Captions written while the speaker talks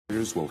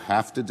Voters will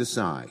have to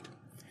decide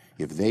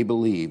if they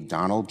believe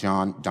Donald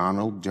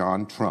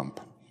John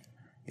Trump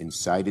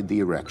incited the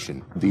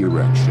erection.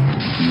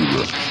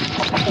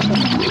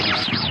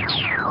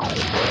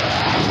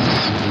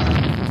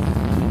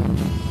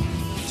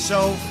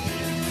 So,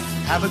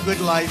 have a good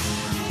life.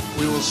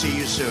 We will see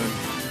you soon.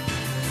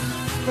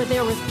 For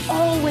there is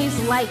always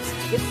light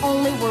if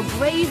only we're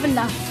brave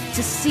enough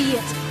to see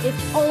it,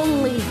 if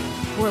only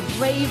we're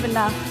brave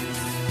enough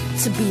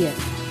to be it.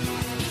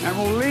 And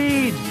will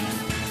lead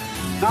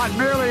not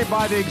merely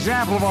by the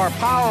example of our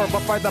power,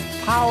 but by the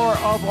power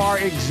of our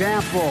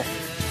example.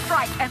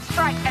 Strike and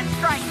strike and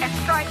strike and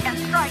strike and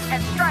strike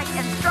and strike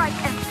and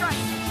strike and strike.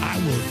 I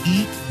will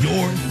eat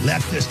your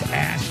leftist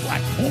ass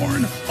like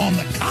corn on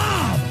the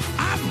cob.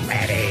 I'm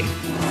ready.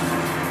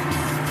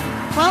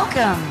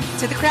 Welcome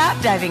to the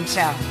CrabDiving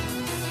Show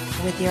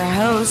with your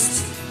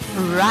hosts,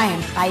 Ryan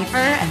Pfeiffer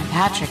and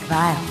Patrick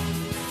Vile.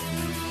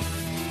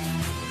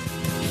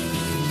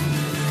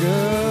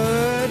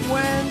 Good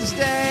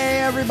Wednesday,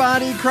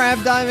 everybody.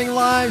 CrabDiving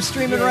Live,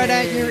 streaming right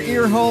at your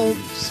ear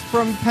holes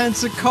from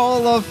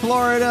Pensacola,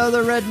 Florida,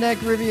 the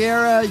Redneck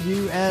Riviera,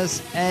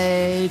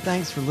 USA.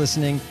 Thanks for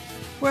listening.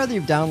 Whether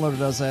you've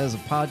downloaded us as a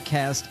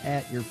podcast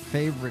at your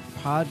favorite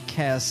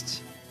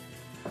podcast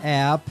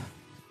app.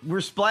 We're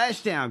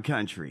splashdown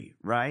country,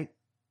 right?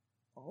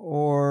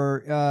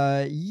 Or,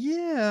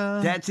 yeah.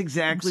 That's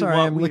exactly what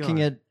I'm we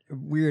looking are. at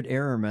weird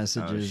error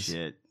messages. Oh,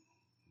 shit.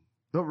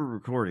 But we're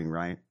recording,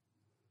 right?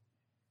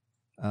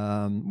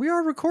 We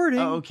are recording.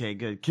 Oh, okay,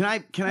 good. Can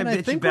I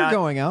I think we're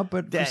going out,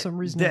 but for some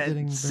reason that I'm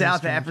getting very South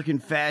strange. African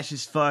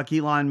fascist fuck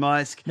Elon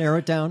Musk. Narrow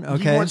it down.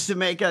 Okay. He wants to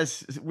make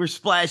us. We're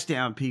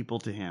splashdown people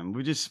to him.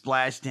 We're just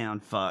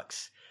splashdown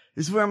fucks.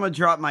 This is where I'm gonna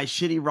drop my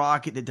shitty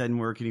rocket that doesn't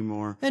work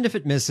anymore. And if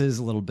it misses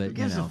a little bit, Who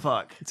gives you know, a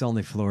fuck? it's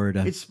only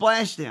Florida. It's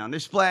splashdown. They're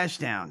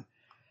splashdown.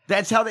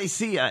 That's how they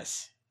see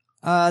us.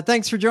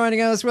 Thanks for joining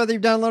us, whether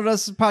you've downloaded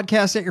us as a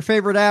podcast at your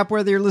favorite app,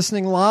 whether you're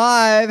listening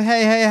live,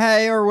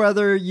 hey, or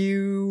whether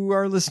you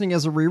are listening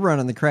as a rerun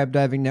on the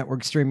CrabDiving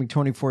Network, streaming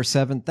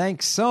 24/7.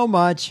 Thanks so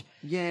much.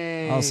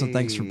 Yay. Also,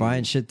 thanks for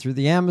buying shit through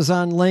the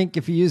Amazon link.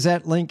 If you use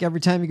that link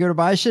every time you go to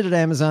buy shit at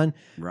Amazon,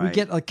 we Right.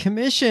 get a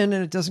commission,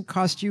 and it doesn't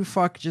cost you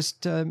fuck.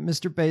 Just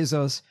Mr.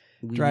 Bezos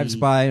drives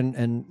by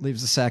and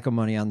leaves a sack of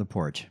money on the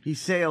porch. He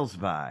sails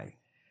by.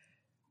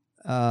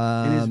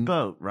 In his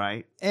boat,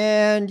 right?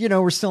 And, you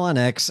know, we're still on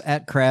X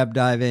at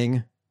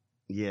CrabDiving.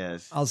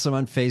 Yes. Also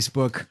on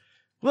Facebook.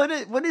 What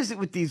is it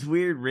with these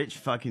weird rich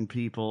fucking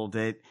people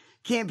that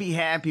can't be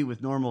happy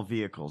with normal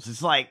vehicles?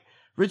 It's like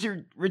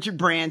Richard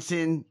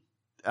Branson,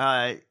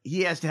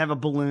 he has to have a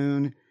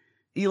balloon.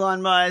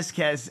 Elon Musk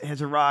has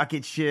a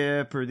rocket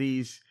ship, or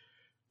these.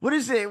 What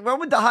is it? What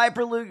would the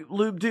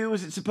Hyperloop do?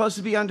 Is it supposed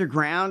to be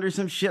underground or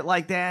some shit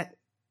like that?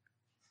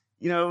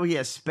 You know, he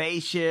has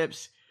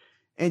spaceships.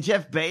 And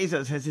Jeff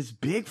Bezos has this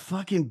big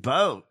fucking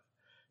boat.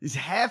 This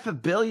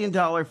 $500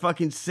 million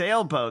fucking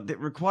sailboat that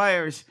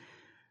requires,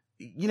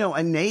 you know,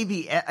 a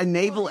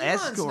naval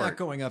escort. Elon's not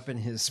going up in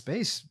his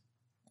space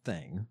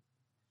thing.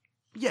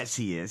 Yes,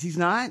 he is. He's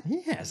not?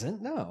 He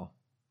hasn't, no.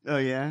 Oh,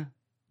 yeah?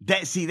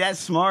 That's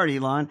smart,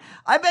 Elon.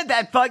 I bet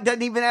that fuck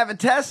doesn't even have a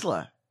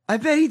Tesla. I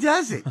bet he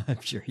doesn't.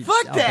 I'm sure he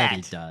Fuck I'll that.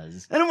 bet he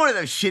does. I don't want one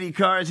of those shitty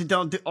cars that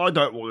don't do. I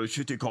don't want those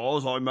shitty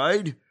cars I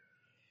made.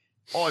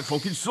 I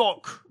fucking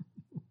suck.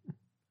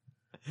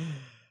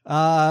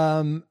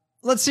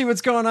 Let's see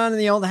what's going on in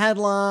the old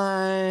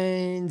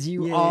headlines.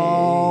 You Yay.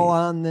 all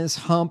on this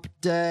hump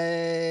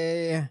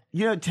day.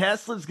 You know,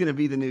 Tesla's going to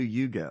be the new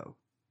Yugo.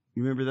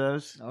 You remember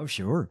those? Oh,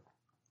 sure.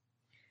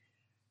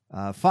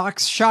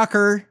 Fox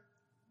shocker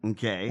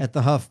Okay. at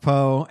the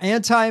HuffPo.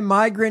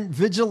 Anti-migrant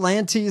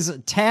vigilantes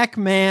attack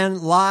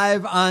man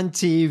live on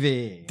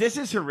TV. This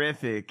is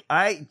horrific.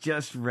 I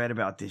just read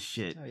about this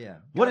shit. Oh, yeah.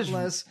 What God is-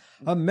 bless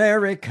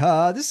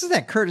America. This is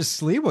that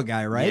Curtis Sliwa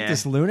guy, right? Yeah.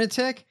 This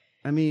lunatic.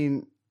 I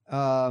mean,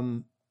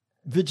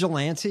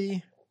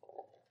 Vigilante.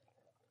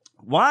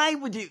 why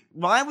would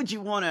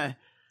you want to?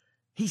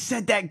 He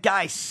said that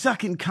guy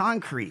sucking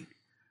concrete.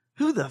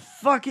 Who the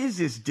fuck is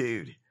this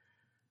dude?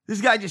 This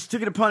guy just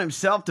took it upon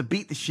himself to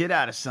beat the shit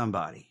out of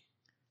somebody.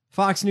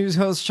 Fox News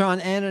host Sean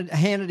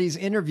Hannity's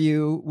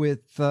interview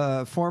with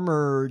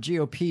former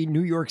GOP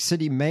New York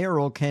City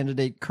mayoral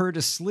candidate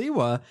Curtis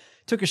Sliwa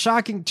took a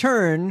shocking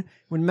turn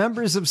when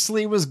members of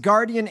Sliwa's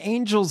Guardian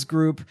Angels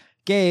group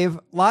gave,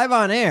 live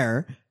on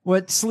air,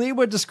 what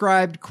Sliwa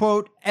described,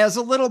 quote, as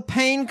a little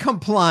pain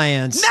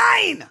compliance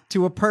 9!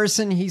 to a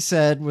person he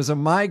said was a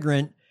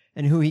migrant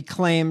and who he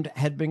claimed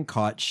had been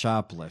caught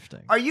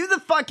shoplifting. Are you the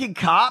fucking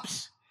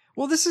cops?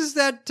 Well, this is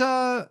that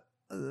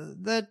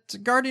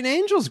Guardian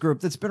Angels group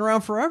that's been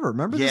around forever.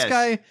 Remember Yes. this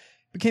guy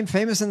became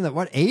famous in the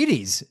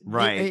 80s?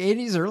 Right.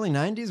 80s, early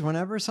 90s,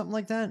 whenever, something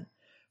like that,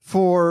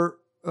 for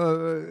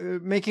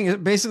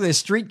making basically a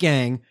street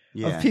gang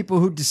Yeah. of people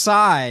who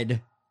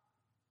decide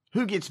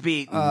Who gets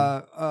beaten?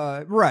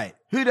 right.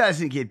 Who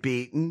doesn't get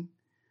beaten?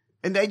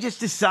 And they just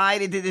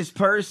decided that this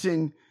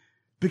person,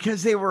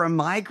 because they were a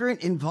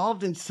migrant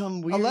involved in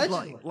some weird,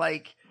 Allegedly.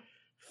 like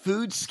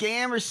food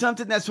scam or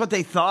something? That's what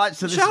they thought.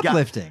 So this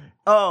Shoplifting.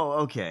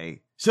 Oh,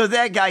 okay. So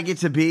that guy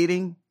gets a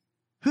beating?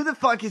 Who the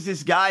fuck is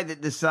this guy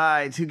that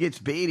decides who gets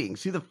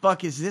beatings? Who the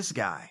fuck is this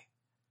guy?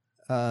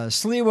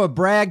 Sliwa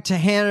bragged to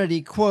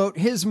Hannity, quote,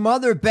 his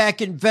mother back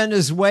in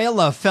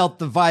Venezuela felt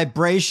the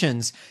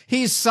vibrations.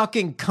 He's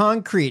sucking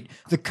concrete.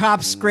 The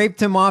cops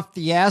scraped him off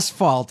the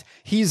asphalt.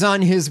 He's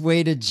on his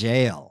way to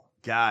jail.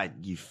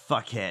 God, you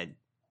fuckhead.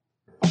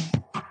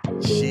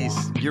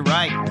 Jeez, you're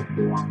right.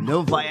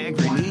 No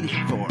Viagra needed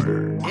for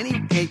her.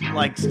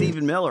 Like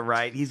Stephen Miller,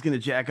 right? He's going to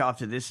jack off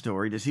to this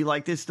story. Does he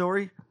like this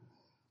story?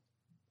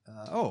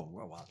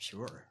 Well, I'm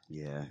sure.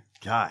 Yeah.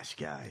 Gosh,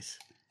 guys.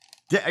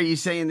 Are you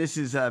saying this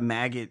is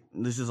maggot?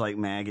 This is like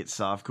maggot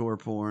softcore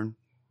porn?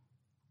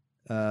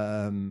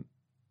 Sliwa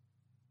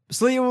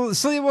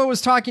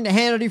was talking to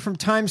Hannity from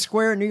Times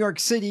Square in New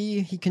York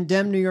City. He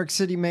condemned New York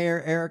City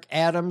Mayor Eric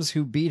Adams,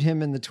 who beat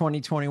him in the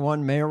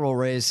 2021 mayoral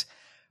race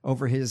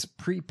over his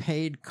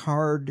prepaid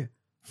card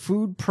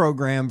food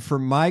program for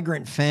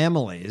migrant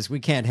families. We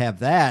can't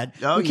have that.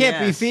 We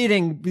can't be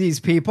feeding these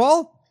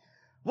people.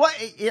 What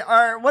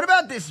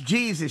about this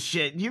Jesus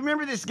shit? You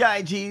remember this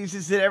guy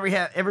Jesus that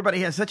everybody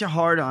has such a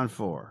hard on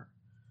for?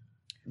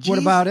 Jesus? What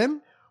about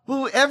him?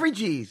 Well, every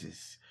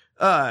Jesus.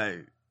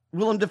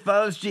 Willem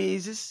Dafoe's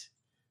Jesus,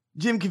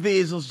 Jim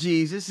Caviezel's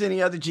Jesus,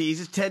 any other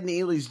Jesus, Ted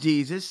Neely's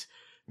Jesus.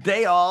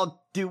 They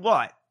all do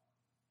what?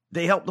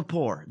 They help the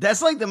poor.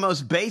 That's like the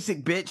most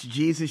basic bitch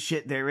Jesus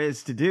shit there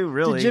is to do,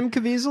 really. Did Jim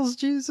Caviezel's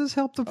Jesus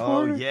help the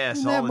poor? Oh, yes,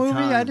 in all that the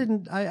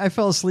movie? time. I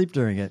fell asleep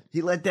during it.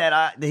 He let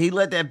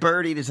that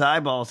bird eat his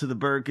eyeball so the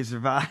bird could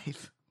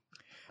survive.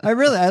 I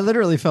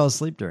literally fell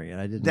asleep during it.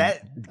 I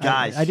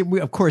didn't.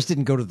 We of course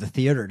didn't go to the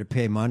theater to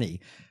pay money.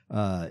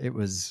 It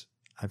was,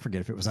 I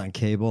forget if it was on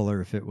cable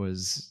or if it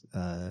was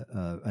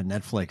a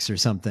Netflix or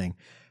something,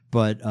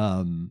 but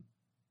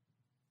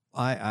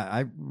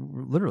I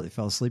literally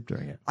fell asleep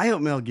during it. I hope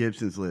Mel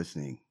Gibson's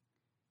listening,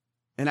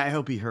 and I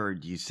hope he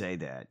heard you say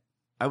that.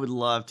 I would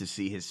love to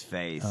see his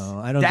face. Oh,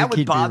 I don't that think would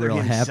he'd bother be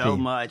real him happy. so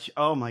much.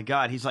 Oh my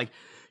God, he's like,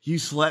 you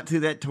slept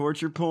through that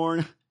torture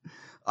porn.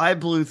 I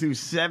blew through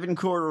 7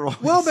 corduroys.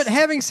 Well, but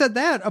having said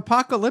that,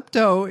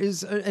 Apocalypto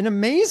is an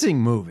amazing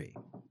movie.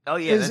 Oh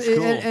yeah, that's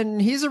cool.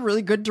 And he's a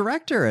really good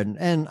director,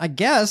 and I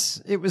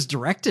guess it was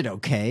directed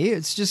okay.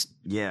 It's just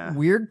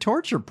weird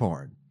torture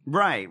porn.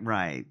 Right.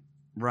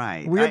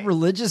 Weird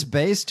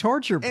religious-based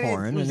torture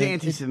porn. And it was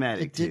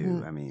anti-Semitic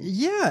too. I mean,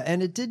 yeah,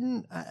 and it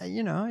didn't. I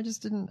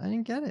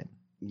didn't get it.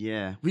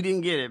 Yeah, we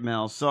didn't get it,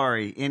 Mel.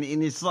 Sorry. And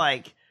it's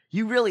like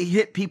you really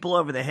hit people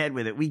over the head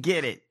with it. We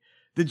get it.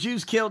 The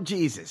Jews killed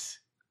Jesus.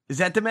 Is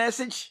that the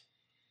message?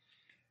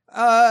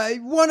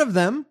 One of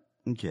them.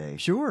 Okay.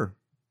 Sure.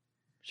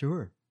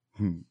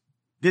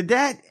 Did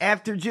that,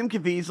 after Jim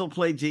Caviezel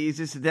played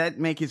Jesus, did that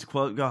make his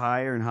quote go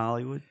higher in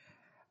Hollywood?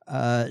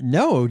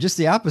 No, just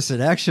the opposite,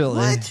 actually.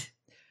 What?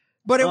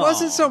 But it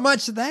wasn't so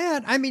much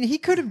that. I mean, he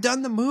could have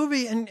done the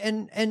movie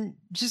and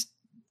just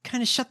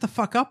kind of shut the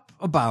fuck up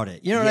about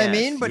it. You know what I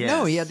mean? But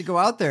no, he had to go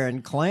out there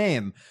and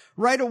claim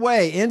right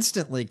away,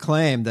 instantly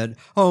claim that,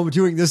 I'm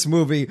doing this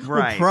movie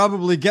will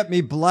probably get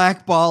me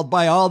blackballed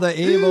by all the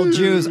evil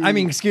Jews. I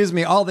mean, excuse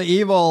me, all the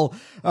evil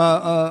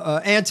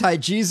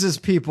anti-Jesus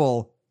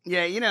people.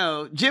 Yeah,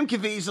 Jim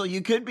Caviezel,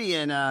 you could be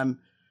in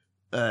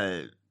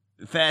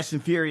Fast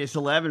and Furious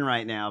 11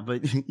 right now,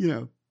 but,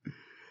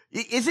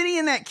 isn't he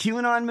in that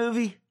QAnon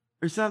movie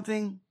or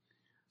something?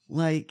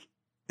 Like,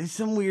 it's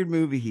some weird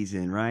movie he's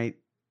in, right?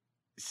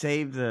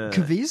 Save the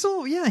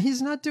Caviezel? Yeah,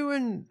 he's not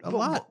doing a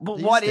lot. But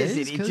what is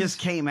it? It just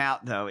came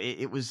out though.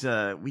 It was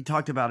we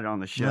talked about it on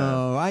the show.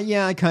 No,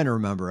 I kind of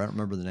remember. I don't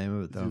remember the name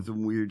of it though. It was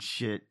some weird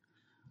shit.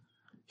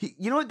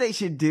 You know what they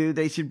should do?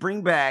 They should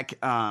bring back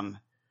are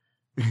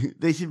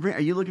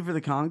you looking for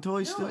the Kong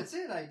toy still? No, it's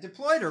it. I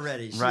deployed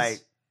already.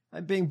 Right.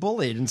 I'm being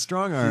bullied and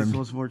strong-armed. She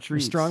wants more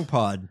treats. Strong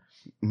pod.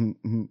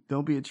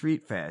 Don't be a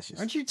treat fascist.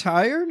 Aren't you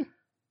tired?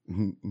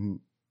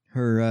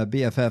 Her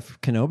BFF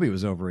Kenobi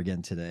was over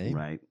again today.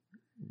 Right.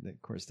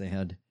 Of course, they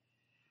had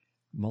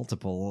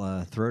multiple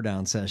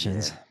throwdown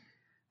sessions. Yeah.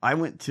 I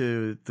went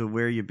to the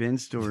Where You Been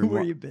store.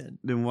 Where You Been?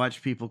 Then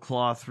watch people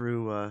claw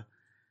through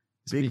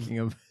Speaking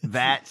of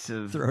vats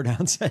of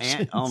throwdown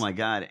sessions. Oh my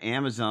God,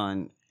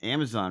 Amazon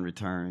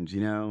returns,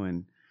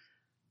 and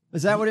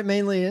is that what it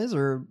mainly is,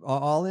 or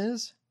all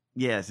is?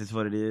 Yes, that's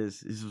what it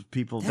is. This is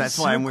people. That's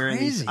why I'm wearing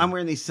these. I'm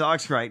wearing these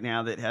socks right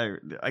now that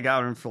I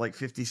got them for like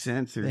 50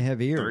 cents or they have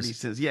ears. 30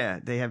 cents. Yeah,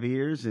 they have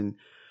ears and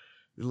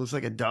it looks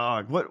like a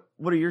dog. What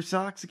are your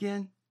socks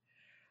again?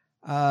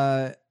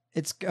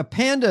 It's a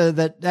panda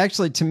that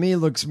actually to me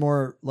looks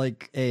more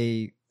like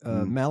a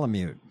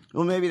Malamute.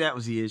 Well, maybe that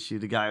was the issue.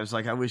 The guy was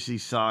like, I wish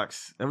it's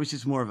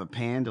more of a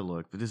panda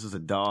look, but this is a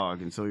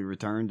dog, and so he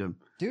returned them.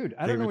 Dude,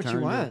 I don't know what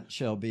you want,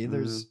 Shelby.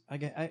 There's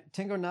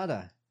Tango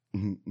Nada.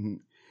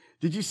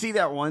 Did you see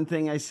that one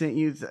thing I sent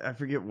you? I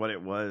forget what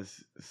it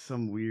was.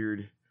 Some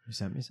weird. You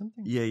sent me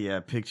something? Yeah.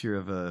 A picture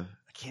of I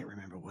can't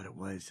remember what it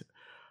was.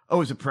 Oh, it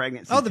was a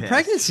pregnancy test. Oh, the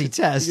pregnancy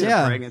test.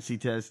 Yeah. A pregnancy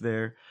test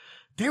there.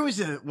 There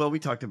was we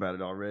talked about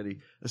it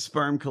already. A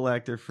sperm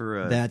collector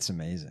for That's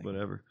amazing.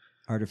 whatever.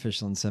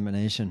 Artificial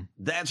insemination.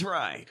 That's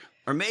right.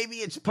 Or maybe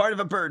it's part of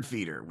a bird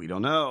feeder. We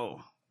don't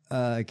know.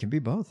 It can be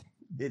both.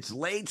 It's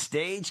late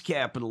stage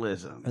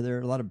capitalism. Are there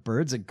a lot of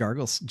birds that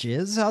gargle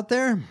jizz out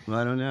there? Well,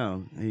 I don't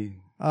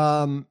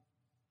know.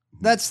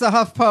 That's the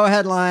HuffPo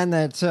headline.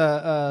 That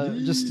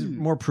just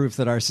more proof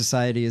that our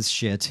society is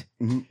shit.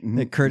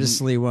 That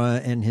Curtis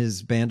Sliwa and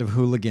his band of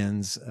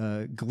hooligans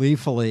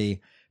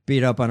gleefully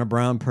beat up on a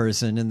brown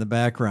person in the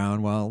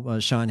background while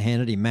Sean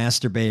Hannity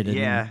masturbated.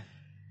 Yeah.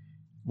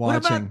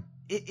 Watching. What about,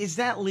 is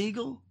that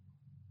legal?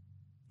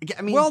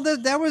 I mean, well,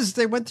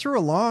 they went through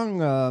a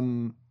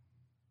long.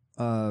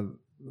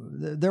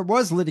 There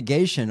was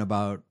litigation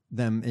about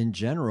them in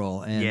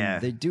general,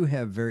 and they do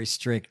have very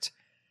strict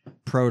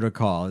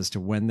protocol as to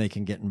when they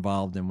can get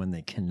involved and when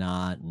they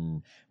cannot,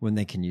 and when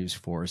they can use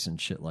force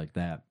and shit like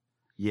that.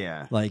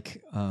 Yeah.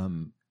 Like,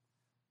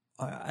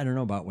 I don't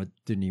know about what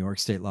the New York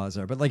state laws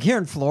are, but like here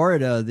in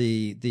Florida,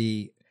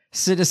 the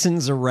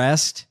citizen's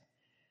arrest.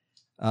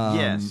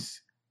 Yes.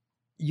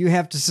 You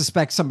have to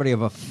suspect somebody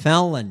of a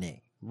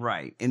felony.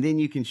 Right. And then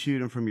you can shoot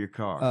them from your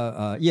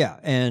car. Yeah.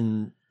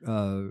 And,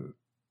 God.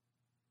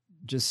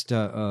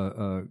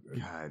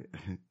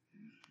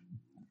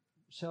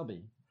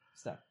 Shelby,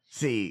 stop.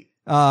 See.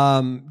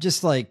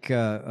 Just like,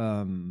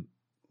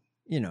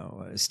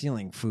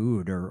 stealing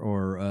food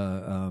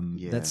or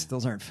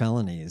those aren't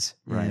felonies.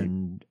 Right.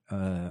 And,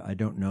 I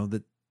don't know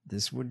that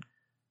this would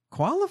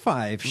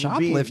qualify.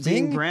 Shoplifting.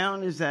 Being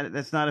brown,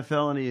 that's not a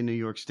felony in New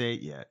York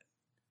State yet.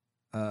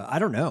 I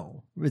don't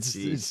know.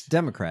 It's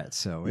Democrats,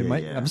 so it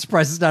might. Yeah. I'm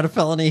surprised it's not a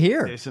felony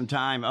here. There's some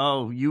time.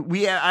 Oh,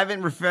 I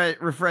haven't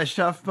refreshed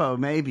HuffPo.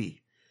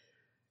 Maybe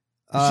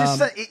it's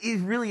just it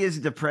really is a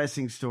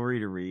depressing story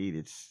to read.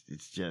 It's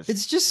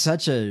just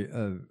such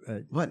a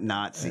what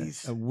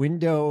Nazis a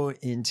window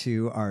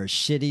into our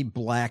shitty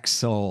black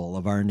soul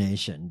of our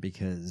nation,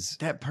 because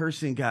that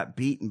person got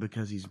beaten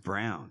because he's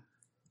brown.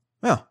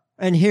 Well,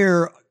 and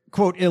here,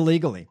 quote,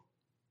 illegally.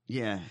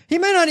 Yeah, he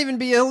may not even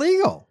be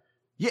illegal.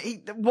 Yeah,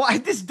 why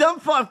this dumb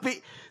fuck?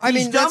 That's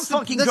guardian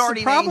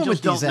problem angels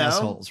with these don't know.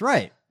 assholes,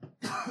 right?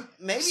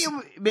 Maybe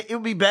it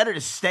would be better to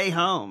stay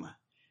home.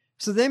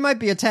 So they might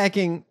be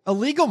attacking a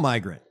legal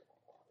migrant.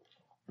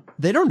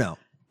 They don't know.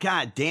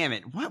 God damn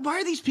it! Why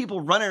are these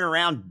people running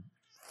around?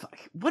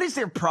 What is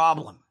their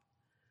problem?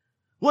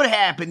 What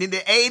happened in the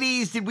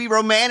 80s? Did we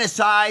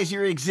romanticize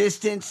your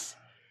existence?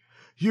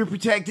 You're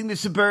protecting the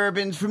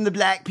suburbans from the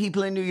black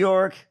people in New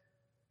York.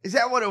 Is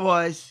that what it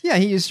was? Yeah,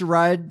 he used to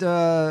ride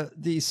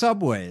the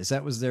subways.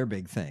 That was their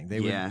big thing.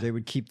 They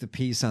would keep the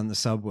peace on the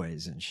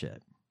subways and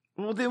shit.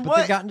 Well, then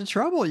But they got into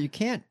trouble. You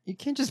can't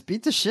just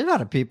beat the shit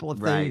out of people if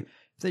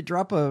they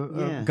drop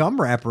a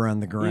gum wrapper on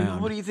the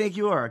ground. What do you think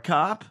you are, a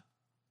cop?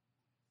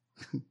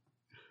 What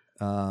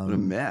a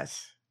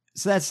mess.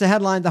 So that's the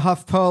headline. The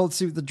HuffPo. Let's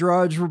see what the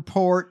Drudge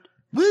Report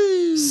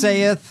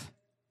saith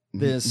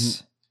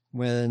this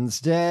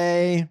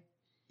Wednesday.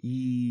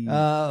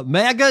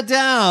 MAGA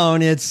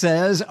down, it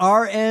says.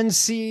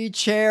 RNC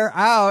chair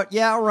out.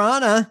 Yeah,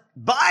 Rana.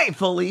 Bye,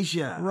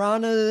 Felicia.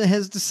 Rana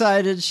has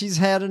decided she's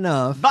had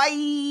enough.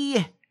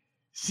 Bye.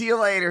 See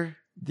you later.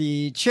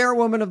 The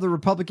chairwoman of the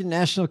Republican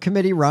National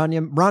Committee,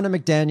 Ronna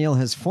McDaniel,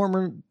 has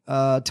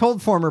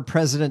told former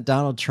President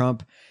Donald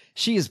Trump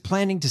she is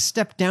planning to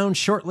step down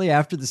shortly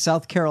after the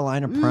South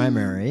Carolina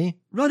primary.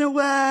 Run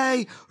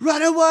away!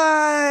 Run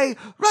away!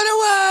 Run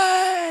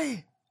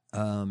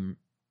away!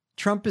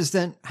 Trump is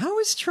then... How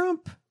is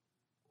Trump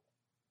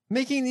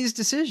making these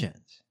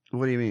decisions?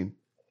 What do you mean?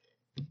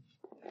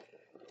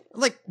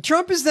 Like,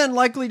 Trump is then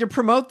likely to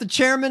promote the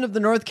chairman of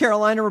the North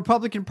Carolina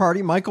Republican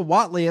Party, Michael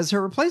Whatley, as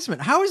her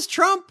replacement. How is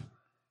Trump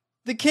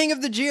the king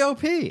of the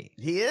GOP?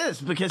 He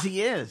is, because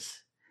he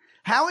is.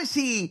 How is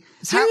he...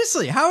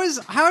 Seriously,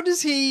 why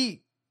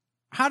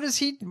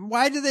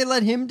do they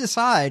let him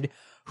decide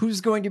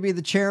who's going to be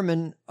the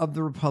chairman of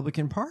the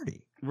Republican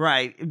Party?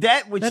 Right.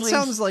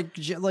 Sounds like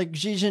Xi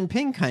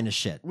Jinping kind of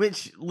shit.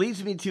 Which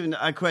leads me to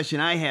a question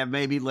I have.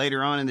 Maybe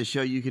later on in the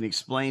show you can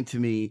explain to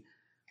me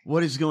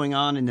what is going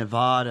on in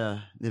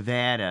Nevada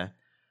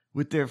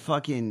with their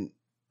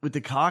with the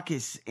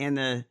caucus and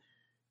the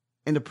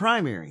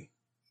primary.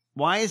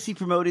 Why is he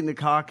promoting the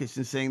caucus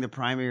and saying the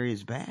primary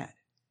is bad?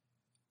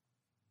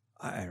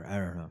 I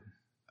don't know.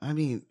 I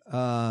mean,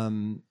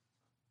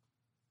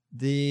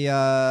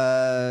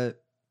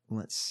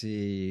 let's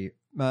see.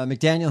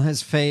 McDaniel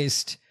has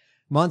faced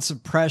months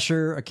of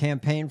pressure, a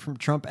campaign from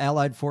Trump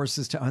allied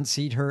forces to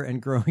unseat her,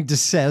 and growing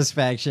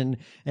dissatisfaction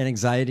and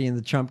anxiety in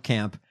the Trump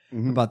camp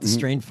about the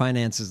strained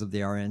finances of the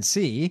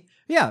RNC.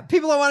 Yeah,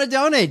 people don't want to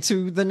donate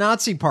to the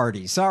Nazi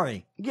party.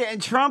 Sorry. Yeah, and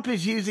Trump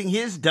is using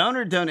his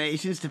donor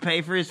donations to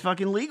pay for his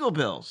fucking legal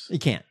bills. He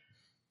can't.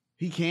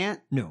 He can't?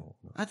 No.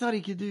 I thought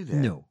he could do that.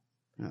 No.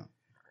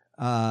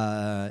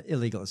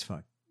 Illegal as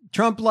fuck.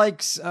 Trump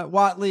likes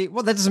Whatley.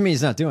 Well, that doesn't mean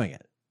he's not doing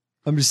it.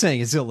 I'm just saying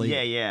it's illegal.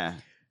 Yeah.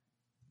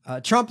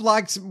 Trump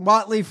likes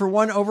Whatley for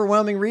one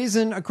overwhelming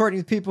reason, according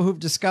to people who've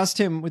discussed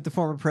him with the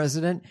former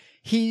president.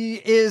 He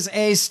is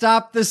a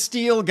stop the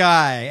steal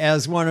guy,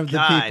 as one of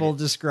the people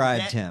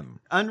described him.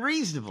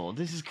 Unreasonable.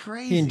 This is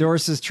crazy. He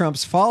endorses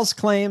Trump's false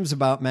claims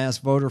about mass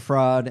voter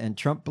fraud, and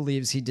Trump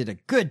believes he did a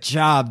good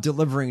job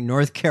delivering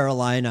North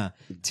Carolina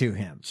to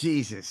him.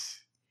 Jesus.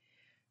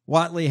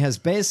 Whatley has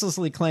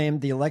baselessly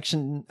claimed the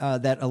election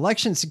that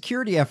election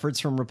security efforts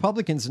from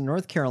Republicans in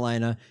North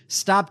Carolina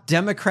stopped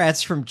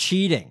Democrats from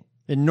cheating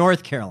in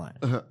North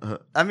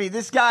Carolina. I mean,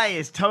 this guy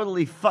is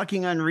totally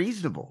fucking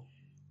unreasonable.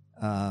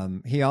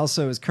 He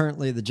also is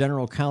currently the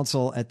general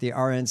counsel at the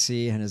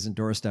RNC and has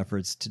endorsed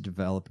efforts to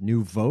develop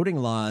new voting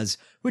laws,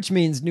 which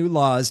means new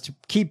laws to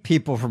keep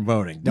people from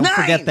voting. Don't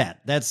forget that.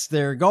 That's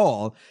their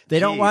goal. They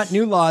don't want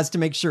new laws to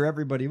make sure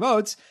everybody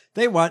votes.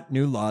 They want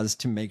new laws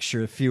to make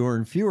sure fewer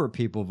and fewer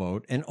people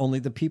vote, and only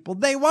the people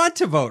they want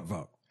to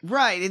vote.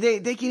 Right.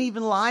 They can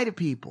even lie to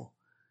people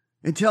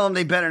and tell them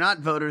they better not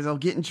vote or they'll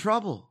get in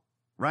trouble.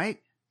 Right?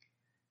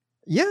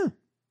 Yeah.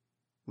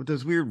 With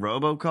those weird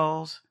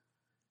robocalls.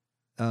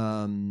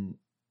 There's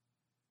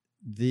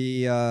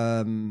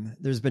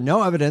been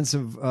no evidence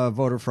of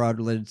voter fraud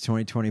related to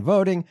 2020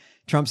 voting.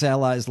 Trump's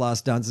allies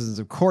lost dozens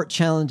of court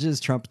challenges.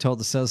 Trump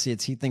told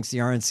associates he thinks the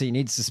RNC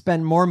needs to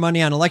spend more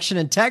money on election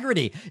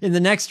integrity in the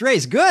next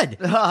race. Good.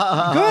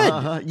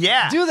 Good.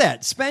 Yeah. Do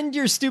that. Spend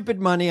your stupid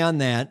money on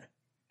that.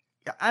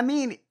 I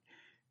mean,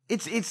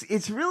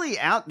 it's really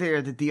out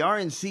there that the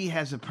RNC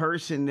has a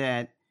person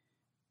that,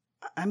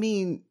 I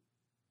mean,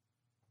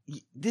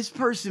 this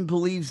person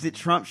believes that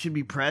Trump should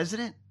be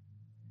president?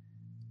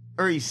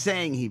 Or he's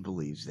saying he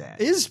believes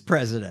that. Is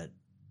president.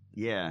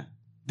 Yeah.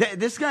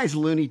 This guy's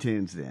Looney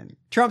Tunes then.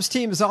 Trump's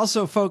team is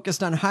also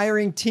focused on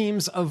hiring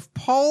teams of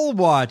poll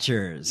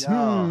watchers.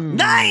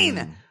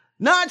 9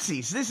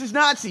 Nazis. This is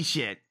Nazi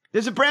shit.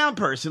 There's a brown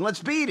person.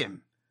 Let's beat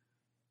him.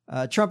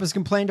 Trump has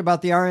complained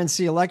about the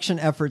RNC election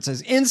efforts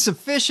as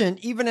insufficient,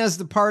 even as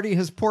the party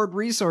has poured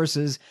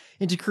resources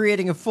into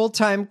creating a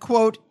full-time,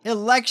 quote,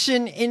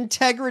 election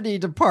integrity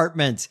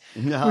department,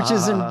 which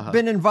has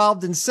been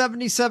involved in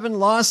 77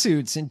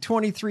 lawsuits in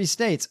 23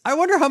 states. I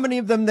wonder how many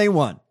of them they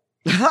won.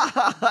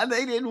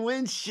 They didn't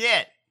win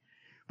shit.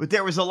 But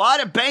there was a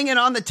lot of banging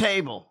on the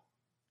table.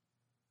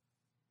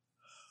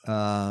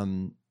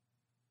 In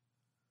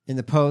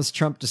the Post,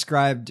 Trump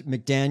described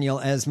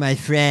McDaniel as my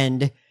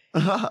friend.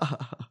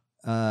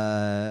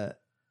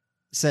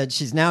 Said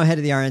she's now head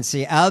of the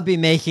RNC. I'll be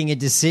making a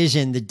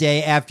decision the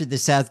day after the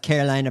South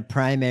Carolina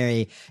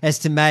primary as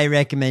to my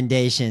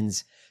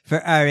recommendations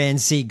for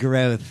RNC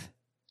growth.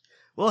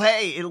 Well,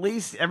 hey, at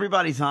least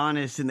everybody's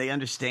honest and they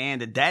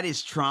understand that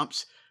is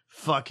Trump's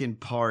fucking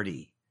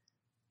party.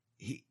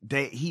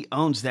 He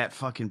owns that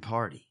fucking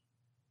party.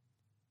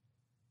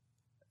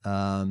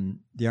 The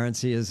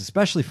RNC is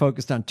especially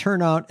focused on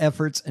turnout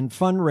efforts and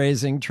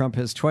fundraising. Trump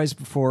has twice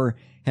before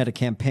had a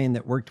campaign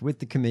that worked with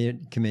the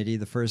committee.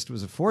 The first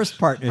was a forced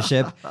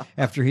partnership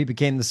after he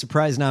became the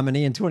surprise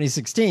nominee in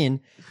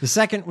 2016. The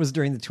second was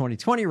during the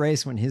 2020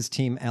 race when his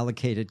team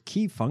allocated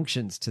key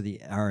functions to the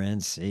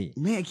RNC.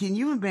 Man, can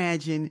you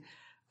imagine?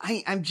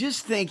 I'm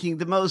just thinking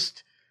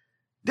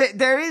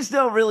there is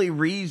no really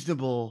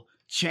reasonable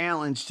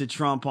challenge to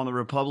Trump on the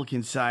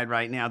Republican side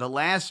right now. The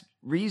last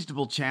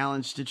reasonable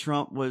challenge to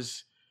Trump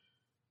was,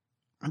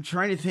 I'm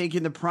trying to think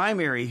in the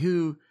primary,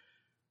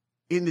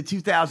 in the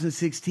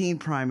 2016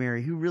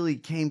 primary, who really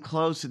came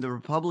close in the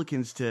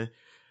Republicans to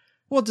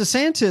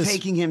DeSantis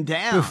taking him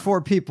down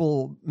before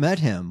people met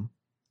him.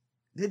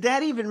 Did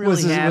that even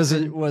really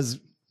happen? Was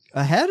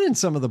ahead in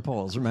some of the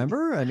polls,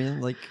 remember? I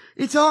mean, like,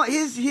 it's all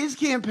his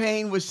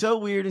campaign was so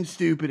weird and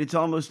stupid, it's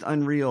almost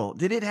unreal.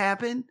 Did it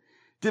happen?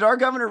 Did our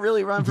governor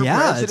really run for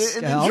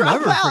president? I'll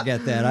never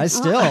forget that.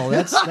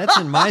 That's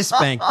in my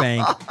spank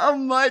bank. How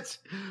much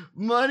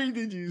money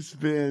did you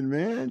spend,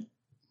 man?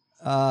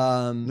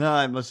 No,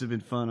 it must have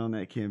been fun on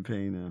that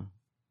campaign, though.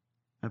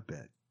 I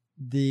bet.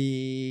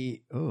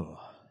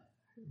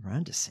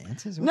 Ron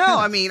DeSantis?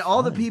 I mean,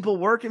 all the people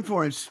working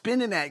for him,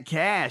 spending that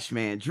cash,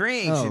 man,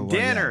 drinks and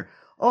dinner. Yeah.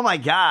 Oh my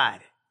God.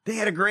 They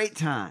had a great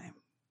time.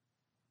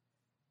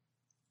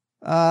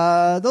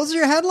 Those are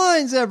your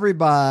headlines,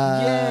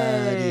 everybody.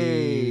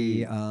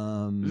 Yay.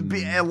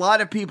 A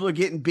lot of people are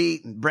getting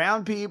beaten.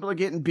 Brown people are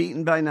getting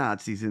beaten by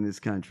Nazis in this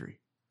country.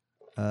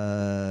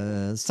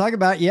 Let's talk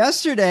about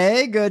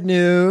yesterday. Good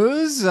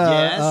news.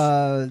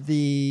 Yes.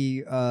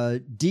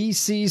 The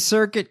D.C.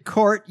 Circuit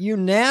Court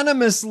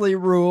unanimously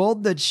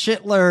ruled that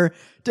Schittler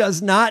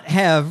does not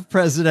have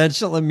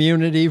presidential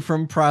immunity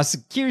from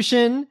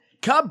prosecution.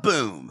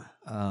 Kaboom.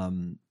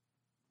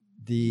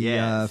 The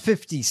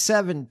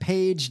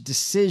 57-page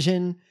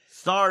decision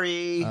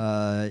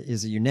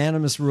is a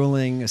unanimous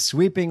ruling, a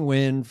sweeping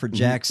win for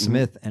Jack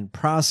Smith and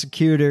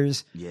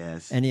prosecutors.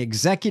 Yes. Any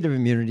executive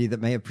immunity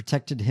that may have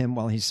protected him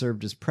while he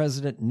served as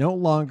president no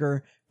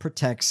longer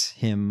protects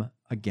him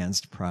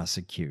against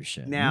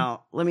prosecution.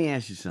 Now, let me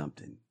ask you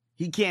something.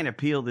 He can't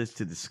appeal this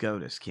to the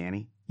SCOTUS, can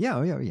he? Yeah.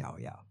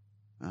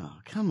 Oh,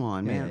 come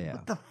on, man. Yeah.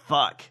 What the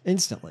fuck?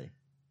 Instantly.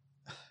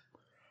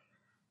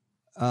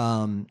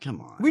 Come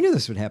on. We knew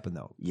this would happen,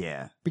 though.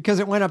 Yeah. Because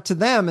it went up to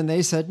them, and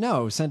they said,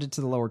 no, send it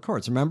to the lower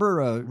courts.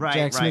 Remember,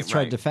 Jack Smith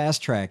tried to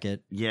fast-track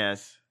it.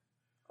 Yes.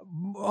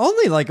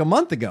 Only like a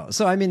month ago.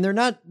 So, I mean, they're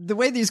not... The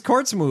way these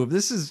courts move,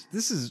 this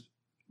is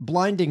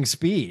blinding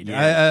speed.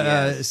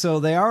 Yes. So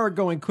they are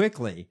going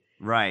quickly.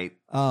 Right.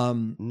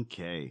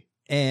 Okay.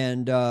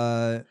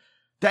 And...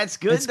 That's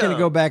good, It's going to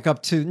go back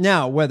up to...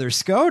 Now, whether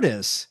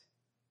SCOTUS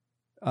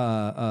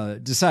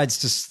decides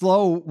to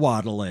slow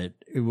waddle it,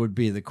 it would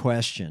be the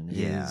question.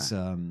 Yeah. Is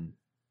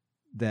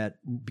that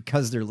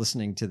because they're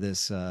listening to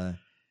this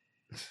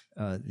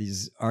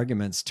these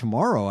arguments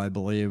tomorrow, I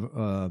believe,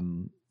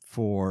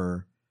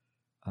 for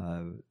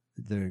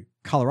the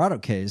Colorado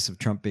case of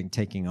Trump being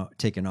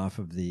taken off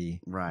of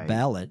the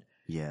ballot.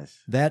 Yes.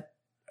 That,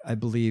 I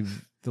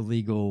believe, the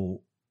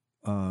legal...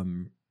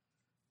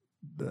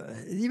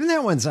 even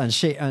that one's on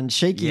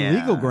shaky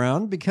legal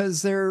ground,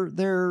 because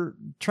they're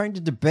trying to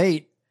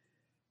debate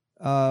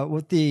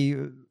what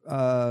the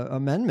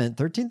amendment,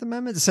 13th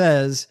Amendment,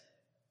 says.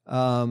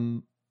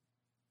 14th.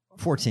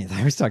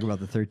 I was talking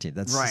about the 13th.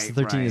 That's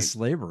 13th is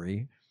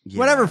slavery. Yeah.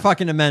 Whatever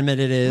fucking amendment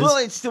it is. Well,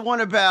 it's the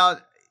one about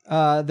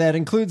that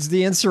includes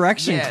the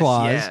insurrection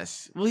clause.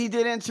 Yes. Well, he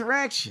did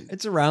insurrection.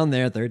 It's around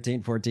there,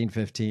 13, 14,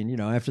 15.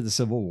 After the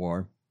Civil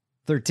War.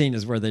 13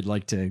 is where they'd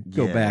like to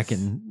go back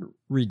and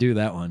redo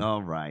that one.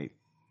 All right.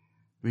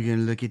 We're going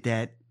to look at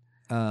that.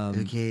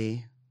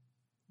 Okay.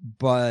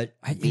 But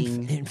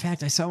in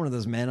fact, I saw one of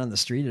those man on the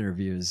street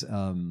interviews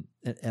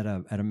at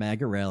a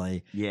MAGA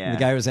rally. Yeah. And the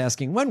guy was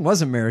asking, when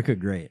was America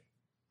great?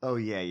 Oh,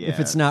 yeah. If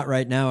it's not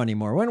right now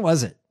anymore, when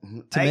was it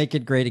to make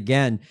it great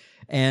again?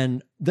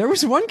 And there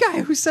was one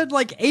guy who said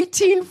like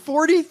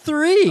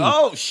 1843.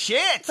 Oh,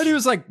 shit. And he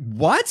was like,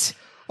 what?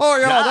 Oh,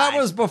 yeah, that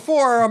was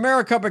before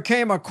America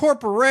became a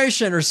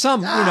corporation or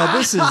something.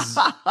 This is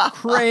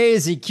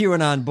crazy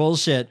QAnon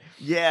bullshit.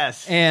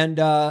 Yes. And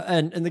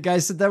the guy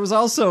said that was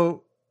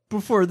also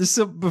before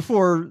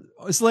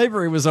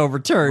slavery was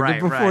overturned,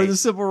 and before the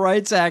Civil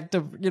Rights Act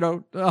of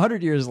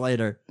 100 years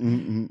later.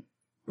 Mm-hmm.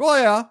 Well,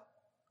 yeah,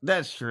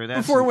 that's true.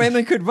 Before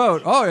women could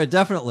vote. Oh, yeah,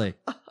 definitely.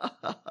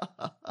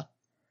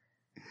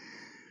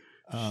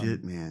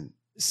 Shit, man.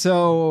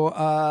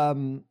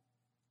 So,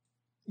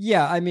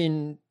 yeah, I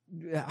mean,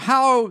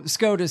 how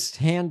SCOTUS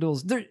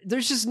handles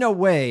there's just no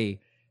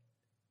way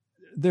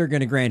they're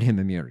going to grant him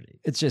immunity.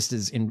 It's just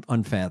as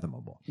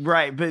unfathomable.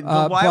 Right, but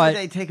why would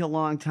they take a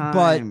long time?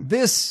 But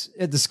this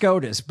at the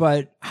SCOTUS,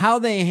 but how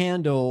they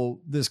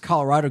handle this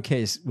Colorado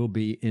case will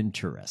be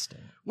interesting.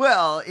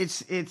 Well,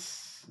 it's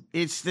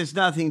there's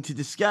nothing to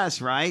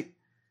discuss, right?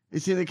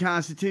 It's in the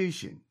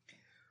Constitution.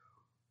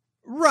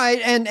 Right,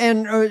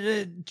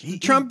 and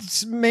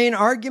Trump's main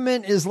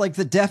argument is like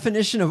the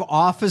definition of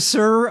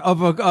officer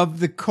of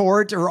the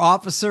court or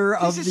officer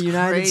of the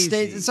United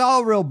States. It's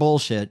all real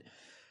bullshit.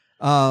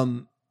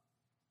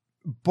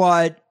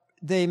 But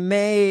they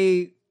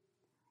may,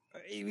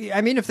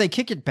 I mean, if they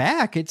kick it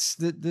back, it's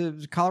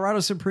the Colorado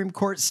Supreme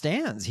Court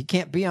stands. He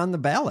can't be on the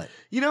ballot.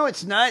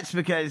 It's nuts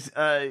because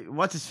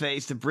what's his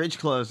face, the bridge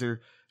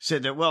closer,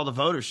 said that the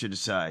voters should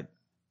decide.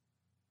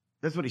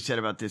 That's what he said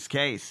about this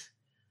case.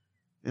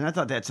 And I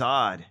thought that's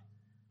odd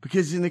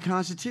because it's in the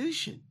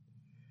Constitution.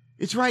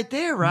 It's right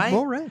there, right?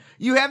 Well, right.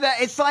 You have that.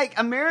 It's like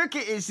America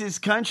is this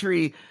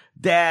country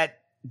that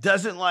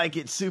doesn't like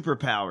its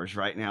superpowers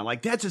right now.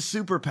 Like, that's a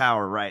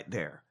superpower right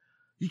there.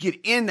 You could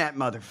end that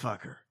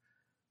motherfucker.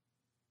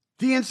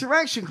 The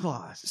insurrection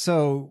clause.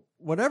 So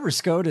whatever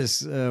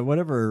SCOTUS,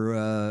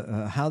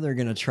 how they're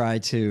going to try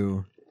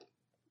to,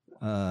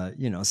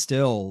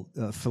 still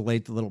fillet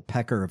the little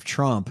pecker of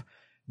Trump,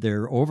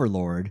 their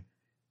overlord.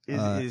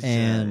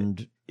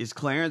 Is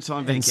Clarence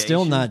on vacation? And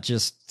still not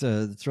just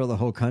throw the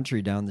whole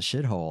country down the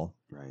shithole.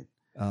 Right.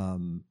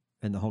 And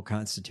the whole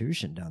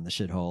Constitution down the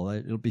shithole.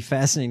 It'll be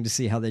fascinating to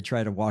see how they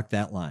try to walk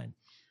that line.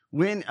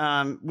 When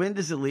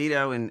does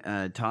Alito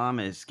and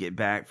Thomas get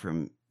back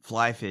from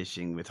fly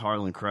fishing with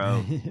Harlan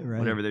Crow? Right.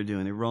 Whatever they're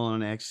doing. They're rolling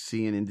on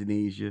ecstasy in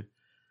Indonesia.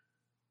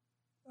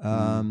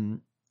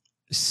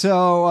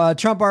 So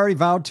Trump already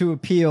vowed to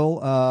appeal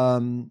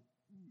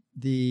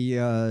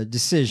the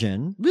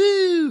decision.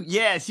 Woo!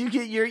 Yes,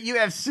 you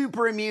have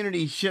super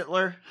immunity,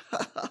 Shitler.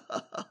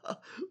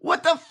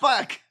 What the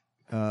fuck?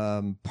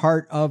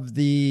 Part of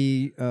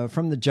the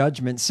from the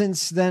judgment.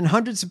 Since then,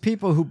 hundreds of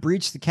people who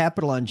breached the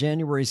Capitol on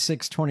January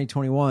 6,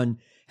 2021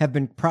 have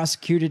been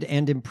prosecuted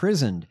and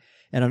imprisoned.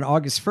 And on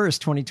August 1st,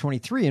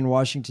 2023, in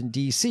Washington,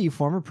 D.C.,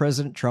 former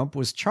President Trump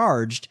was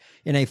charged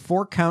in a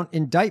 4-count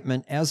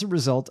indictment as a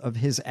result of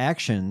his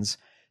actions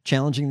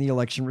challenging the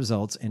election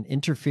results and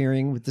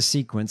interfering with the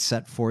sequence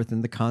set forth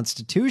in the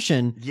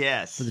Constitution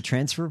for the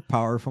transfer of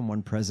power from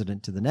one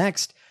president to the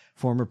next.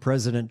 Former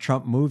President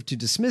Trump moved to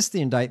dismiss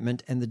the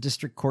indictment, and the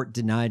district court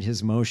denied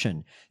his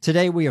motion.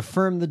 Today, we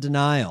affirm the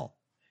denial.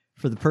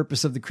 For the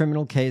purpose of the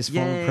criminal case,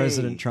 former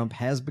President Trump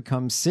has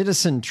become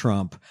Citizen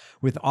Trump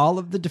with all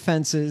of the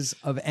defenses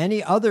of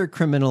any other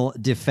criminal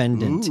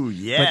defendant. Ooh,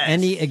 yes. But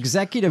any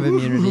executive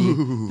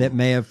immunity that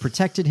may have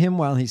protected him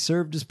while he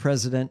served as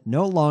president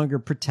no longer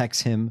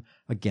protects him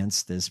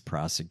against this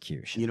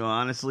prosecution. You know,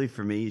 honestly,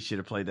 for me, you should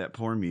have played that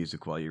porn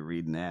music while you're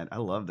reading that. I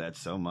love that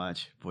so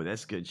much. Boy,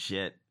 that's good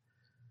shit.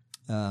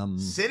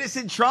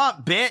 Citizen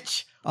Trump,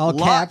 bitch. All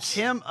Lock caps.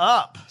 him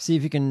up. See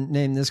if you can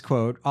name this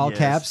quote. All Yes.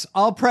 caps.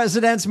 All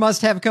presidents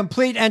must have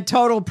complete and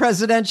total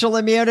presidential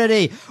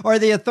immunity, or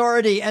the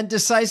authority and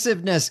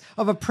decisiveness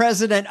of a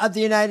president of the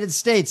United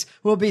States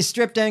will be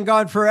stripped and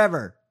gone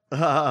forever.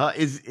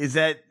 Is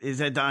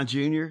that Don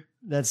Jr.?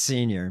 That's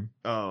senior.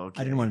 Oh,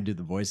 okay. I didn't want to do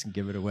the voice and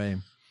give it away.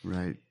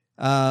 Right.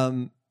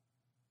 Um,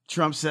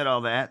 Trump said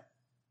all that.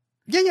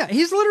 yeah.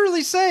 He's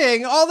literally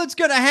saying all that's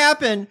going to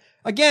happen.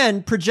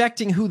 Again,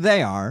 projecting who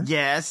they are.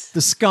 Yes. The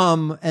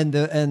scum and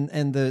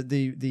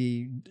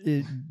the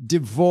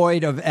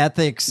devoid of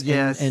ethics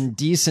Yes. and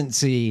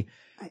decency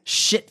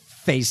shit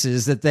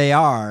faces that they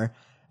are.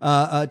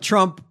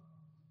 Trump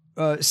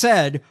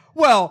said,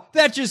 well,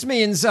 that just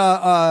means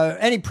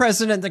any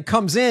president that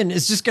comes in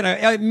is just going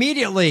to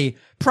immediately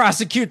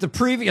prosecute the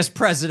previous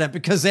president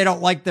because they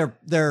don't like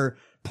their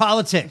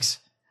politics.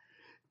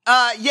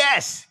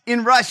 Yes,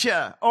 in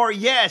Russia, or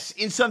yes,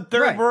 in some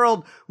third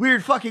world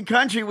weird fucking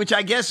country, which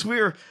I guess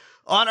we're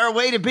on our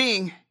way to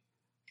being.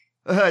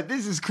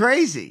 This is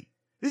crazy.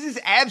 This is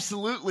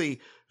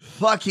absolutely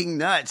fucking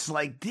nuts.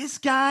 Like, this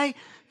guy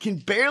can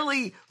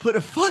barely put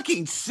a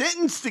fucking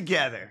sentence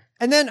together.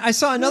 And then I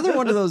saw another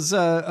one of those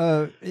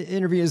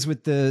interviews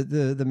with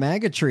the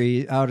MAGA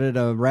tree out at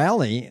a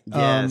rally.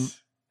 Yes.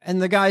 And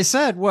the guy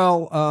said,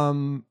 well,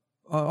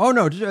 oh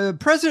no,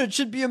 president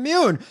should be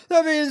immune.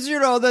 That means,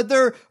 that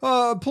their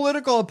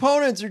political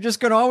opponents are just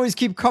going to always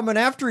keep coming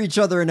after each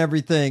other and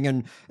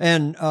everything.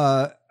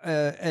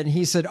 And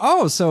he said,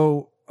 oh,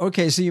 so,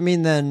 okay, so you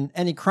mean then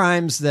any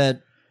crimes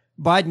that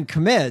Biden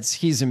commits,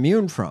 he's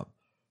immune from?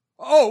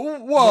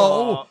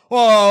 Oh,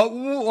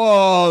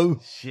 whoa.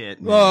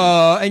 Shit,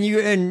 man.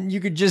 And you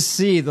could just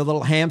see the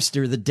little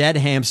hamster, the dead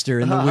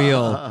hamster in the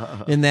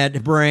wheel in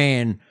that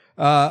brain,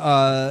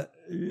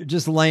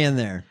 just laying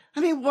there. I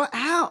mean,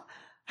 how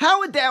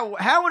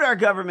would our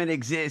government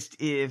exist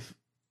if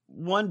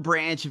one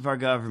branch of our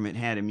government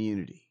had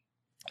immunity?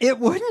 It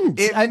wouldn't.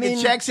 The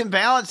checks and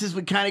balances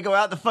would kind of go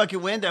out the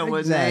fucking window,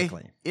 wouldn't they?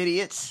 Exactly.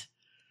 Idiots.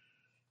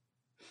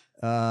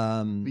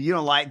 You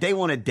don't like, they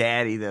want a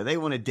daddy though. They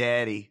want a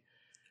daddy.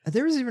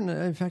 There was even,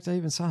 in fact, I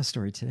even saw a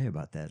story today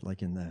about that,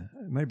 like it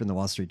might have been the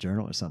Wall Street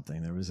Journal or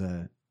something. There was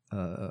a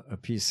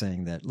piece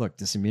saying that, look,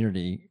 this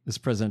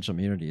presidential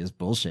immunity is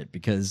bullshit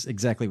because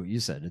exactly what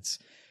you said. It's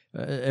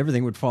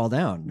everything would fall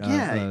down.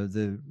 Yeah.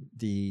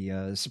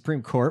 The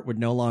Supreme Court would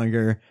no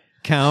longer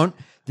count.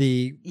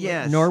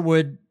 Yes. Nor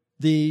would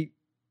the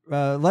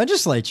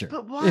legislature.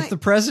 But why? If the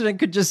president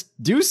could just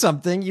do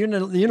something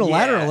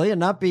unilaterally and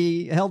not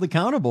be held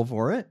accountable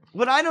for it.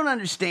 What I don't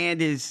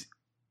understand is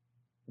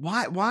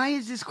why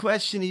is this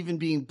question even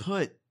being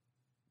put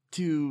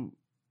to?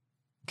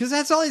 Because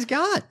that's all he's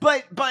got.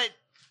 But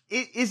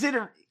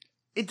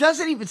it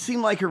doesn't even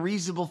seem like a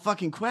reasonable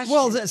fucking question.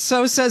 Well,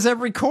 so says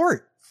every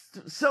court.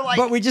 So like,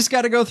 but we just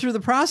got to go through the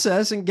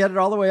process and get it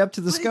all the way up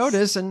to the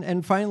SCOTUS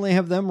and finally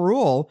have them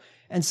rule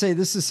and say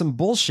this is some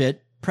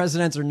bullshit.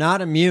 Presidents are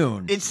not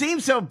immune. It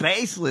seems so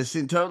baseless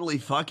and totally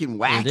fucking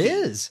wacky. It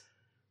is.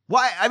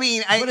 Why? I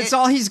mean, but it's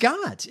all he's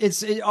got.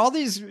 It's all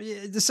these.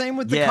 The same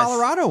with the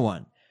Colorado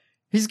one.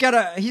 He's got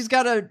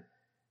to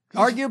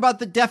argue about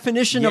the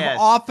definition of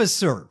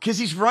officer because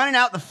he's running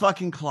out the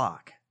fucking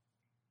clock.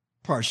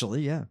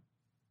 Partially, yeah.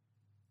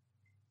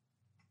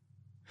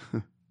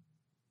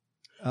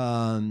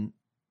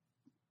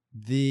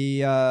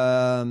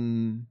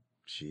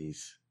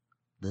 Jeez.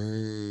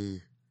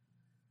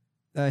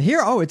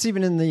 Here, it's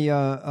even in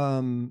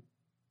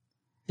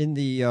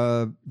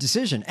the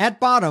decision. At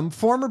bottom,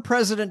 former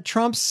President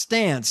Trump's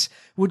stance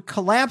would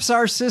collapse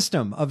our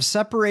system of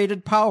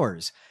separated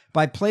powers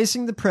by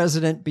placing the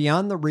president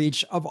beyond the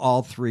reach of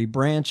all three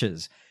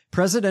branches.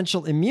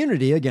 Presidential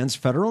immunity against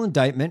federal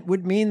indictment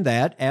would mean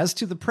that, as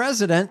to the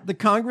president, the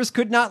Congress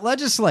could not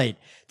legislate,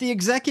 the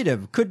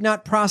executive could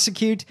not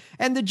prosecute,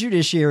 and the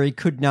judiciary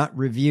could not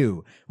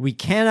review. We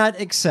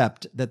cannot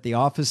accept that the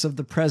office of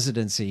the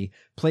presidency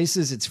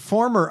places its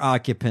former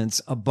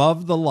occupants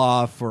above the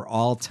law for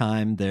all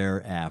time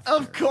thereafter.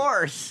 Of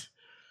course.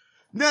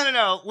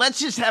 No. Let's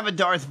just have a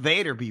Darth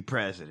Vader be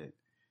president.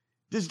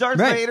 Does Darth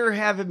Vader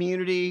have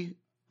immunity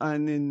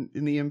in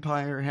the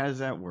Empire? How does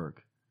that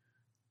work?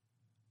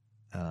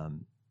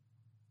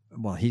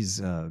 Well,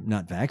 he's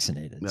not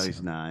vaccinated. No,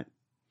 he's not.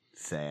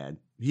 Sad.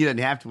 He doesn't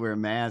have to wear a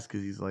mask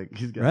because he's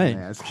got a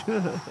mask.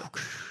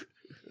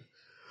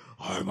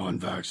 I'm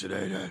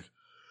unvaccinated.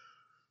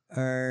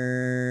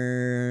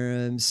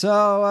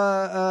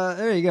 So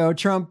there you go.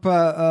 Trump,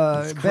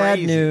 bad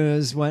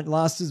news,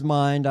 lost his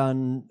mind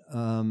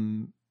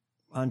on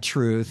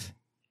truth.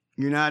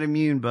 You're not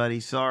immune, buddy.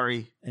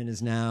 Sorry. And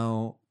is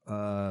now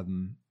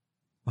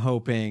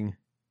hoping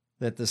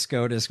that the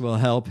SCOTUS will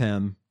help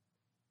him.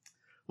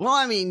 Well,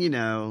 I mean,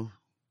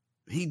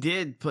 he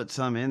did put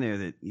some in there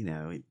that,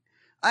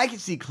 I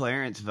could see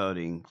Clarence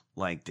voting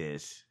like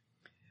this.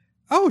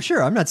 Oh,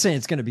 sure. I'm not saying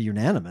it's going to be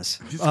unanimous.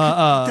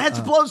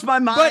 That blows my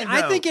mind. But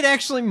though. I think it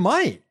actually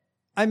might.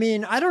 I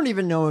mean, I don't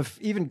even know if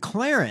even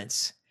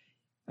Clarence,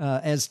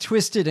 as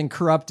twisted and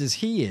corrupt as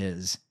he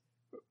is,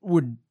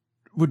 would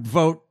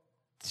vote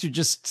to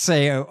just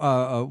say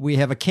we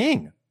have a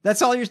king.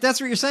 That's all. That's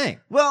what you're saying.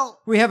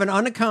 Well, we have an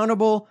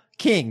unaccountable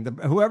king.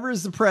 Whoever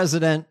is the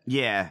president,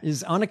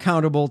 is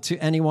unaccountable to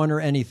anyone or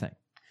anything.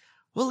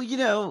 Well, you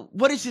know,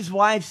 what is his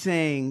wife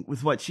saying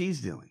with what she's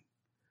doing?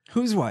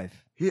 Whose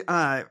wife?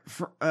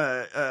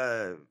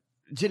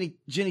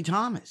 Jenny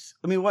Thomas.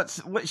 I mean,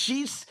 what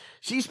she's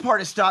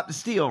part of Stop the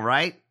Steal,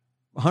 right?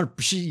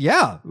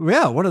 Yeah,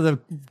 one of the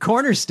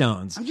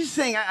cornerstones. I'm just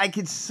saying, I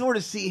could sort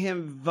of see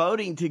him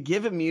voting to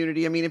give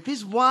immunity. I mean, if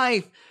his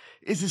wife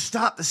is a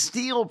Stop the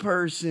Steal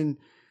person,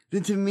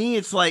 then to me,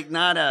 it's like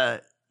not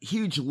a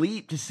huge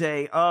leap to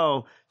say,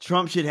 oh,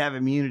 Trump should have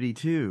immunity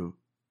too.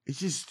 It's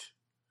just,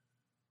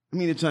 I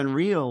mean, it's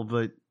unreal,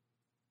 but.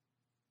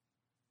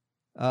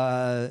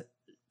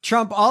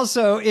 Trump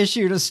also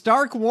issued a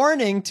stark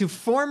warning to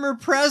former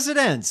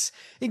presidents,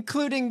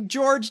 including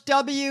George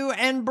W.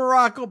 and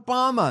Barack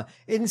Obama,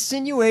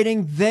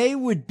 insinuating they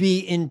would be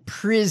in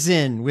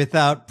prison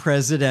without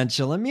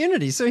presidential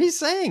immunity. So he's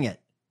saying it.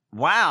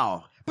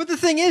 Wow. But the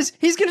thing is,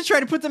 he's going to try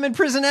to put them in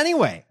prison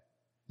anyway.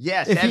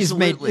 Yes, if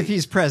absolutely. if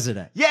he's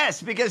president.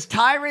 Yes, because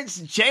tyrants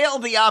jail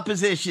the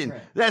opposition.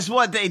 Right. That's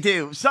what they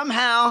do.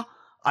 Somehow,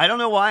 I don't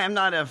know why, I'm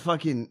not a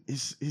fucking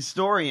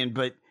historian,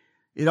 but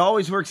it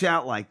always works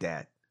out like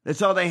that.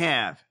 That's all they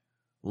have.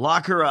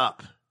 Lock her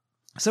up.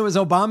 So is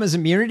Obama's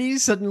immunity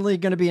suddenly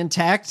going to be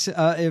intact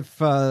if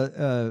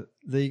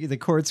the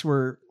courts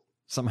were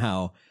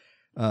somehow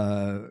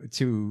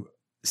to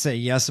say,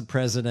 yes, a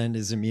president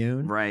is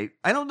immune? Right.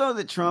 I don't know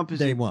that Trump is.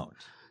 They won't.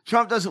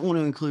 Trump doesn't want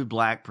to include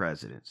black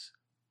presidents.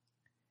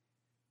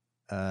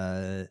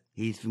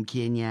 He's from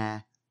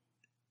Kenya.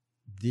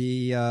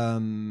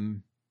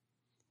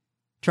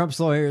 Trump's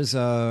lawyers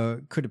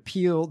could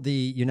appeal the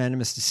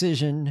unanimous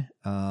decision.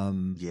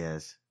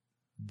 Yes.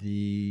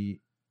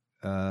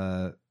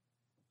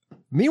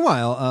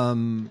 Meanwhile,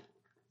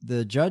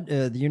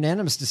 the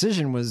unanimous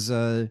decision was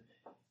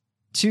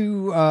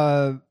two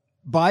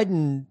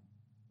Biden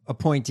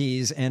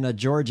appointees and a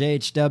George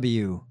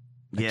H.W.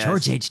 Yes.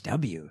 George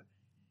H.W.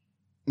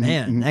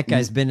 Man, that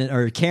guy's been in,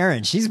 or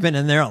Karen, she's been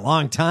in there a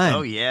long time.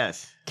 Oh,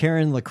 yes.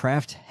 Karen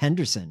LaCraft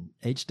Henderson.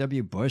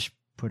 H.W. Bush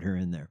put her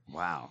in there.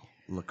 Wow.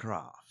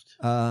 LaCraft.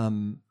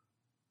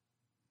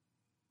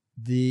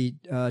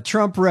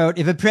 Trump wrote,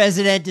 if a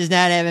president does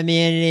not have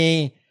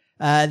immunity,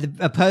 the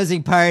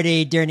opposing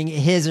party during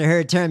his or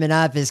her term in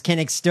office can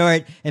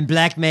extort and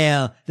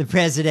blackmail the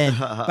president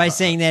by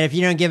saying that if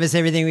you don't give us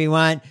everything we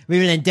want, we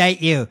will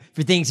indict you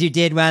for things you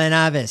did while in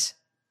office.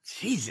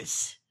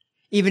 Jesus.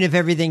 Even if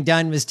everything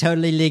done was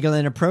totally legal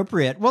and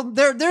appropriate. Well,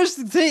 there's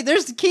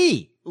the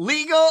key.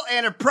 Legal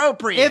and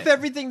appropriate. If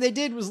everything they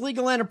did was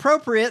legal and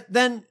appropriate,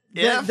 then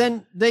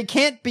they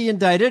can't be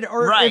indicted,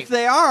 or if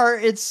they are,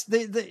 it's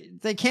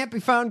they can't be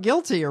found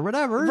guilty or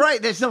whatever.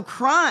 Right. There's no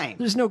crime.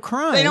 There's no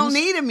crime. They don't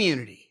need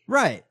immunity.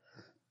 Right.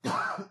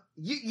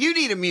 You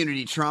need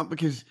immunity, Trump,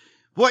 because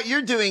what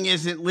you're doing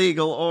isn't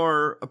legal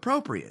or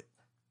appropriate.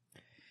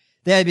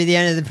 That would be the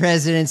end of the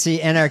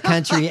presidency and our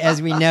country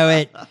as we know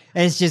it.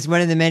 And it's just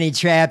one of the many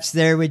traps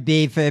there would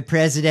be for a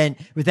president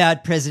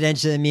without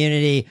presidential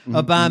immunity.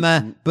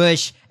 Obama,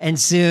 Bush, and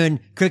soon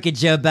crooked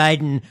Joe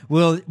Biden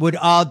would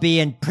all be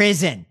in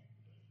prison.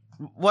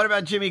 What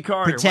about Jimmy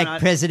Carter? Protect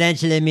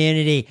presidential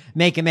immunity.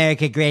 Make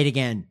America great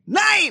again.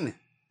 9!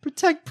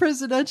 Protect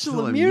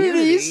presidential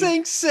immunity. He's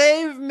saying,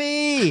 save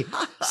me.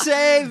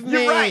 Save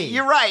me.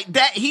 You're right.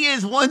 That he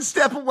is one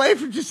step away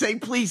from just saying,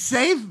 please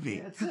save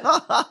me.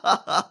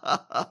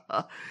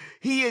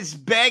 He is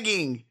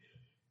begging.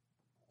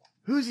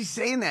 Who's he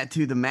saying that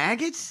to? The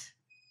maggots?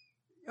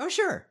 Oh,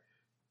 sure.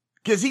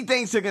 Because he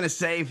thinks they're going to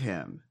save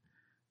him.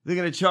 They're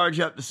going to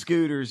charge up the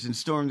scooters and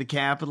storm the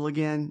Capitol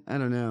again. I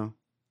don't know.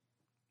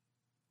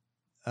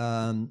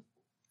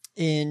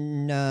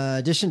 In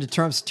addition to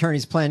Trump's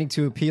attorneys planning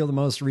to appeal the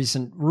most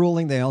recent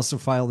ruling, they also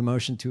filed a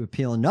motion to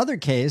appeal another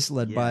case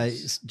led by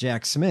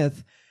Jack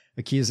Smith,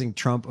 accusing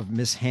Trump of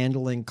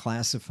mishandling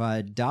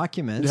classified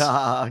documents.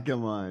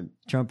 Come on.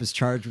 Trump is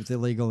charged with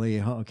illegally.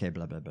 Okay,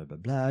 blah, blah, blah, blah,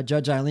 blah.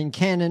 Judge Eileen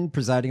Cannon,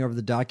 presiding over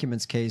the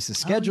documents case, is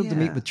scheduled to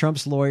meet with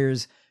Trump's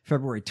lawyers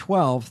February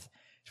 12th.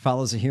 It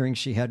follows a hearing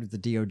she had with the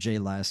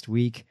DOJ last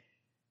week.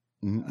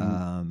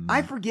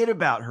 I forget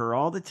about her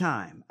all the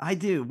time. I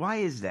do. Why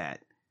is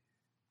that?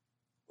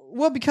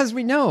 Well, because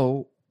we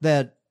know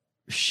that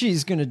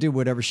she's going to do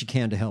whatever she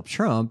can to help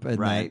Trump, and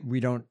that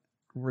we don't.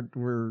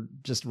 We're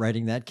just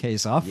writing that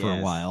case off for a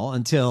while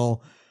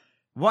until.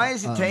 Why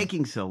is it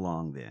taking so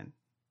long then?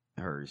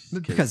 Hers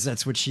because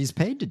that's what she's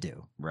paid to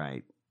do,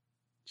 right?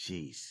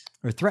 Jeez,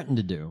 or threatened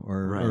to do,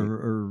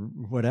 or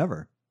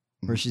whatever,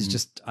 or she's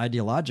just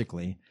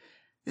ideologically.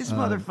 This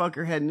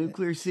motherfucker had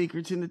nuclear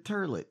secrets in the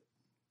turlet.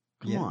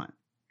 Come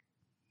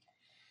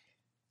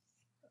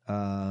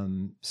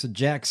on. So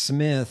Jack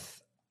Smith.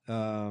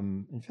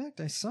 In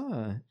fact, I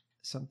saw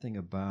something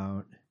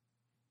about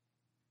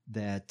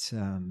that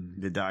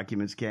the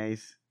documents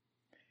case.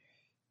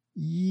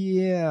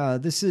 Yeah,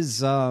 this is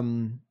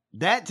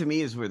that to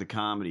me is where the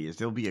comedy is.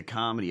 There'll be a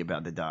comedy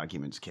about the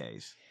documents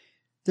case.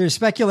 There's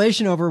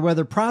speculation over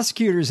whether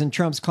prosecutors in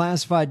Trump's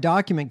classified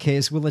document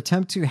case will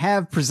attempt to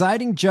have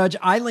presiding judge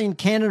Eileen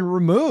Cannon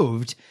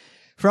removed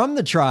from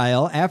the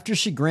trial after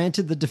she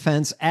granted the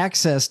defense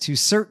access to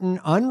certain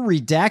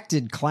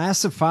unredacted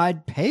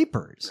classified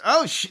papers.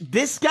 Oh,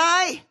 this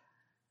guy?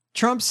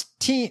 Trump's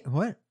team...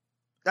 What?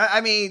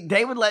 I mean,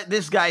 they would let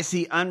this guy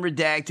see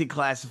unredacted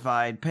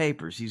classified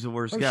papers. He's the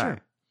worst guy.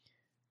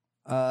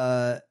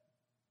 Sure.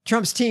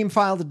 Trump's team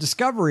filed a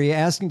discovery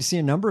asking to see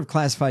a number of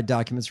classified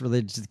documents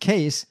related to the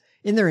case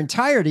in their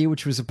entirety,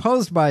 which was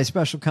opposed by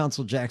special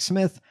counsel Jack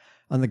Smith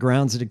on the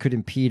grounds that it could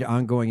impede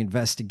ongoing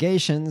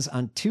investigations.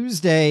 On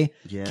Tuesday,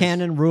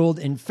 Cannon ruled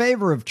in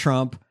favor of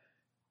Trump,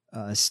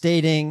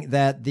 stating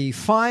that the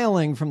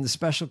filing from the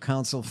special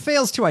counsel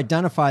fails to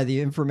identify the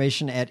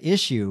information at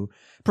issue,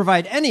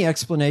 provide any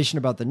explanation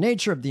about the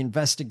nature of the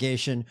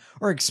investigation,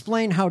 or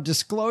explain how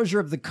disclosure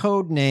of the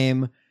code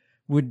name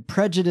would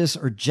prejudice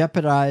or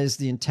jeopardize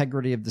the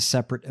integrity of the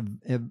separate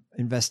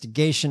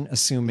investigation,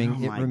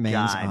 assuming it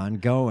remains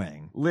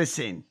ongoing.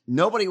 Listen,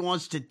 nobody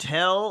wants to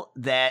tell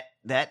that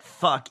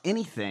fuck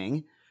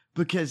anything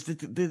because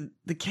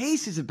the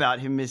case is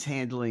about him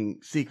mishandling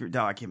secret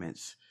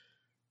documents.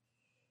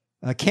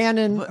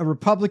 Cannon, a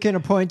Republican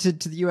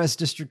appointed to the U.S.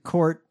 District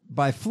Court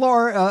by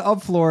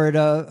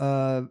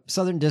Florida,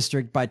 Southern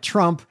District by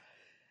Trump.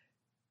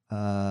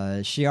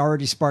 She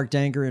already sparked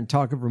anger and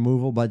talk of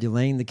removal by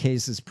delaying the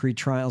case's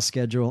pretrial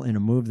schedule in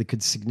a move that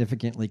could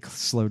significantly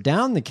slow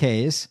down the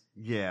case.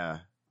 Yeah.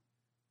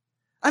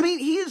 I mean,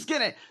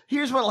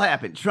 here's what'll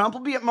happen. Trump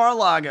will be at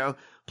Mar-a-Lago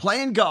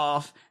playing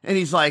golf, and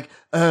he's like,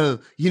 oh,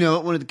 you know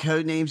what one of the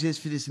code names is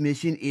for this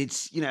mission?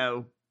 It's, I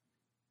don't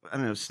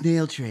know,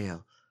 Snail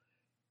Trail.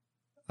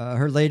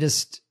 Her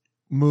latest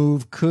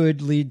move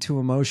could lead to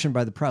a motion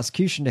by the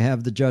prosecution to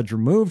have the judge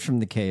removed from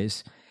the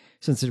case,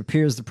 since it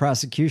appears the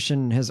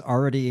prosecution has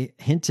already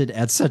hinted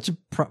at such a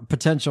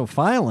potential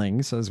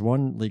filing, says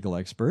one legal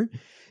expert.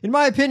 In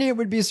my opinion, it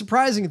would be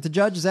surprising if the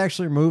judge is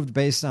actually removed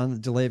based on the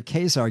delay of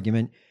case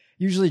argument.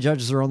 Usually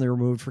judges are only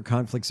removed for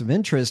conflicts of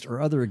interest or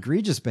other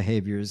egregious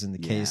behaviors in the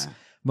case.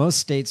 Most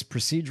states'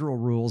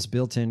 procedural rules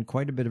built in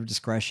quite a bit of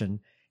discretion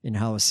in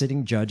how a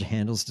sitting judge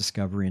handles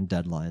discovery and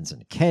deadlines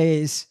in a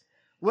case.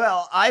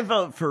 Well, I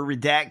vote for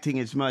redacting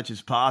as much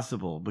as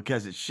possible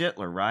because it's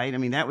Schittler, right? I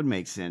mean, that would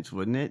make sense,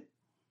 wouldn't it?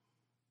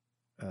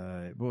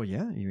 Well,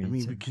 yeah.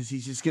 Because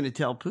he's just going to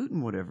tell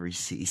Putin whatever he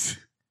sees.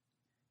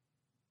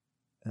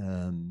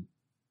 Let's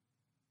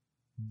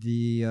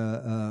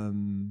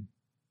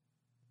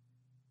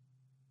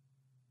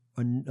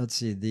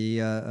see.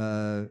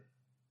 The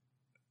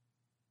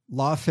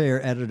Lawfare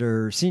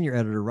editor, senior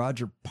editor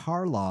Roger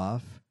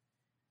Parloff,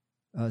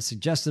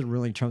 suggested a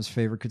ruling in Trump's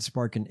favor could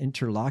spark an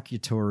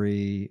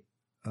interlocutory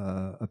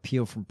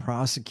appeal from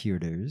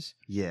prosecutors.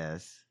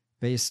 Yes.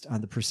 Based on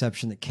the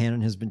perception that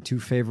Cannon has been too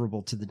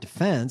favorable to the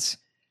defense.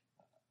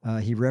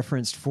 He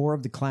referenced 4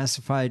 of the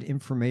Classified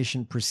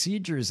Information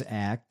Procedures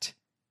Act,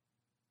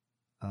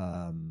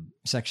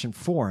 Section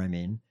 4,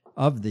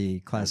 of the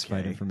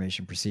Classified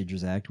Information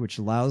Procedures Act, which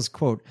allows,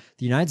 quote,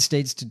 the United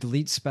States to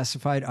delete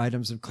specified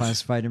items of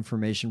classified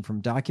information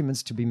from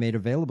documents to be made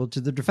available to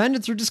the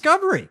defendant through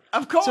discovery.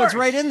 Of course. So it's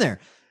right in there.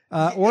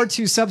 Or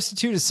to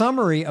substitute a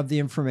summary of the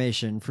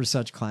information for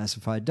such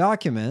classified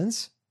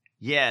documents.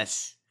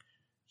 Yes.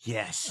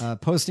 Yes.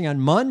 Posting on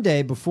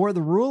Monday before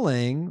the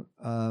ruling,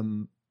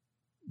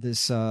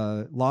 this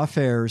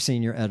Lawfare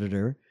senior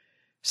editor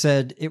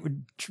said it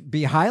would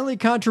be highly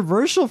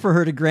controversial for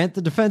her to grant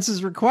the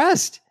defense's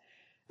request,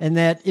 and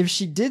that if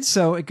she did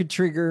so, it could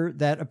trigger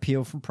that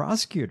appeal from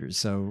prosecutors.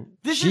 So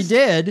she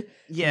did.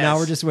 Yes. Now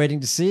we're just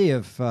waiting to see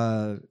if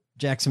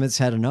Jack Smith's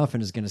had enough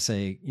and is going to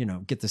say,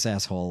 get this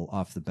asshole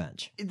off the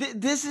bench.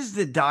 This is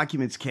the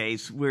documents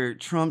case where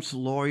Trump's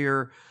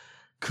lawyer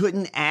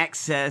couldn't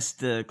access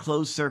the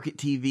closed circuit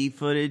TV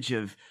footage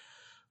of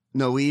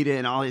Noida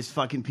and all his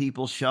fucking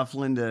people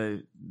shuffling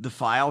the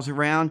files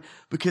around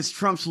because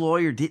Trump's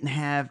lawyer didn't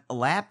have a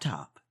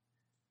laptop.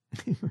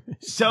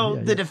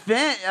 So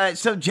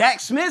so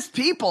Jack Smith's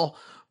people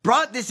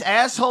brought this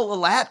asshole a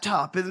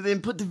laptop and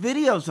then put the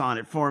videos on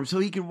it for him so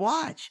he could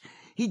watch.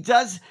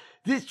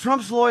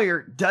 Trump's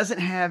lawyer doesn't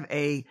have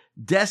a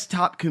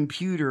desktop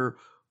computer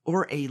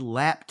or a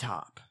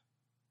laptop.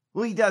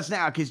 Well, he does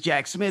now because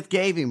Jack Smith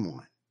gave him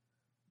one.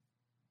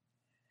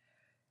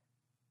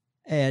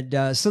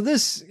 And so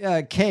this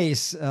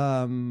case,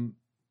 also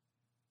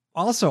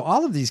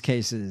all of these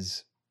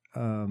cases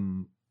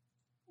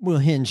will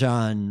hinge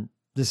on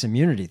this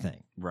immunity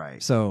thing.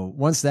 Right. So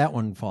once that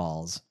one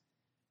falls,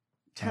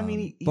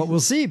 but we'll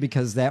see,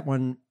 because that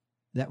one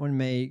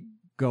may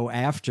go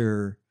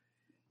after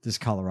this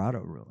Colorado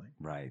ruling.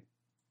 Right.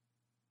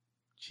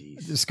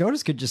 Jeez. The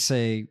SCOTUS could just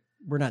say,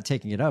 we're not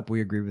taking it up.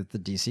 We agree with the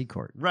DC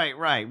court. Right.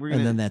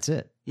 And then that's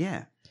it.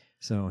 Yeah.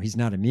 So he's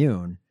not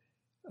immune.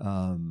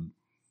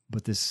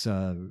 But this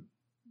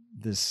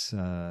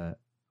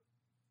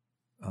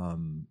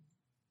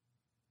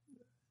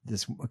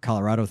this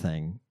Colorado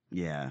thing.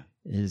 Yeah.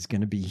 Is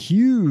going to be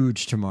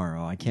huge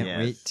tomorrow. I can't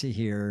wait to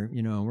hear,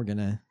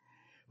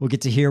 we'll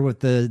get to hear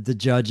what the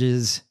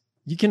judges,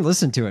 you can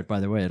listen to it, by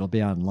the way. It'll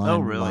be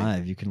online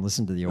live. You can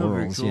listen to the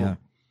orals. Cool.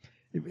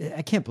 Yeah.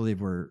 I can't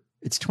believe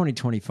it's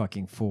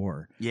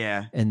 2024.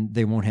 Yeah. And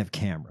they won't have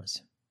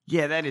cameras.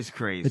 Yeah, that is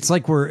crazy. It's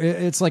like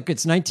it's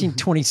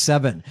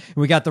 1927. And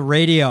we got the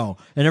radio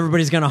and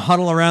everybody's going to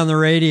huddle around the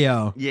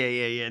radio.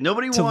 Yeah.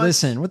 Nobody wants to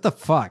listen. What the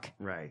fuck?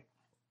 Right.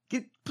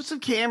 Put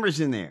some cameras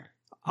in there.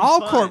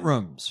 All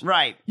courtrooms.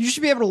 Right. You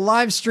should be able to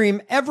live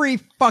stream every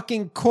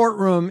fucking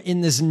courtroom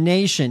in this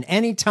nation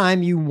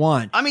anytime you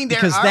want. I mean,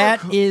 because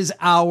that is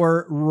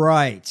our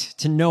right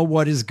to know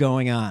what is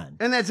going on.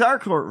 And that's our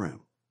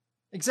courtroom.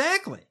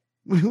 Exactly.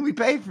 We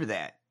pay for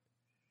that.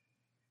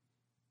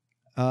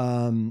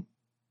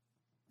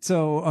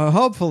 So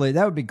hopefully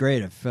that would be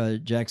great if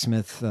Jack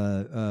Smith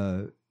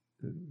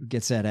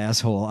gets that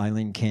asshole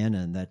Eileen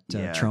Cannon, that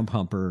Trump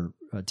humper,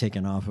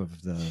 taken off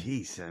of the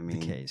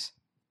case.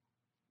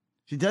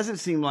 She doesn't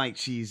seem like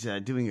she's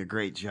doing a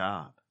great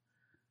job.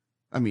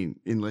 I mean,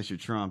 unless you're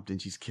Trump, then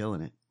she's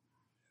killing it.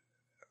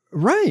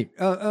 Right.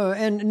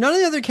 And none of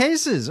the other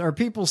cases are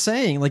people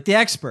saying, like the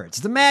experts,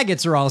 the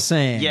maggots are all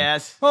saying,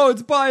 yes, oh,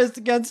 it's biased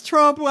against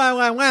Trump, wah,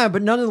 wah, wah.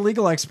 But none of the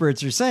legal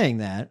experts are saying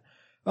that.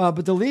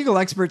 But the legal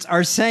experts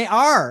are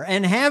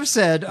and have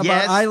said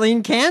about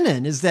Eileen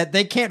Cannon is that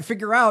they can't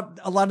figure out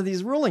a lot of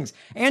these rulings.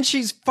 And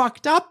she's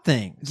fucked up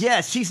things.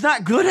 Yes, she's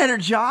not good at her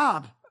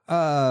job.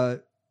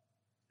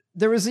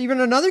 There was even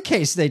another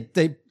case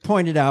they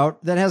pointed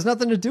out that has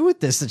nothing to do with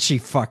this, that she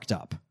fucked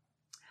up.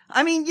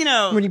 I mean,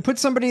 when you put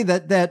somebody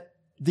that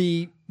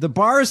the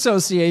Bar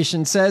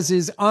Association says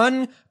is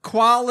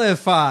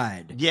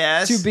unqualified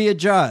to be a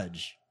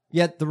judge,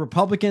 yet the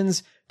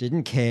Republicans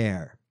didn't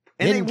care.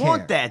 And they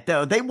want that,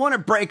 though. They want to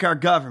break our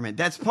government.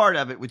 That's part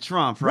of it with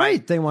Trump,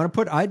 right? They want to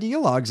put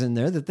ideologues in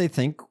there that they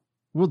think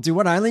will do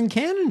what Eileen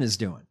Cannon is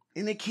doing.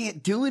 And they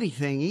can't do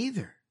anything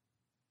either.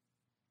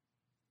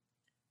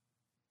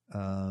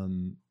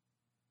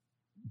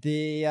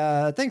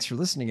 Thanks for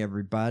listening,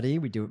 everybody.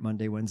 We do it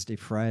Monday, Wednesday,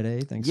 Friday.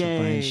 Thanks for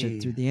buying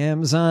shit through the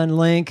Amazon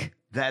link.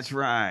 That's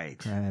right.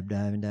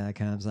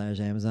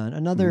 CrabDiving.com/Amazon.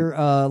 Another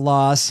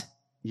loss.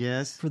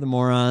 Yes. For the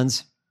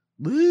morons.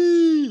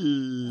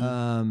 Woo.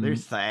 They're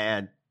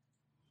sad.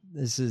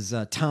 This is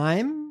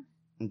Time.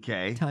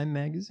 Okay. Time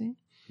magazine.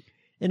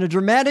 In a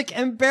dramatic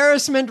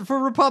embarrassment for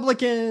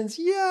Republicans.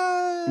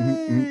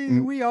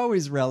 Yay! We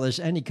always relish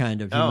any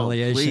kind of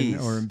humiliation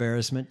or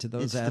embarrassment to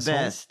those assholes. The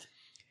best.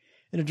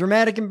 In a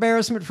dramatic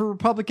embarrassment for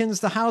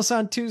Republicans, the House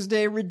on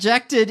Tuesday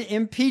rejected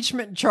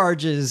impeachment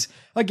charges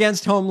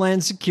against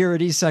Homeland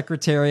Security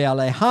Secretary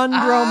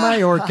Alejandro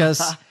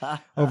Mayorkas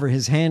over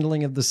his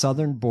handling of the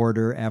southern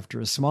border after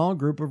a small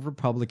group of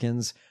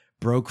Republicans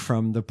broke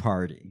from the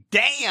party.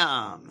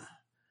 Damn!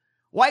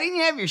 Why didn't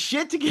you have your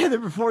shit together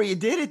before you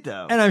did it,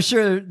 though? And I'm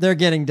sure they're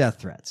getting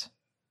death threats.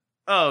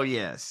 Oh,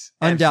 yes.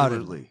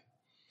 Undoubtedly.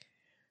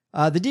 Absolutely.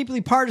 The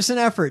deeply partisan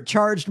effort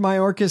charged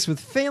Mayorkas with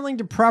failing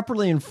to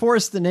properly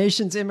enforce the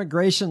nation's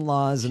immigration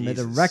laws amid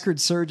a record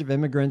surge of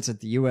immigrants at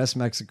the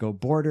U.S.-Mexico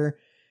border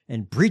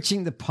and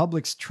breaching the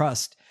public's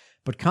trust.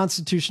 But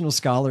constitutional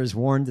scholars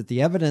warned that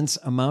the evidence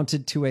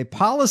amounted to a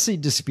policy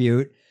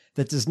dispute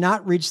that does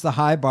not reach the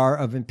high bar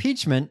of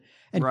impeachment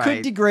and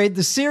could degrade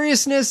the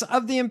seriousness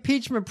of the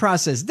impeachment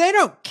process. They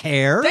don't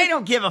care. They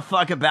don't give a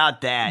fuck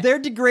about that. They're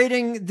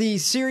degrading the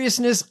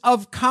seriousness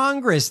of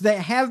Congress. They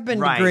have been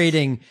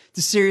degrading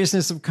the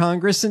seriousness of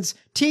Congress since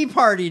Tea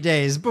Party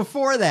days,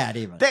 before that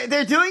even.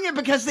 They're doing it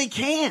because they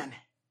can.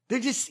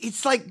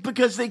 It's like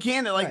because they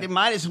can. They're like, they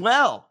might as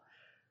well.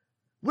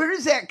 Where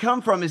does that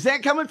come from? Is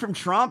that coming from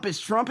Trump?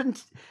 Is Trump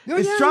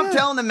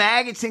telling the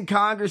maggots in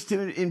Congress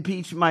to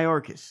impeach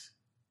Mayorkas?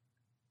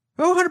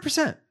 Oh,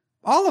 100%.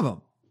 All of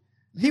them.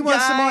 He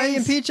wants to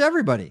impeach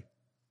everybody.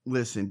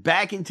 Listen,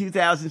 back in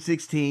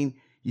 2016,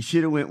 you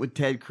should have went with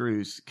Ted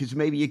Cruz because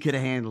maybe you could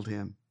have handled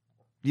him.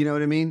 You know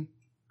what I mean?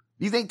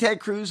 Do you think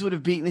Ted Cruz would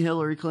have beaten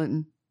Hillary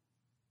Clinton?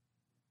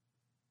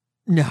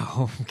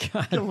 No,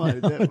 God,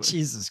 no.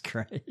 Jesus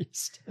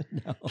Christ.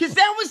 No. Because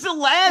that was the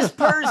last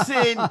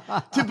person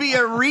to be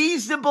a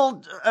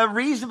reasonable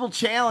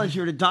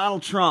challenger to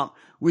Donald Trump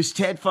was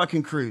Ted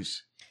fucking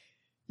Cruz.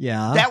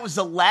 Yeah. That was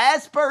the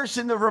last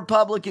person the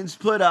Republicans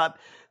put up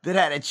that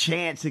had a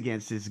chance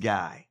against this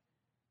guy.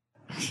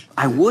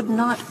 I would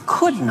not,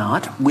 could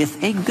not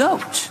with a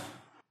goat.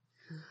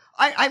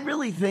 I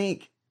really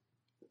think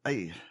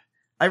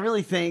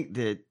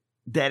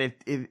that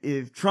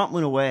if Trump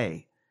went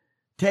away,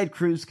 Ted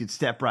Cruz could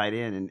step right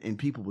in and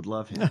people would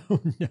love him.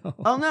 Oh, no.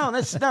 Oh, no,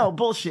 that's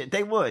bullshit.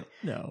 They would.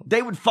 No.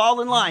 They would fall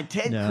in line.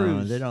 Ted Cruz.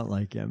 No, they don't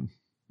like him.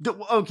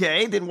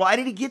 Okay, then why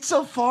did he get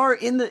so far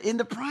in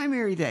the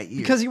primary that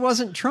year? Because he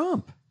wasn't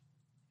Trump.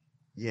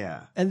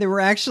 Yeah. And there were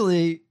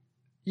actually,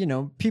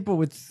 people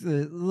with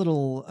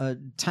little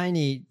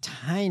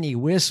tiny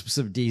wisps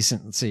of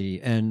decency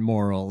and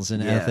morals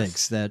and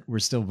ethics that were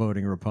still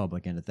voting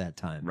Republican at that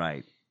time.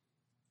 Right.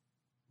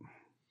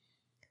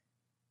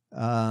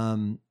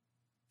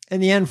 In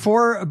the end,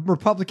 4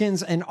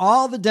 Republicans and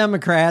all the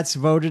Democrats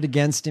voted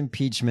against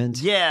impeachment.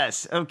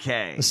 Yes,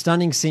 okay. A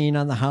stunning scene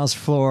on the House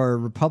floor.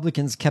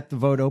 Republicans kept the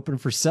vote open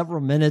for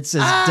several minutes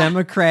as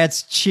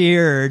Democrats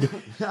cheered.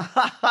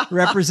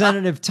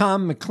 Representative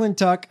Tom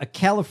McClintock, a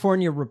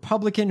California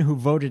Republican who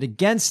voted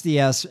against the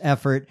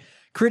effort,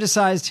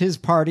 criticized his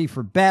party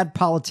for bad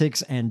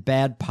politics and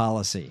bad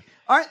policy.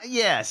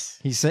 Yes.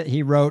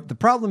 He wrote, the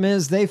problem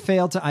is they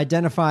failed to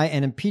identify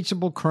an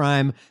impeachable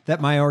crime that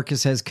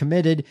Mayorkas has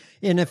committed.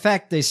 In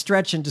effect, they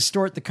stretch and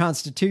distort the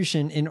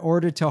Constitution in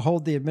order to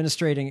hold the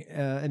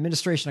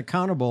administration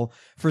accountable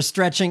for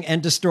stretching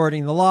and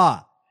distorting the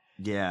law.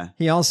 Yeah.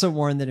 He also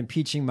warned that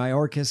impeaching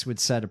Mayorkas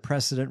would set a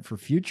precedent for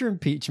future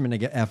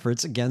impeachment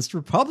efforts against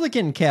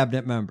Republican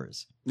cabinet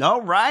members.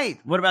 All right.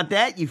 What about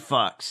that, you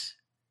fucks?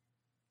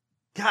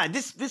 God,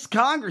 this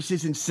Congress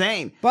is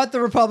insane. But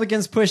the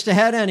Republicans pushed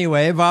ahead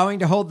anyway, vowing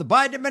to hold the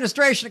Biden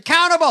administration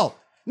accountable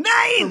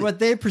for what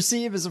they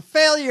perceive as a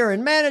failure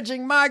in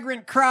managing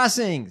migrant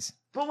crossings.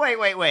 But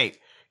wait.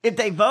 If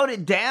they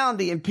voted down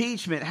the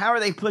impeachment, how are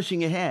they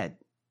pushing ahead?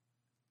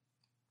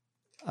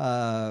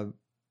 Well,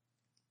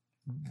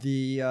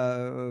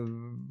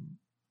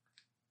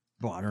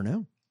 I don't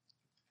know.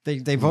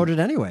 They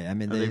voted anyway. I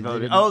mean, they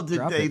voted.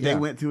 They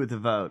went through with the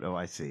vote. Oh,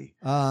 I see.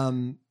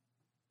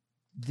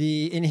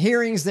 In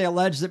hearings, they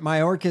alleged that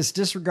Mayorkas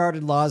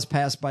disregarded laws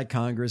passed by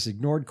Congress,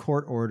 ignored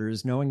court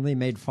orders, knowingly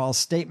made false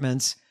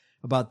statements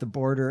about the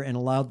border, and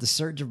allowed the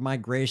surge of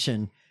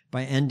migration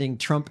by ending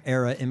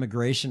Trump-era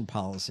immigration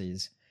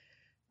policies.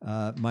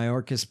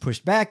 Mayorkas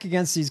pushed back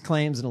against these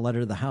claims in a letter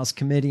to the House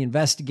committee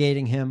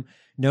investigating him,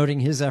 noting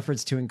his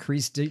efforts to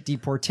increase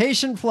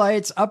deportation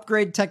flights,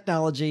 upgrade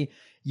technology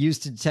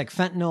used to detect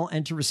fentanyl,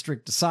 and to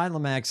restrict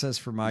asylum access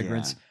for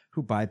migrants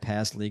who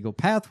bypass legal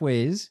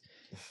pathways.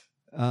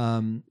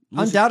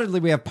 Undoubtedly,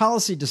 we have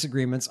policy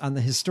disagreements on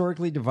the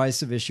historically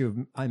divisive issue of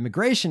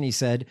immigration, he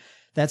said.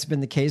 That's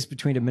been the case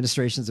between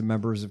administrations and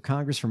members of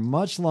Congress for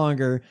much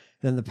longer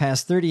than the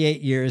past 38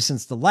 years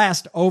since the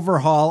last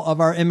overhaul of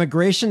our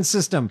immigration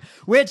system,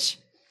 which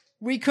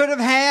we could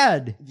have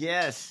had.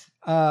 Yes.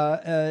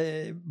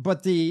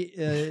 But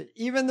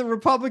even the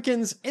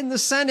Republicans in the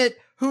Senate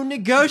who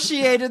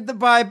negotiated the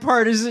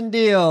bipartisan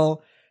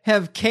deal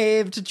have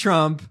caved to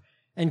Trump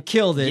and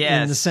killed it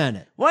in the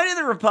Senate. Why do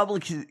the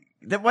Republicans...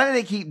 Why do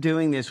they keep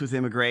doing this with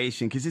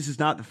immigration? Because this is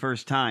not the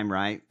first time,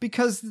 right?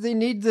 Because they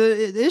need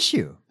the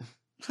issue.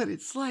 But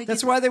it's like...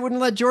 That's why they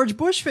wouldn't let George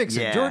Bush fix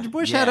it. George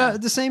Bush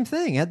had the same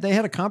thing. They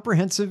had a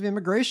comprehensive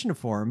immigration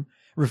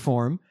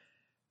reform.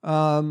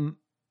 But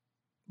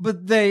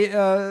they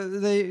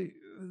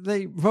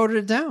voted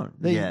it down.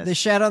 They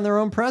shat on their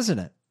own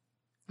president.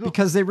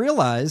 Because they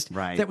realized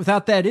that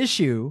without that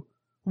issue,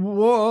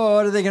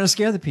 what are they going to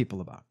scare the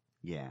people about?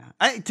 Yeah.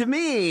 To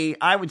me,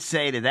 I would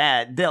say to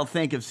that, they'll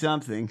think of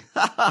something.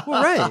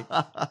 Well, right.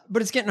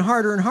 But it's getting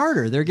harder and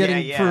harder. They're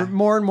getting for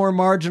more and more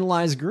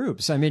marginalized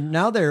groups. I mean,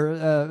 now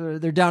they're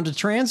down to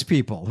trans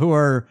people who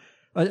are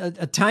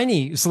a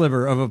tiny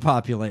sliver of a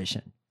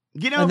population.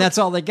 And that's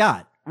all they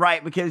got.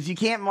 Right, because you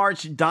can't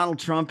march Donald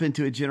Trump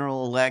into a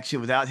general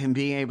election without him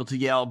being able to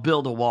yell,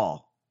 build a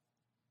wall.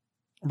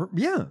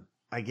 Yeah.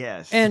 I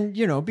guess. And,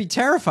 be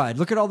terrified.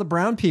 Look at all the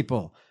brown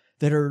people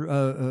that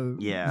are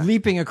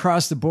leaping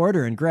across the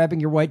border and grabbing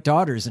your white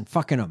daughters and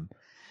fucking them.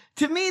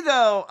 To me,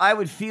 though, I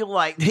would feel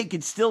like they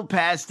could still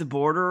pass the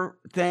border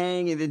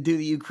thing and then do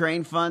the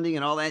Ukraine funding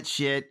and all that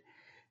shit.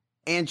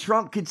 And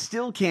Trump could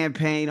still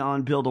campaign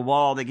on build a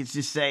wall. They could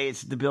just say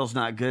the bill's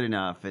not good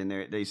enough and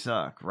they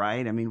suck,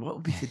 right? I mean, what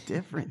would be the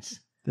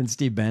difference? Then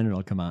Steve Bannon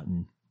will come out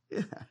and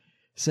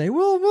say,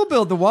 we'll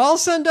build the wall.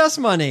 Send us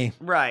money.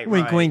 Right.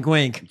 Wink, wink,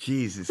 wink.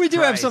 Jesus We do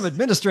Christ. have some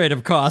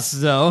administrative costs,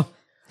 though.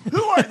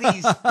 Who are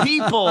these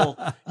people?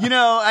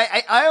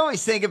 I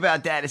always think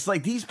about that. It's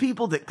like these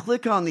people that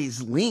click on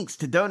these links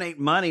to donate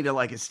money to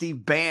like a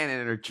Steve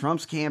Bannon or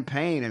Trump's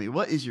campaign. I mean,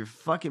 what is your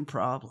fucking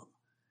problem?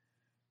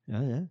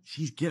 Yeah.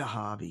 Jeez, get a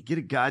hobby. Get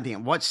a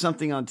goddamn... Watch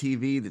something on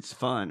TV that's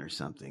fun or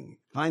something.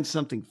 Find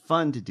something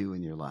fun to do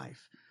in your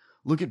life.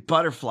 Look at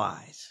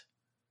butterflies.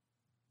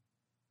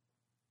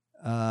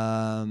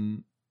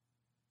 Let's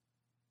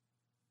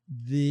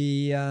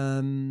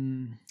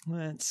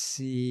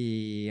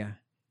see...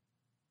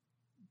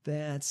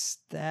 That's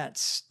that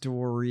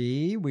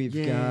story.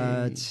 We've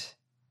got,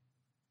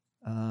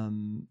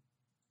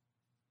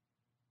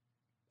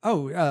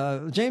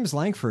 James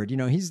Lankford.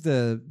 He's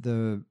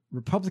the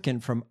Republican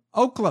from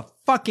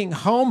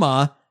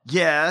Oklahoma.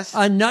 Yes,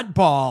 a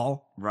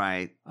nutball,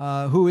 right?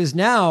 Who is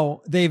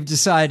now they've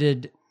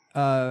decided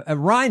a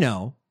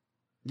rhino.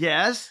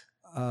 Yes.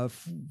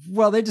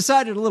 Well, they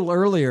decided a little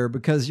earlier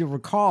because you'll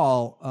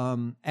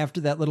recall after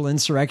that little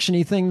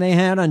insurrection-y thing they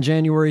had on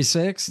January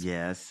 6th.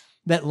 Yes.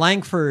 That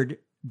Lankford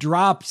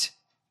dropped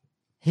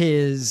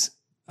his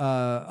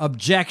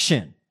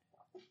objection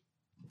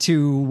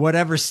to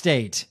whatever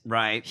state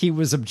he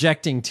was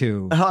objecting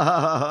to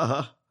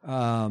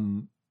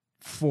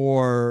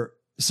for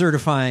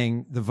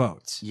certifying the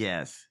votes.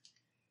 Yes.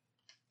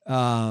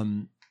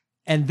 And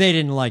they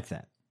didn't like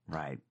that.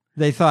 Right.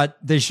 they thought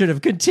they should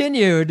have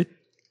continued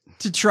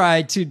to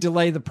try to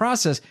delay the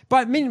process.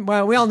 But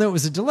meanwhile, we all knew it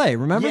was a delay.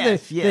 Remember,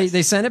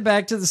 they sent it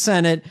back to the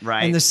Senate,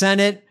 right? And the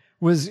Senate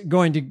was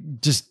going to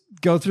just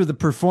go through the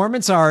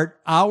performance art,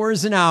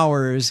 hours and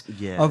hours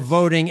of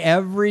voting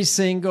every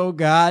single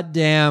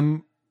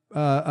goddamn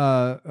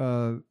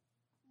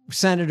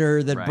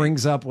senator that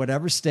brings up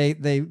whatever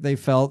state they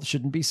felt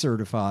shouldn't be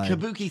certified.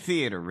 Kabuki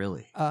theater,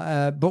 really.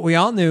 But we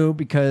all knew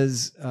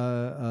because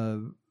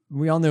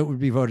we all knew it would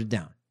be voted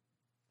down.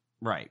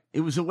 Right.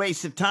 It was a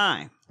waste of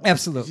time.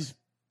 Absolutely. Just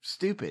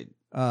stupid.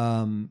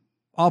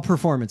 All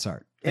performance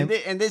art. And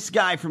this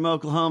guy from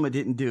Oklahoma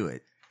didn't do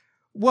it.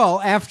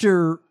 Well,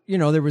 after,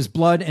 there was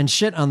blood and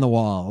shit on the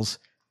walls,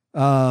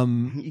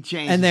 he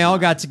changed and they all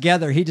got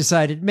together, he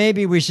decided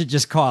maybe we should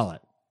just call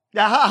it.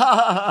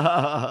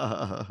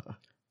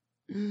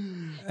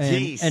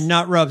 and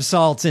not rub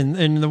salt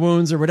in the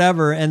wounds or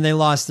whatever, and they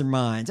lost their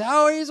minds.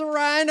 Oh, he's a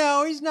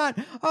rhino. He's not.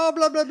 Oh,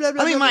 blah, blah, blah,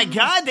 blah. I mean, blah, my blah.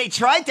 God, they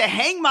tried to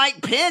hang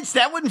Mike Pence.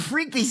 That wouldn't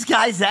freak these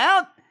guys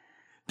out.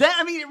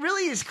 It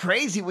really is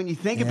crazy when you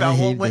think about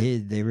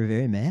they were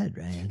very mad,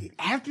 Ryan.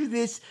 After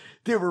this,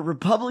 there were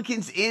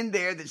Republicans in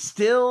there that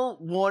still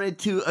wanted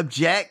to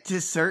object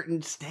to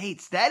certain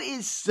states. That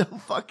is so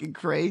fucking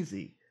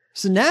crazy.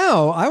 So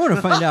now I want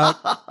to find out.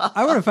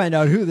 I want to find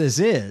out who this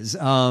is.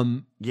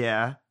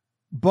 Yeah.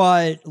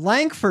 But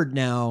Langford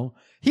now,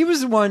 he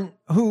was the one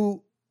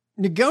who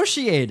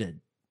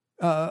negotiated.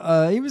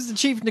 He was the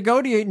chief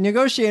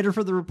negotiator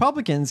for the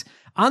Republicans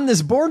on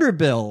this border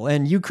bill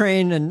and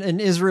Ukraine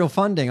and Israel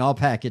funding all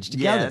packaged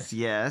together.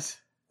 Yes.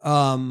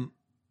 And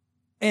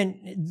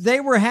they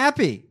were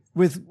happy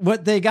with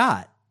what they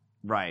got.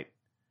 Right.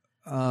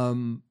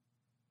 And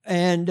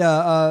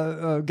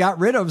got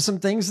rid of some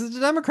things that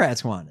the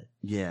Democrats wanted.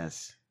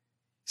 Yes.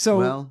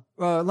 So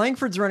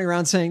Langford's running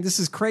around saying, this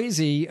is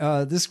crazy.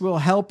 This will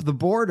help the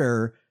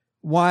border.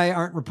 Why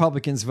aren't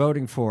Republicans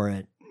voting for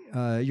it?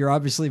 You're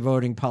obviously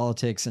voting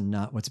politics and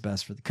not what's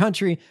best for the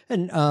country.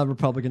 And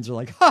Republicans are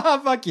like,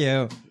 fuck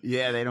you.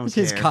 Yeah, they don't With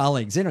care. his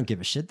colleagues, they don't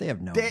give a shit. They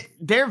have no.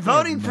 They're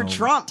voting for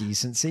Trump.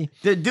 Decency.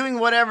 They're doing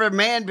whatever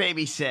man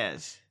baby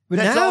says. But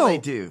That's now, all they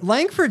do.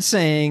 Langford's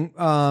saying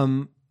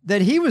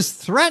that he was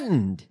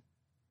threatened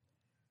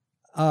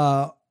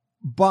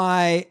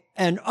by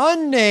an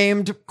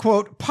unnamed,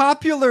 quote,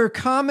 popular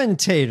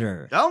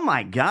commentator. Oh,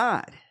 my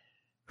God.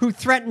 Who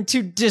threatened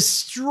to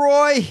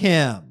destroy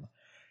him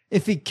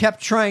if he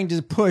kept trying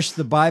to push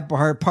the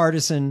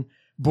bipartisan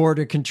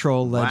border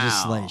control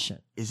legislation.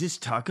 Is this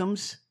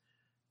Tuckums?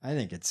 I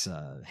think it's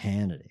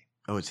Hannity.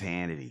 Oh, it's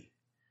Hannity.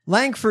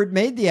 Langford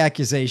made the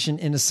accusation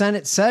in a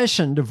Senate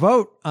session to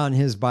vote on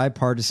his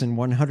bipartisan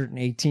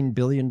 $118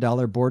 billion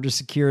border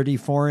security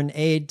foreign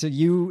aid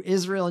to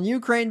Israel and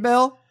Ukraine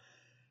bill.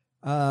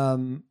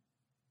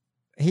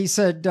 He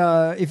said,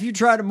 if you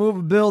try to move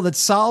a bill that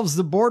solves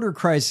the border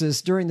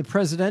crisis during the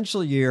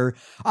presidential year,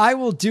 I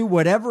will do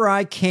whatever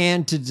I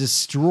can to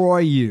destroy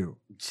you.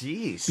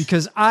 Jeez.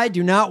 Because I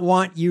do not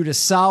want you to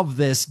solve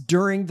this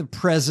during the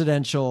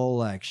presidential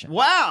election.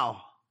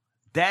 Wow.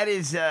 That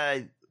is,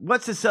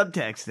 what's the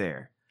subtext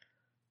there?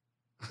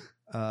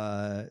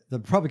 The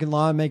Republican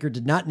lawmaker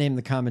did not name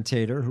the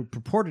commentator who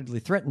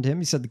purportedly threatened him.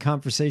 He said the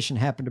conversation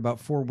happened about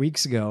 4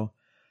 weeks ago.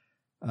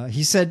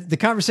 He said the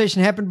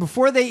conversation happened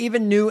before they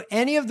even knew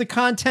any of the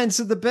contents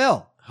of the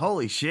bill.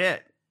 Holy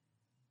shit.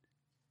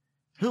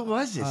 Who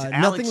was this?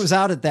 Nothing was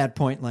out at that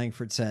point,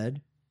 Langford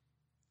said.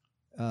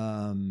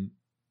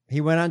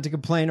 He went on to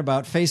complain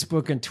about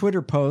Facebook and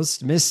Twitter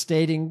posts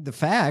misstating the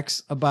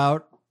facts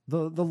about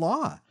the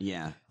law.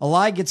 Yeah. A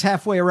lie gets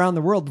halfway around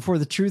the world before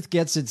the truth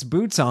gets its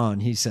boots on,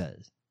 he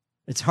says.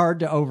 It's hard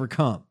to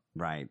overcome.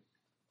 Right.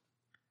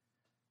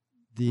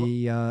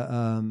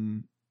 Yeah.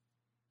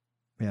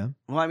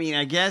 Well, I mean,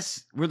 I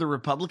guess were the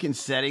Republicans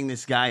setting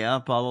this guy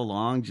up all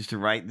along just to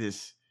write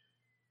this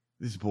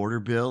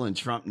border bill, and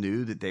Trump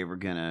knew that they were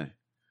going to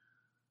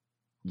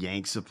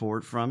yank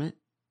support from it?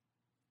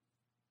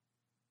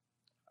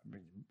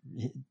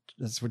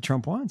 That's what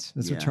Trump wants.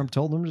 That's what Trump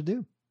told them to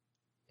do.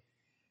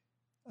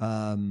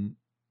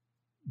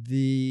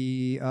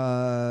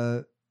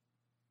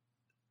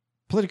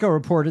 Politico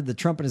reported that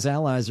Trump and his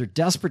allies are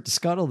desperate to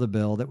scuttle the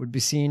bill that would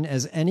be seen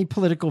as any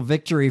political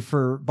victory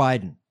for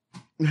Biden.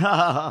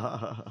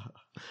 So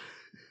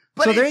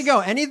there you go.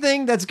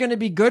 Anything that's going to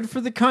be good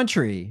for the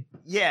country.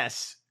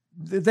 Yes.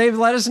 They've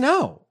let us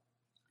know.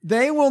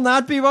 They will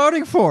not be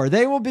voting for.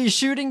 They will be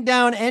shooting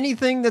down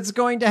anything that's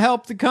going to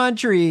help the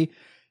country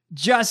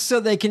just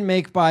so they can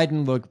make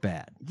Biden look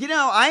bad. You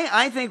know,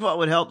 I think what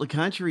would help the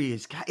country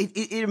is,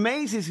 it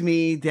amazes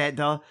me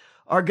that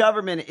our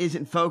government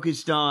isn't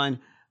focused on,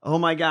 oh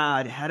my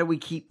God, how do we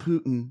keep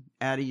Putin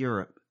out of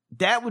Europe?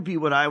 That would be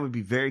what I would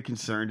be very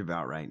concerned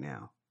about right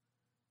now.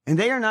 And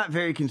they are not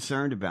very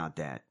concerned about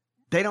that.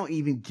 They don't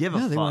even give a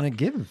fuck. They want to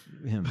give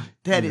him.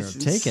 That is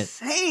take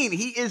insane.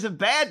 He is a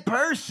bad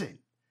person.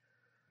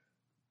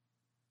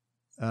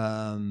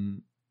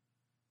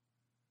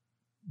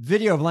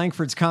 Video of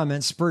Langford's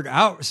comments spurred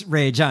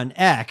outrage on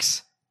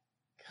X.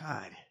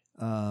 God.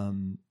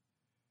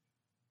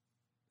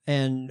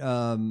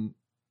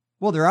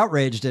 well, they're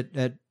outraged at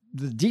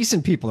the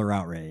decent people are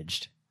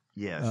outraged.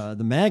 Yes.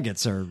 The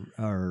maggots are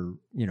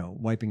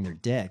wiping their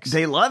dicks.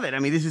 They love it. I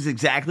mean, this is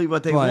exactly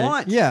what they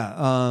want.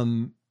 Yeah.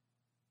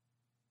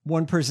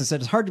 One person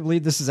said, it's hard to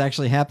believe this is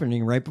actually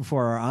happening right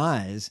before our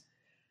eyes.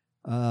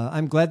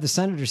 I'm glad the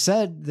senator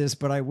said this,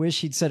 but I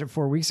wish he'd said it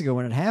 4 weeks ago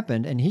when it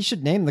happened, and he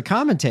should name the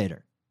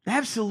commentator.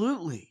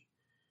 Absolutely.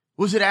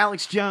 Was it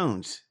Alex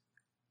Jones?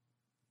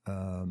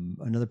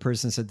 Another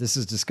person said, this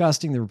is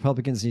disgusting. The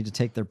Republicans need to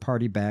take their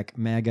party back.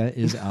 MAGA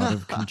is out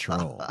of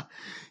control.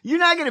 You're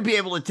not going to be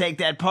able to take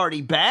that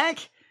party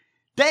back.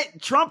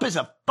 That Trump is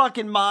a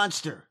fucking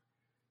monster.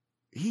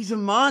 He's a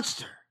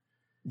monster.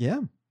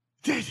 Yeah.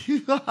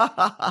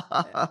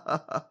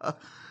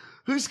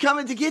 Who's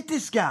coming to get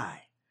this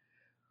guy?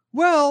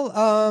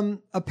 Well,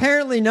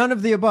 apparently none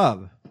of the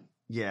above.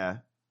 Yeah.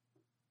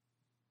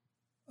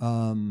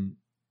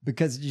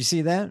 Because did you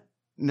see that?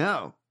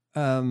 No.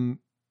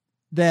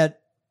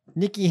 That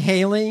Nikki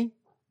Haley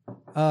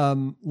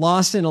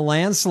lost in a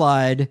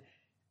landslide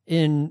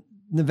in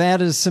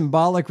Nevada's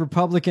symbolic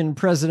Republican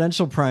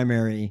presidential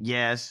primary.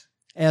 Yes.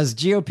 As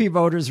GOP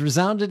voters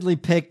resoundingly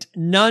picked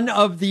none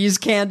of these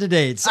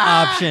candidates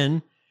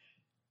option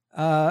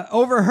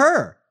over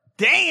her.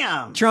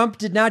 Damn. Trump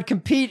did not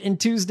compete in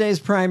Tuesday's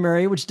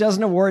primary, which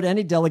doesn't award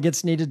any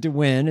delegates needed to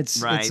win.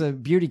 It's a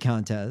beauty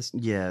contest.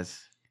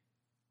 Yes.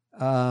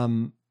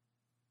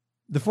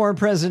 The former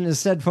president is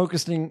instead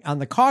focusing on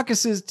the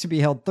caucuses to be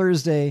held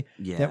Thursday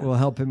that will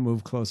help him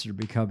move closer to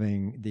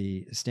becoming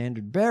the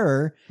standard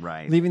bearer,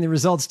 leaving the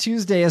results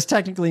Tuesday as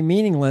technically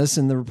meaningless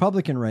in the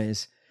Republican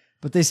race.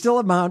 But they still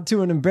amount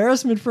to an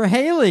embarrassment for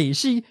Haley.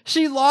 She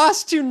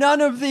lost to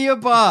none of the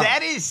above.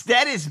 That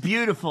is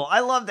beautiful. I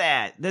love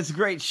that. That's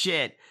great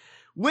shit.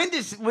 When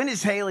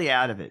is Haley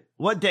out of it?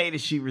 What day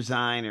does she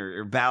resign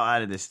or bow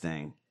out of this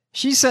thing?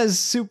 She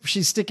says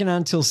she's sticking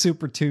on till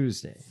Super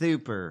Tuesday.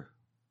 Super.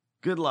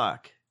 Good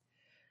luck.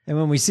 And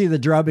when we see the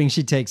drubbing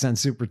she takes on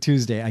Super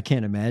Tuesday, I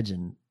can't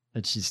imagine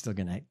that she's still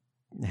going to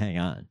hang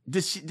on.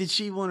 Did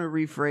she want to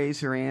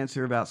rephrase her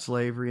answer about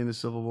slavery in the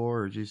Civil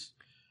War, or just?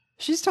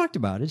 She's talked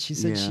about it. She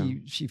said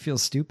she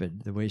feels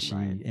stupid the way she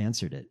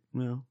answered it.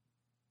 Well,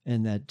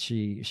 and that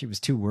she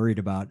was too worried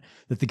about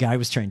that the guy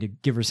was trying to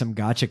give her some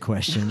gotcha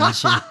question. And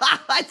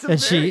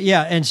she.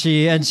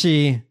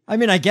 I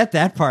mean, I get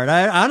that part.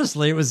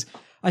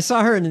 I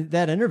saw her in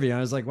that interview. And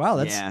I was like, wow,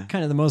 that's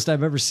kind of the most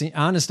I've ever seen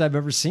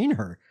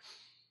her.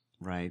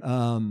 Right.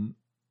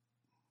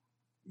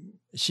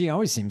 She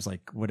always seems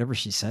like whatever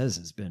she says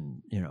has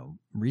been,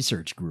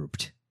 research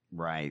grouped.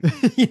 Right.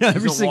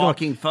 Every single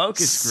walking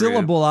focus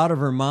syllable group. out of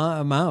her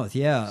mouth.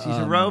 Yeah. She's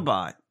a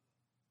robot.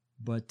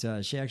 But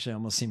she actually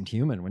almost seemed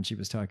human when she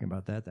was talking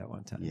about that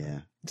one time. Yeah.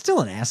 Still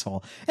an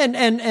asshole.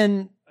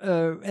 And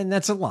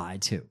that's a lie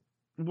too.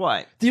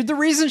 What? The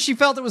reason she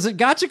felt it was a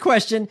gotcha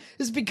question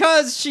is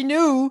because she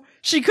knew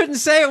she couldn't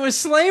say it was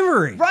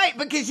slavery. Right,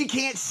 because you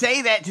can't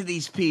say that to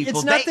these people.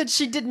 It's not that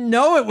she didn't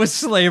know it was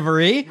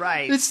slavery.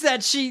 Right. It's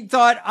that she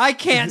thought, I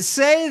can't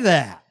say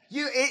that.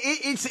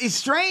 It's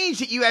strange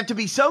that you have to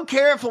be so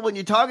careful when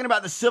you're talking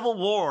about the Civil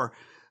War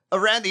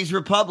around these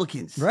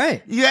Republicans.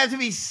 Right. You have to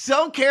be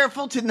so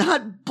careful to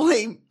not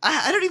blame.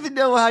 I don't even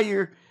know I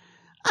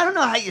don't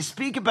know how you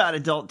speak about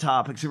adult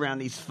topics around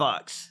these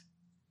fucks.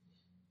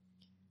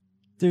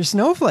 They're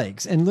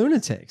snowflakes and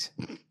lunatics.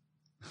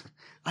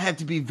 I have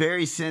to be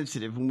very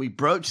sensitive when we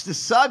broach the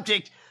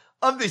subject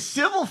of the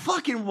Civil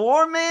fucking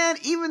War, man.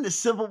 Even the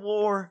Civil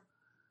War.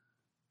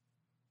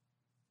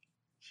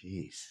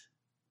 Jeez.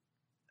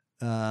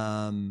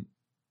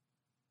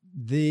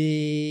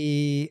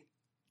 The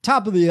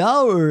top of the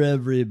hour,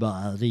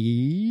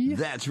 everybody.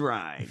 That's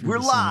right. We're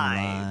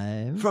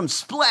live from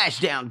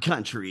Splashdown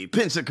Country,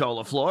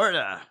 Pensacola,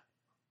 Florida.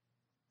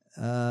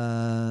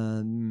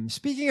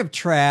 Speaking of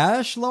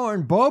trash,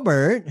 Lauren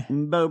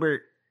Boebert.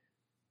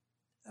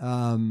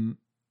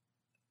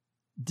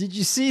 Did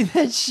you see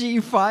that she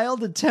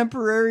filed a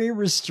temporary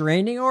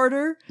restraining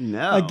order?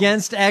 No.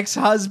 Against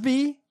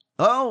ex-husband?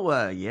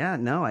 Oh, yeah.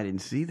 No, I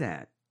didn't see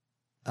that.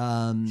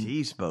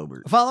 Jeez,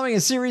 Boebert. Following a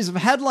series of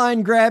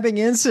headline-grabbing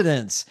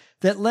incidents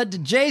that led to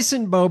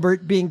Jason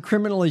Boebert being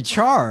criminally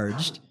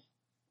charged,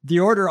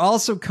 the order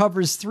also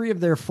covers 3 of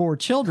their 4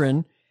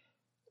 children.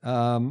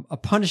 A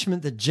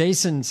punishment that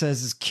Jason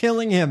says is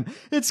killing him.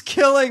 It's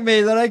killing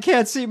me that I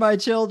can't see my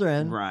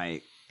children.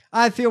 Right.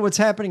 I feel what's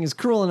happening is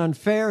cruel and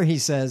unfair, he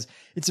says.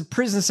 It's a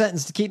prison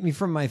sentence to keep me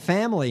from my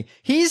family.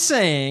 He's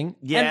saying,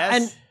 yes.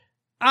 and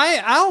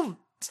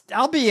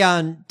I'll be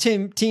on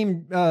team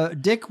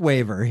Dick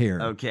waiver here.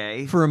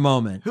 Okay. For a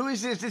moment. Who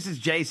is this? This is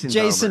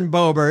Jason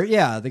Boebert.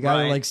 Yeah, the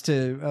guy who likes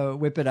to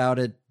whip it out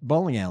at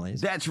bowling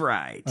alleys. That's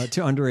right.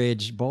 To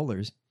underage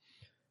bowlers.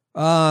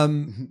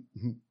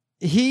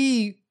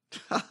 He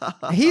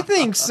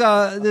thinks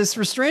this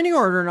restraining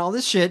order and all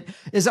this shit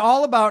is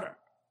all about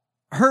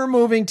her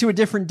moving to a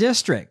different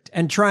district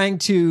and trying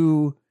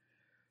to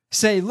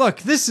say, look,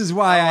 this is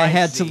why I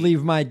had to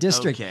leave my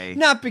district. Okay.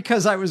 Not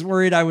because I was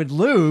worried I would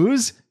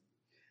lose.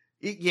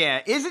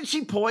 Yeah, isn't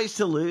she poised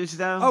to lose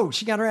though? Oh,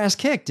 she got her ass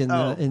kicked in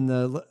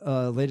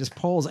the latest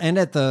polls and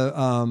at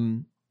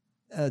the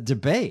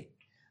debate.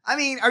 I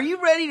mean, are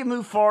you ready to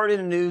move forward in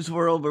a news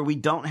world where we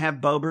don't have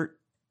Boebert?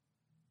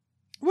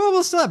 Well,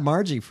 we'll still have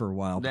Margie for a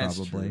while, That's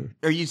probably. True.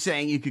 Are you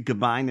saying you could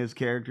combine those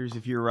characters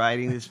if you're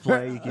writing this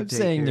play? You could I'm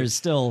saying there's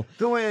still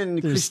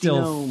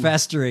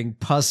festering,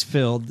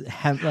 pus-filled,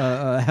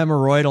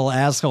 hemorrhoidal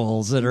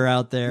assholes that are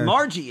out there.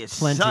 Margie is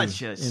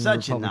such a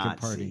Republican Nazi.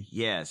 Party.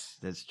 Yes,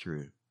 that's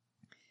true.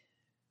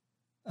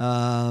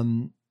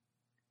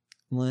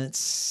 Let's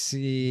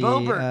see.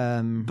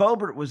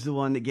 Boebert was the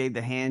one that gave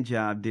the hand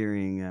job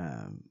during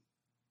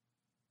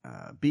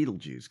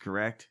Beetlejuice,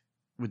 correct?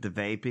 With the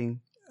vaping.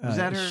 Was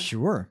that her?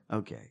 Sure.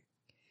 Okay.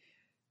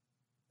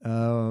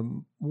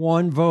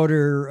 One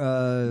voter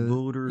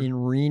in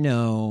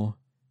Reno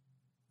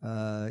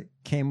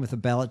came with a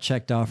ballot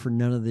checked off for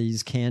none of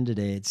these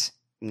candidates.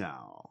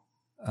 No.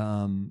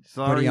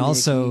 But he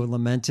also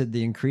lamented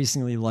the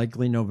increasingly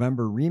likely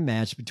November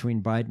rematch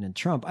between Biden and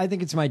Trump. I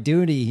think it's my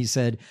duty, he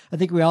said. I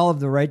think we all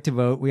have the right to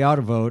vote. We ought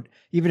to vote.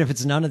 Even if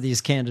it's none of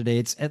these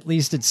candidates, at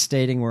least it's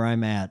stating where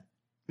I'm at.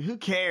 Who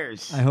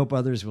cares? I hope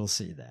others will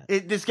see that.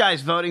 This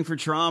guy's voting for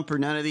Trump or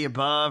none of the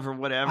above or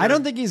whatever. I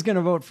don't think he's going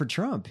to vote for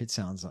Trump, it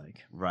sounds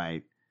like.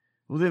 Right.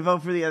 Well, then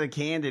vote for the other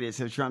candidates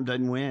so Trump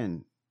doesn't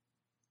win.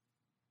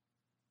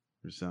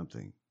 Or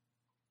something.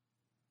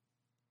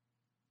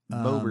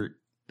 Boebert.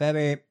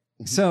 Baby.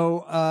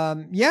 So,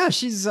 yeah,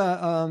 she's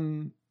got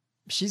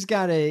she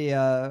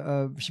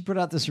put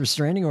out this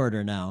restraining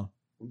order now.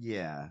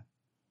 Yeah.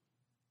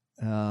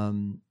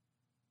 The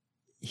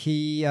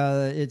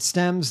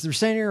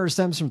restraining order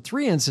stems from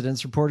 3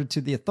 incidents reported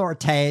to the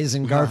authorities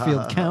in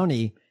Garfield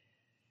County,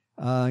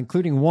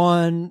 including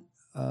one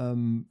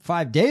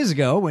 5 days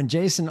ago when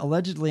Jason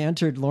allegedly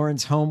entered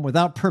Lauren's home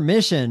without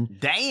permission.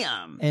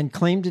 Damn. And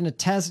claimed in a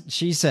text,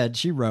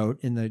 she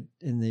wrote in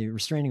the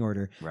restraining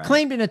order, right.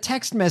 Claimed in a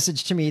text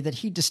message to me that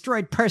he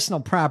destroyed personal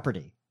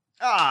property.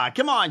 Ah,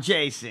 come on,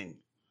 Jason.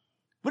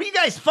 What are you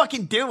guys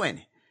fucking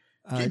doing?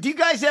 Do you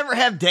guys ever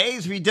have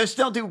days where you just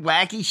don't do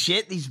wacky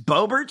shit, these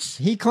Boeberts?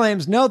 He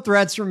claims no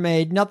threats were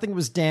made, nothing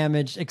was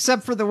damaged,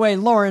 except for the way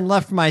Lauren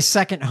left my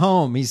second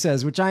home, he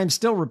says, which I am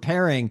still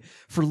repairing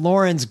for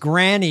Lauren's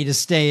granny to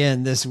stay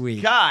in this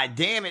week. God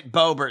damn it,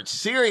 Boebert.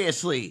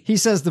 Seriously. He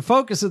says the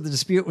focus of the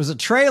dispute was a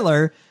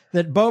trailer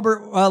that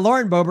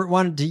Lauren Boebert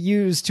wanted to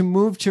use to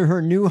move to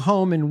her new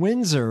home in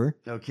Windsor.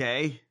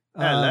 Okay.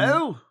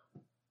 Hello?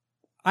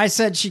 I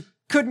said she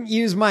couldn't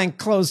use my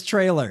enclosed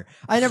trailer.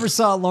 I never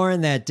saw Lauren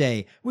that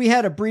day. We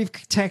had a brief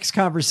text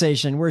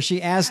conversation where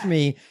she asked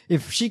me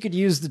if she could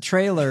use the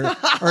trailer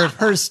or if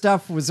her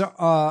stuff was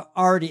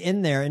already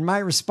in there. In my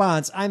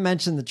response, I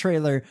mentioned the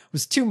trailer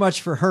was too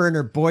much for her and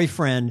her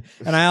boyfriend.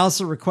 And I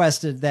also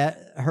requested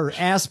that her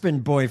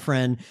Aspen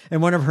boyfriend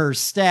and one of her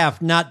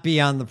staff not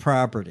be on the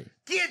property.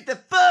 Get the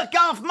fuck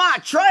off my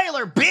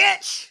trailer,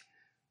 bitch!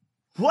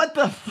 What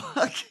the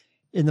fuck?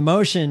 In the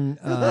motion,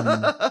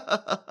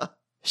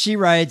 she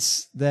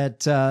writes that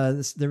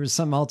there was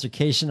some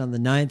altercation on the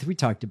 9th. We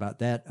talked about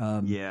that.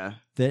 Yeah.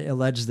 That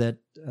alleged that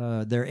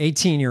their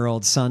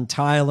 18-year-old son,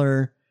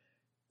 Tyler,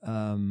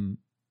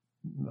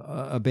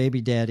 a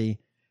baby daddy,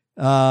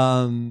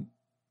 was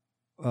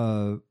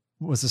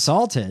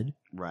assaulted.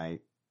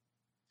 Right.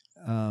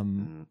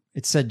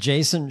 She said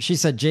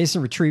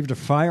Jason retrieved a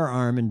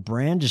firearm and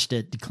brandished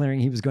it, declaring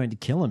he was going to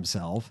kill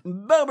himself.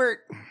 Boebert.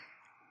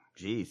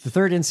 Jeez. The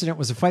third incident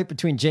was a fight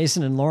between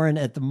Jason and Lauren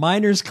at the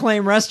Miners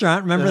Claim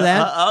restaurant. Remember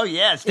that? Oh,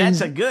 yes.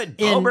 That's a good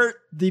Boebert.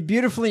 The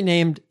beautifully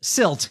named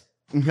Silt,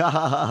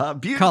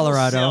 beautiful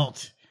Colorado.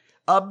 Silt.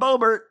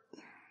 Boebert.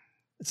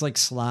 It's like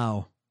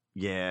Slough.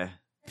 Yeah.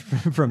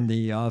 From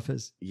The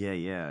Office.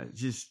 Yeah.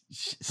 Just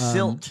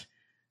Silt.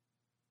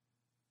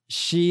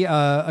 She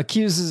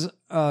accuses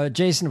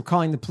Jason of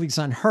calling the police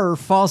on her,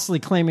 falsely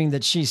claiming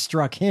that she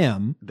struck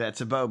him.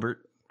 That's a Boebert.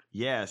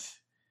 Yes.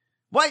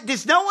 What?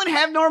 Does no one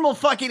have normal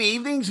fucking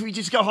evenings where you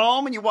just go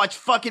home and you watch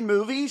fucking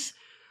movies?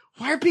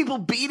 Why are people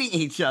beating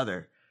each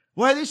other?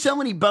 Why are there so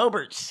many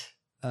Boeberts?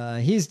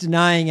 He's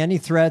denying any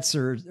threats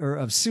or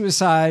of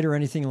suicide or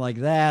anything like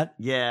that.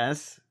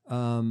 Yes.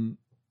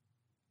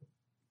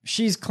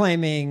 She's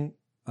claiming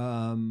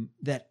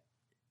that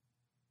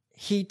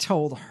he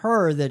told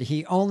her that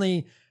he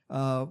only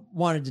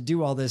wanted to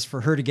do all this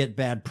for her to get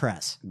bad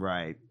press.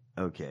 Right.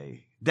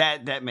 Okay.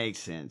 That makes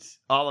sense.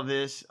 All of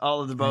the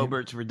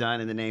Boeberts were done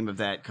in the name of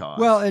that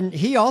cause. Well, and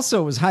he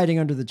also was hiding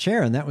under the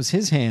chair, and that was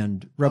his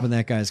hand rubbing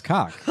that guy's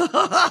cock.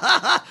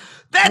 That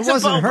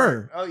wasn't Boebert.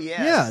 her. Oh, yes.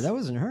 Yeah, that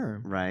wasn't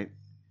her. Right.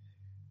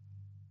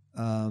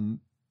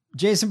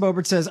 Jason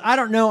Bobert says, I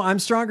don't know. I'm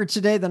stronger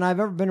today than I've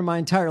ever been in my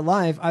entire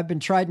life. I've been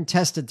tried and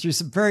tested through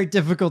some very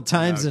difficult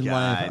times in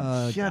life.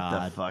 Oh, Shut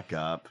the fuck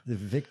up. The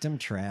victim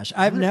trash.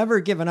 I've never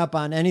given up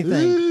on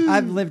anything.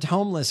 I've lived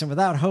homeless and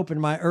without hope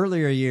in my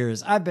earlier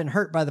years. I've been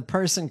hurt by the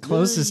person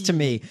closest to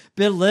me,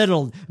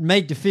 belittled,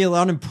 made to feel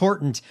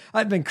unimportant.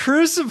 I've been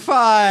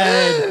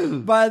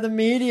crucified by the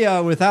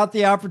media without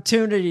the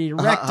opportunity to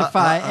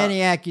rectify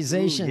any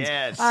accusations.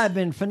 Yes. I've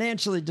been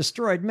financially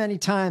destroyed many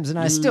times, and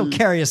I still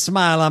carry a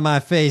smile on my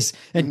face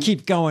and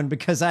keep going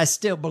because I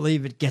still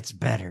believe it gets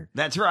better.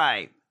 That's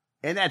right.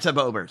 And that's a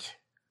Bobert.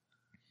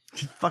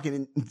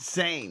 Fucking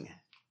insane.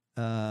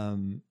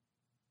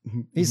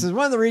 He says,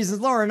 one of the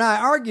reasons Laura and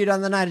I argued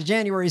on the night of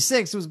January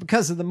 6th was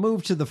because of the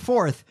move to the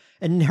 4th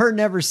and her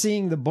never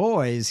seeing the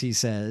boys, he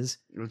says.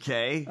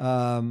 Okay.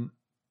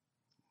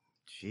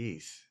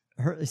 Jeez.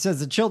 He says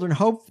the children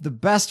hope the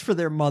best for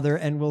their mother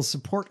and will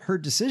support her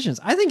decisions.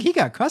 I think he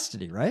got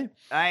custody, right?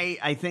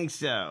 I think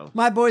so.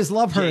 My boys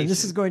love her, and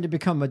this is going to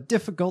become a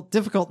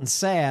difficult and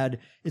sad.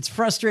 It's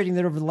frustrating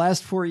that over the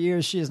last 4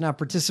 years, she has not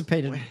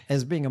participated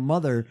as being a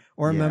mother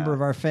or a member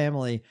of our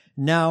family.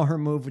 Now her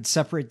move would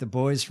separate the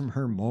boys from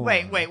her more.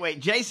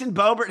 Wait. Jason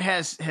Bobert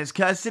has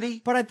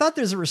custody? But I thought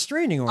there's a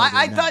restraining order.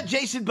 I thought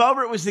Jason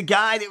Bobert was the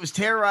guy that was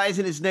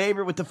terrorizing his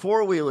neighbor with the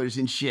four-wheelers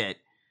and shit.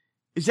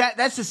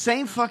 That's the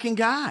same fucking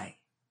guy?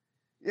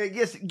 Yeah,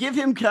 yes, give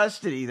him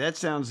custody. That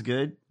sounds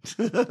good.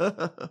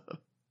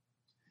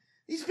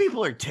 These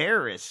people are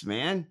terrorists,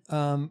 man.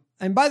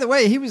 And by the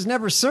way, he was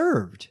never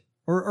served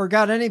or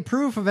got any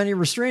proof of any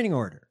restraining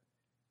order.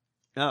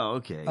 Oh,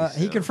 okay.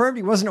 He confirmed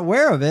he wasn't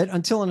aware of it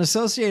until an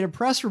Associated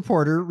Press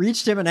reporter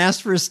reached him and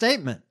asked for a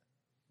statement.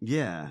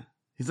 Yeah.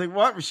 He's like,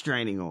 what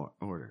restraining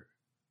order?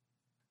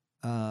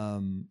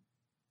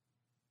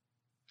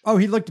 Oh,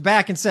 he looked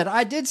back and said,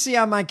 I did see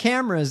on my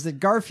cameras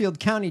that Garfield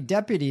County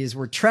deputies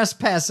were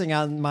trespassing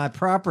on my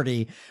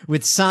property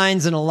with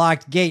signs and a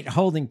locked gate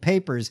holding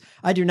papers.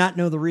 I do not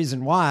know the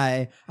reason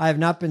why. I have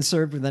not been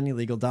served with any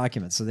legal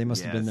documents. So they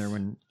must have been there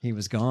when he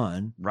was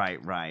gone.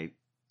 Right.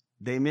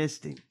 They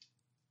missed him.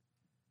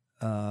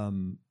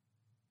 God,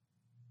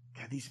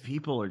 these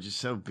people are just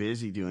so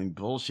busy doing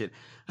bullshit.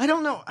 I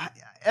don't know.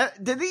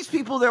 Do these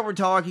people that we're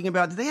talking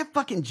about, do they have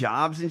fucking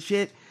jobs and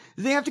shit?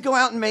 Do they have to go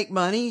out and make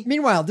money?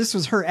 Meanwhile, this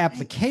was her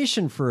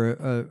application for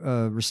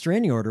a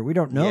restraining order. We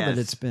don't know that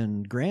it's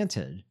been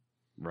granted.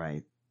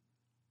 Right.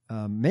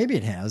 Maybe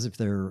it has if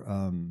they're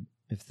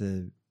if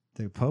the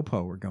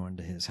popo were going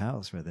to his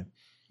house with him.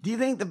 Do you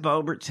think the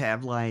Boberts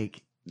have,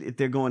 like, if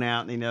they're going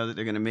out and they know that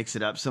they're going to mix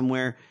it up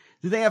somewhere,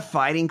 do they have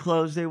fighting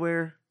clothes they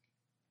wear?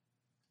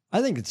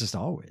 I think it's just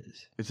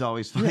always. It's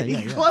always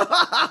fighting clothes.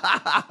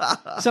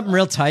 Something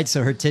real tight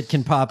so her tit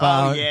can pop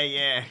out. Oh,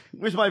 yeah.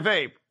 Where's my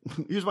vape?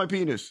 Here's my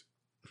penis.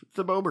 It's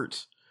the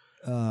Boberts.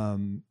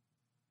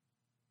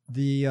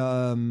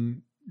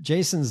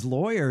 Jason's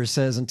lawyer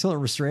says until a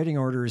restraining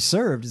order is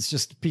served, it's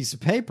just a piece of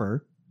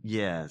paper.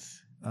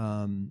 Yes.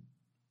 And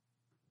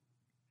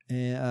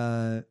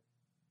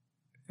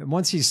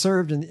once he's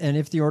served and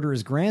if the order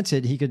is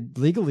granted, he could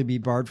legally be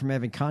barred from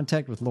having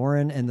contact with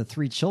Lauren and the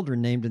 3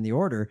 children named in the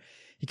order.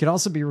 He could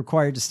also be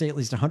required to stay at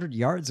least 100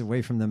 yards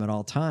away from them at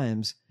all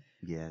times.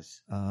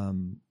 Yes.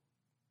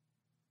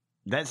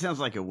 That sounds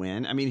like a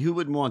win. I mean, who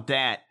wouldn't want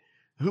that?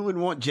 Who would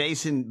want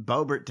Jason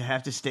Bobert to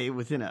have to stay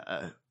within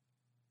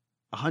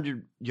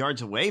 100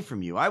 yards away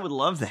from you? I would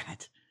love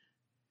that.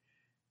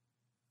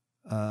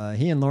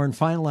 He and Lauren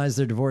finalized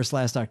their divorce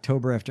last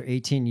October after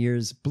 18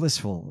 years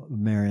blissful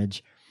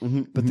marriage,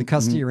 but the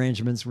custody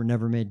arrangements were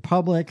never made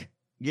public.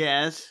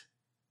 Yes.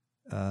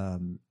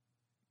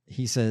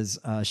 He says,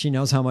 she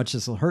knows how much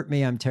this will hurt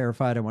me. I'm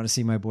terrified. I want to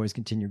see my boys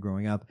continue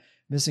growing up.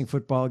 Missing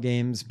football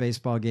games,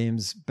 baseball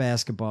games,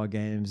 basketball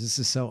games. This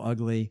is so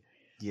ugly.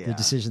 Yeah. The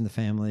decision the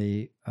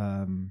family,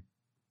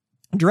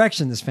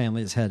 direction this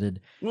family is headed.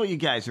 Well, you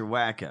guys are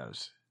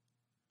wackos.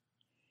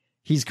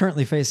 He's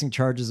currently facing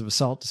charges of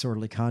assault,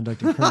 disorderly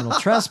conduct, and criminal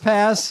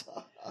trespass,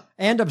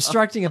 and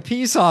obstructing a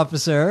peace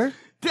officer.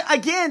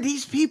 Again,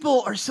 these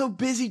people are so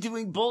busy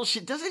doing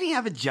bullshit. Doesn't he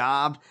have a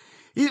job?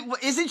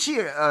 Isn't she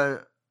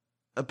a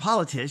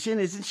politician?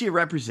 Isn't she a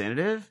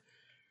representative?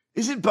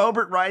 Isn't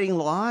Bobert writing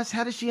laws?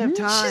 How does she have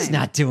time? She's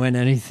not doing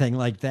anything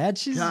like that.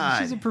 She's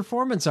a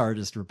performance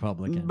artist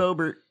Republican.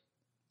 Bobert.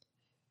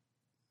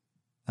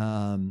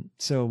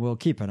 So we'll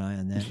keep an eye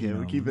on that. Yeah,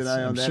 we'll keep an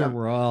eye on that. I'm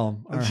sure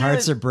our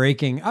hearts are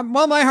breaking.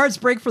 Well, my hearts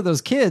break for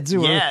those kids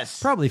who are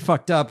probably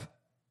fucked up.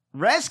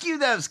 Rescue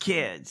those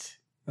kids.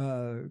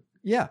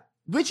 Yeah.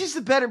 Which is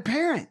the better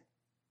parent?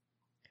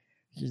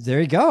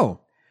 There you go.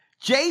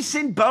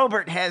 Jason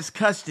Bobert has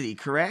custody,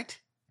 correct?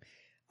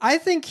 I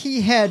think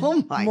he had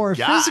more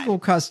physical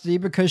custody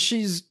because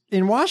she's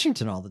in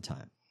Washington all the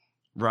time.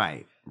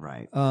 Right.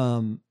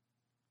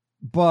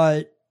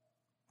 But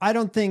I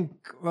don't think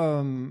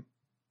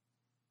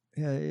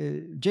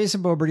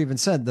Jason Bobert even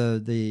said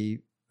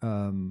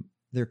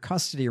their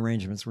custody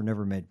arrangements were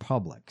never made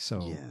public,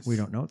 so we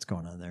don't know what's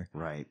going on there.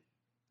 Right.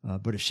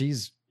 But if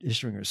she's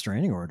issuing a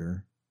restraining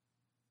order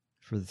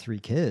for the 3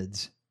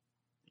 kids,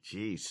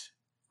 jeez,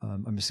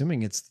 I'm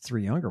assuming it's the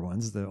 3 younger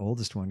ones. The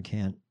oldest one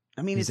can't.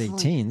 I mean, he's it's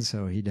 18,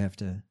 so he'd have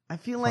to. I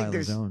feel file like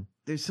his own.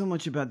 there's so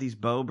much about these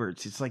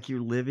Boberts. It's like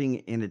you're living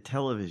in a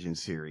television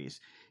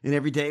series. And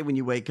every day when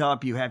you wake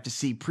up, you have to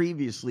see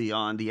previously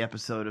on the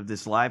episode of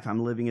This Life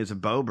I'm Living as a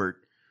Bobert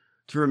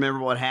to remember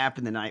what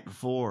happened the night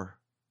before.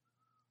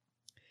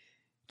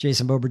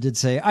 Jason Bober did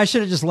say, I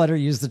should have just let her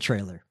use the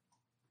trailer.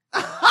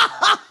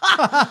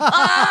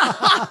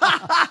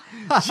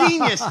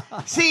 Genius.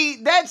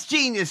 See, that's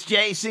genius,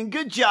 Jason.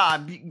 Good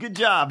job. Good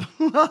job.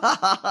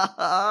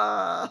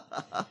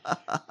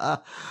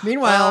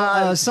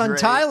 Meanwhile, son great.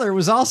 Tyler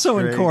was also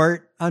in Great.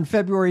 court on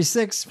February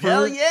 6th for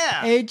Hell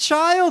yeah. a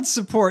child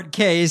support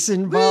case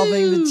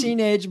involving the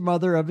teenage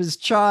mother of his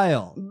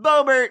child.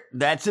 Bobert.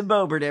 That's a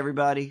Bobert,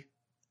 everybody.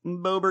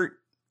 Bobert.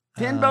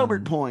 10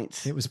 Bobert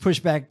points. It was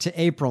pushed back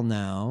to April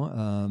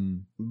now.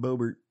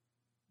 Bobert.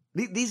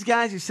 These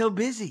guys are so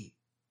busy.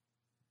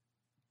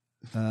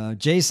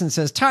 Jason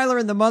says, Tyler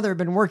and the mother have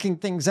been working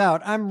things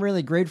out. I'm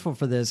really grateful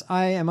for this.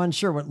 I am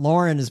unsure what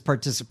Lauren is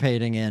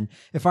participating in.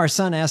 If our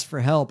son asked for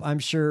help, I'm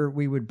sure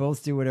we would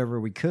both do whatever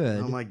we could.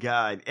 Oh my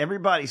God.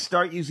 Everybody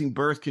start using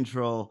birth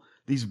control.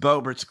 These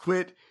Boberts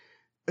quit.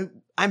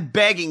 I'm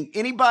begging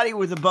anybody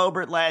with a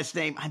Bobert last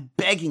name. I'm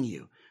begging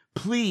you,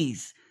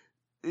 please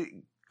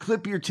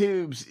clip your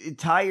tubes,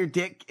 tie your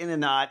dick in a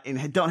knot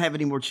and don't have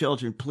any more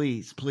children.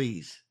 Please,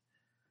 please.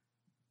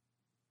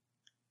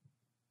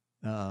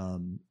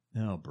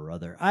 Oh,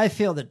 brother. I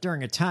feel that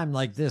during a time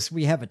like this,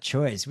 we have a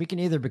choice. We can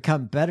either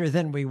become better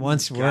than we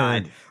once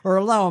were, or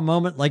allow a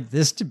moment like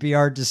this to be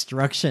our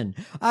destruction.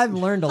 I've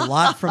learned a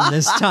lot from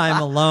this time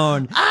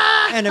alone,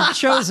 and have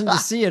chosen to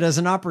see it as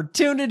an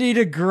opportunity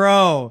to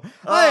grow.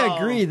 I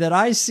agree that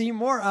I see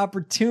more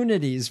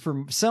opportunities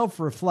for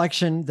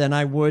self-reflection than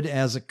I would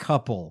as a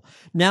couple.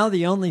 Now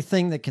the only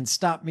thing that can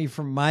stop me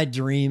from my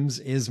dreams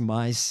is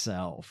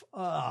myself.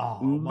 Oh,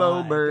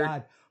 Bobert. my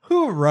God.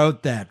 Who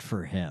wrote that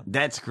for him?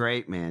 That's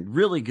great, man.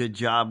 Really good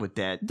job with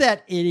that.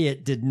 That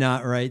idiot did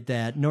not write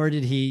that, nor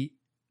did he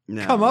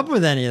come up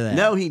with any of that.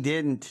 No, he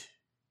didn't.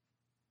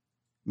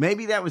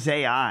 Maybe that was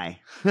AI.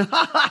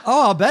 Oh,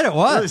 I'll bet it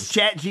was. It was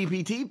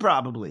ChatGPT,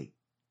 probably.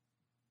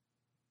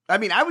 I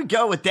mean, I would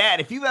go with that.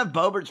 If you have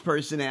Bobert's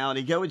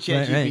personality, go with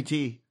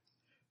ChatGPT.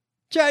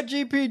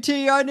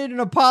 ChatGPT, I need an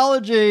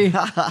apology.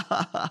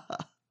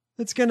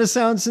 It's going to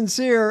sound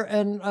sincere.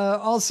 And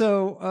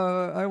also,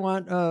 I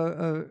want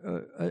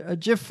a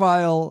GIF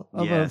file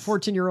of a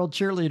 14-year-old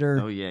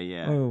cheerleader. Oh,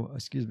 yeah. Oh,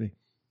 excuse me.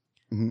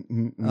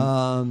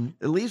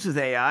 At least with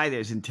AI,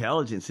 there's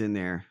intelligence in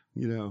there.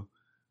 You know,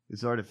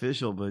 it's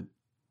artificial, but...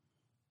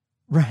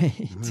 Right.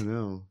 I don't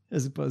know.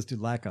 As opposed to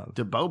lack of.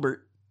 To Bobert,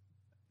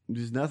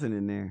 there's nothing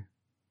in there.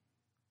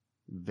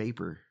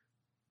 Vapor.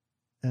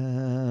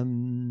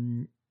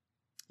 You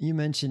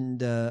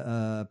mentioned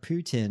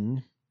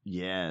Putin.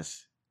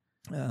 Yes.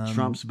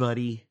 Trump's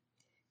buddy.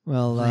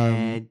 Well,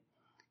 Vlad.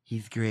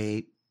 He's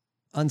great.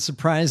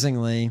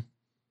 Unsurprisingly.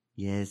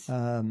 Yes.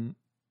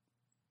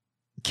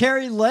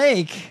 Carrie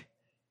Lake,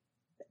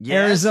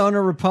 yes.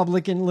 Arizona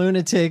Republican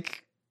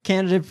lunatic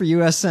candidate for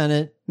U.S.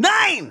 Senate.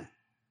 9!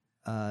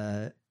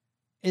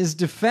 Is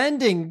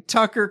defending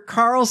Tucker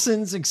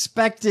Carlson's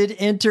expected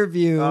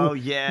interview. Oh,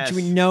 yes.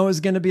 Which we know is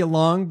going to be a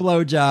long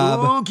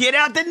blowjob. Ooh, get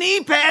out the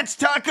knee pads,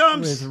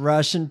 Tuckums! With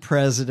Russian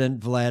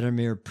President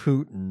Vladimir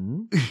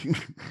Putin.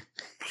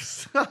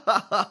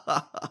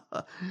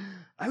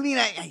 I mean,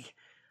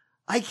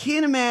 I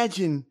can't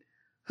imagine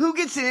who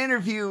gets an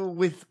interview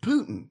with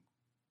Putin.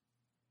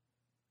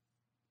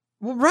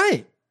 Well,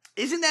 right.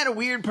 Isn't that a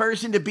weird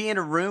person to be in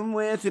a room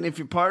with? And if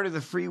you're part of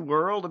the free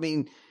world, I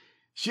mean,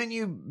 shouldn't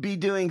you be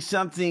doing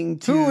something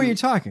to... Who are you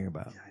talking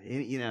about?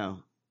 You know.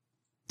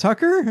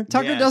 Tucker?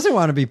 Tucker Yes. doesn't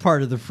want to be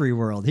part of the free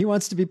world. He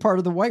wants to be part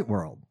of the white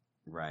world.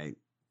 Right.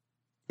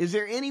 Is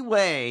there any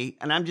way,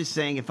 and I'm just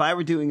saying, if I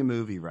were doing a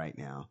movie right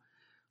now,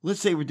 let's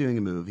say we're doing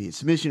a movie,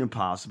 it's Mission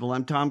Impossible,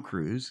 I'm Tom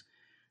Cruise,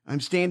 I'm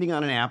standing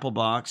on an apple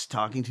box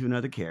talking to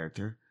another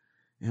character,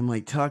 and I'm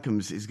like,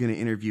 Tuckums is going to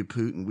interview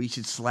Putin. We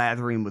should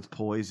slather him with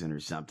poison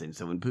or something,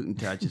 so when Putin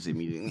touches him,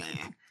 you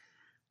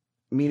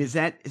I mean, is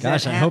that...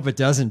 Gosh, I hope it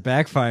doesn't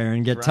backfire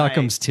and get Right.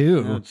 Tuckums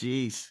too. Oh,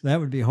 jeez. That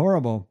would be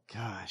horrible.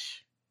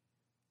 Gosh.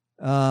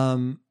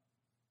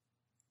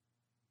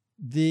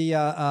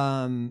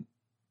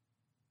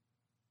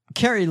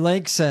 Carrie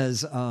Lake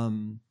says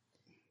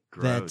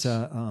Gross.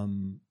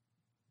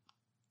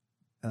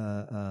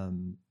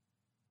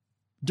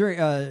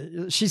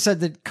 she said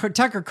that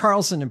Tucker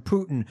Carlson and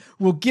Putin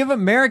will give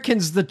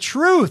Americans the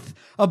truth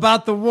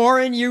about the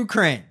war in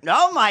Ukraine.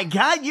 Oh my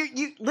God!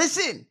 You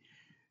listen.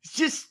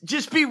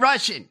 Just be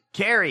Russian,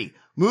 Carrie.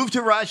 Move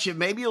to Russia.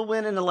 Maybe you'll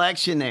win an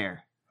election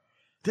there.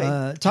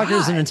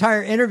 Tucker's an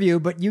entire interview,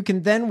 but you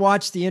can then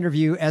watch the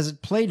interview as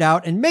it played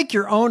out and make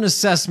your own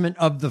assessment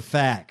of the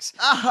facts.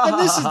 And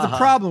this is the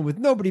problem with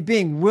nobody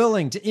being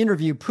willing to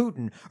interview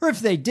Putin. Or if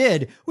they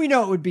did, we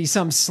know it would be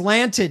some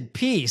slanted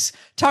piece.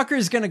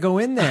 Tucker's going to go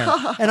in there,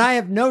 and I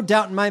have no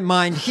doubt in my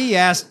mind he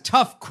asked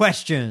tough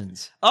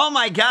questions. Oh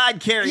my God,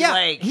 Carrie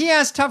Lake. He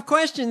asked tough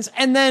questions,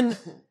 and then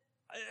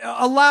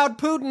allowed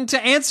Putin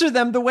to answer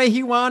them the way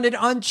he wanted,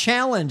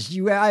 unchallenged.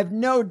 I have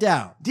no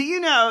doubt. Do you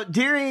know,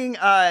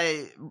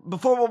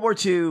 before World War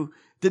II,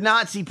 the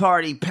Nazi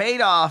Party paid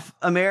off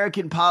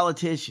American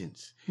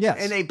politicians. Yes.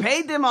 And they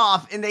paid them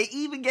off, and they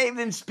even gave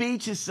them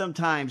speeches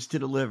sometimes to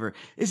deliver.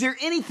 Is there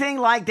anything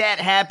like that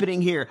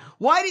happening here?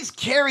 Why does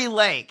Carrie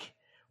Lake,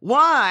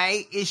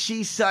 why is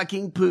she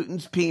sucking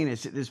Putin's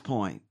penis at this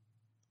point?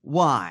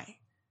 Why?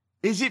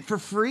 Is it for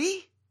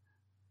free?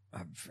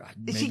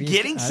 Is she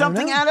getting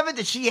something out of it?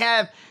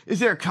 Is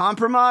there a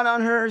compromise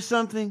on her or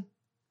something?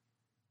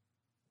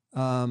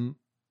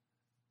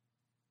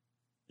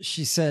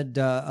 She said,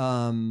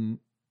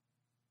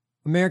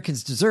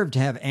 Americans deserve to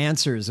have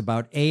answers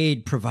about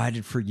aid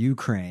provided for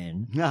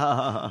Ukraine.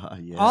 Yeah.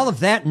 All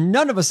of that,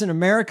 none of us in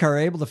America are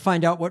able to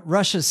find out what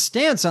Russia's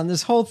stance on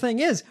this whole thing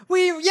is.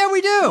 We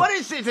do. What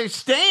is their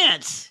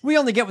stance? We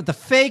only get what the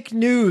fake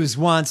news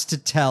wants to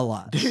tell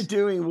us. They're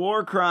doing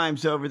war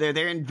crimes over there.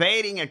 They're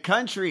invading a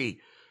country.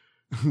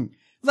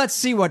 Let's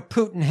see what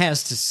Putin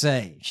has to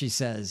say, she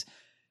says.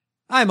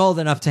 I'm old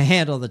enough to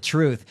handle the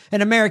truth,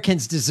 and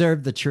Americans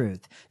deserve the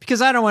truth,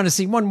 because I don't want to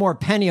see one more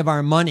penny of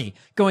our money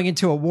going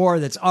into a war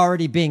that's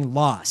already being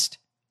lost.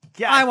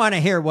 God. I want to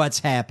hear what's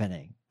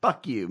happening.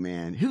 Fuck you,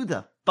 man. Who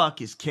the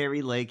fuck is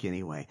Carrie Lake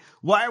anyway?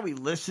 Why are we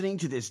listening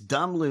to this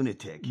dumb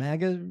lunatic?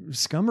 MAGA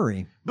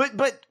scummery.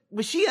 But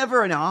was she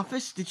ever in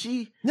office? Did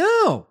she?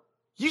 No.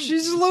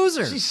 She's a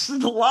loser. She's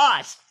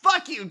lost.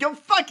 Fuck you. Go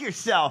fuck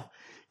yourself.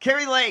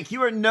 Carrie Lake,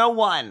 you are no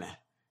one.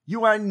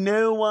 You are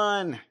no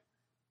one.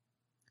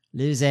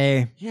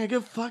 Loser. Yeah,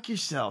 go fuck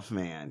yourself,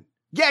 man.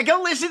 Yeah,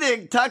 go listen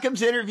to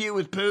Tuckham's interview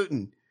with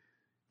Putin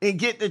and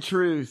get the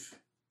truth.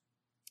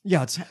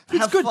 Yeah, it's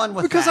Have good fun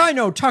with because that. I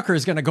know Tucker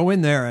is going to go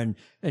in there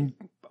and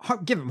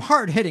give him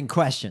hard-hitting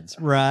questions.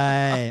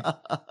 Right.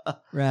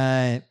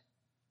 Right.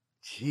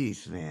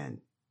 Jeez,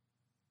 man.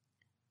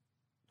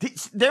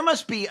 There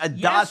must be a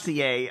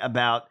dossier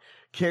about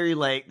Carrie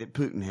Lake that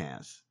Putin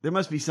has. There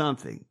must be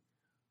something.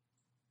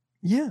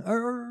 Yeah,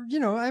 or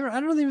I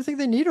don't even think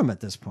they need him at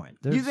this point.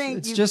 You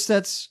think just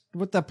that's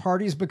what the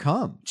party's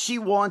become. She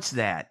wants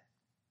that.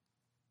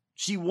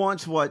 She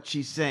wants what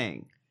she's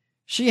saying.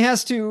 She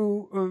has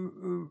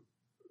to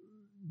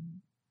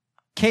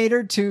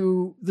cater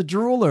to the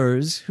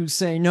droolers who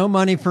say no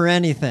money for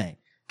anything.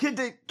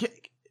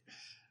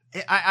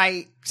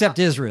 Except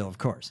Israel, of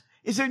course.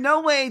 Is there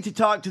no way to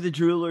talk to the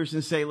droolers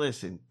and say,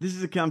 listen, this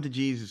is a come to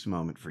Jesus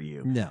moment for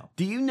you? No.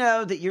 Do you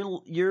know that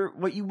you're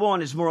what you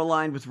want is more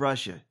aligned with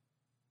Russia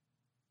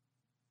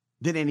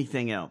than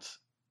anything else?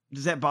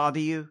 Does that bother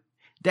you?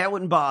 That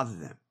wouldn't bother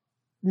them.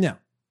 No.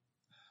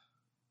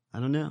 I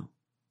don't know.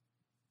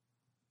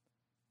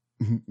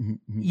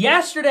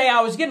 Yesterday,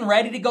 I was getting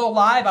ready to go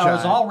live. I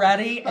was all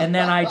ready, and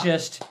then I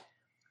just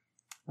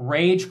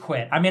rage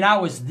quit. I mean, I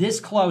was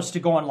this close to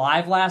going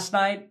live last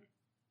night,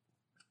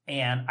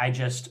 and I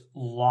just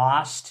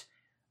lost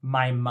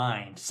my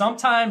mind.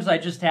 Sometimes I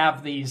just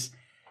have these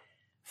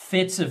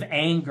fits of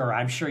anger.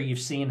 I'm sure you've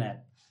seen it.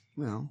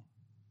 Well,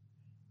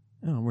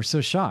 we're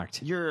so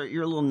shocked. You're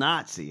a little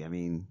Nazi. I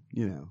mean,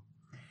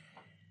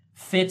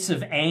 Fits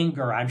of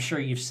anger. I'm sure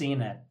you've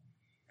seen it.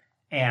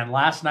 And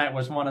last night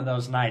was one of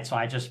those nights, so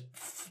I just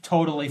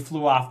totally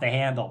flew off the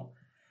handle.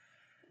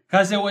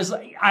 Because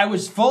I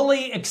was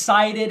fully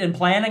excited and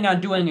planning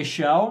on doing a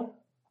show,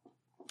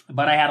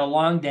 but I had a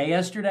long day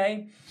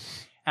yesterday,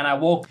 and I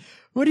woke.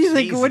 What do you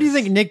think? What do you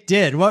think Nick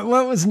did? What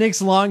was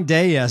Nick's long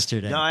day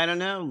yesterday? No, I don't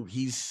know.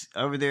 He's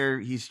over there.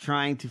 He's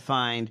trying to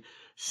find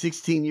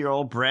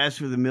 16-year-old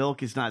breasts where the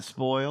milk is not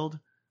spoiled.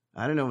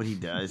 I don't know what he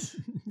does.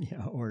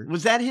 Yeah, or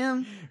was that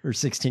him? Or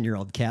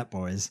 16-year-old cat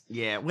boys.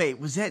 Yeah. Wait,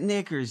 was that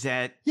Nick or is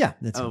that? Yeah,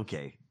 that's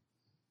okay.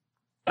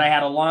 I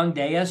had a long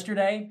day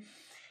yesterday,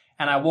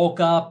 and I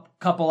woke up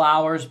a couple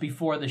hours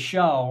before the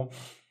show,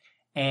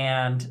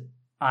 and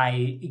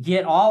I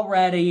get all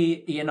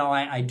ready.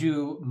 I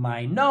do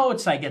my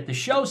notes. I get the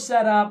show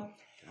set up.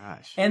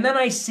 Gosh. And then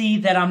I see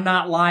that I'm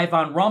not live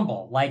on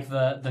Rumble. Like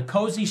the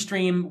Cozy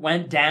stream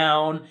went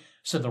down.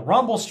 So the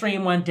Rumble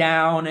stream went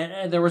down,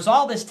 and there was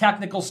all this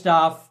technical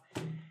stuff.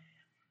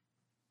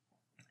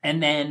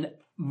 And then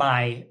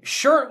my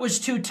shirt was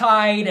too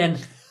tight, and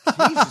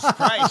Jesus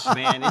Christ,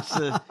 man!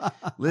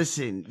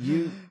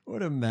 Listen,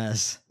 what a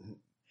mess.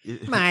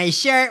 My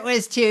shirt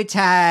was too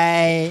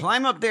tight.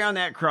 Climb up there on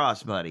that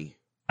cross, buddy.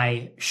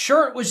 My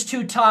shirt was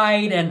too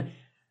tight, and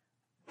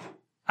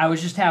I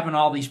was just having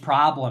all these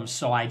problems,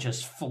 so I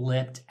just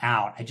flipped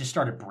out. I just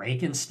started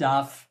breaking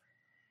stuff.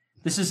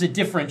 This is a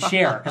different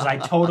chair because I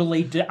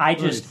totally I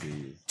just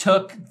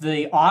took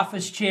the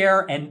office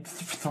chair and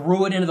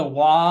threw it into the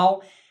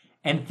wall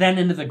and then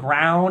into the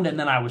ground, and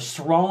then I was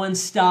throwing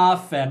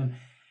stuff and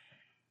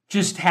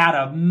just had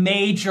a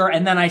major,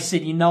 and then I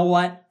said, you know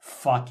what?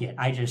 Fuck it.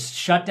 I just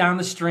shut down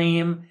the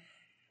stream,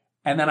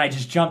 and then I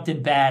just jumped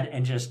in bed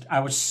and I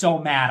was so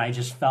mad I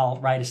just fell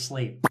right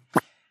asleep.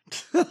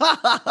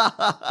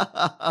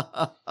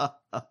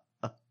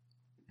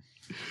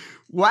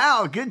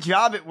 Wow, good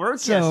job at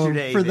work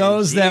yesterday. For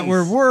those that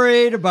were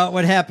worried about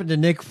what happened to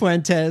Nick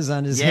Fuentes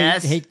on his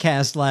hate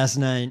cast last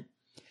night.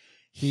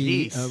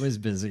 He Jeez. was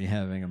busy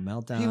having a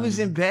meltdown. He was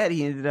in bed.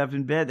 He ended up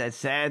in bed. That's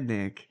sad,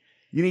 Nick.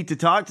 You need to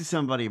talk to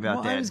somebody about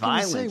Well, that I was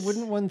going to violence. say,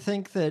 wouldn't one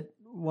think that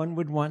one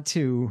would want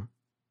to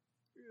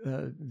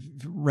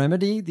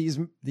remedy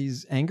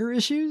these anger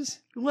issues?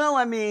 Well,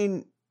 I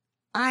mean,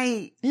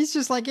 he's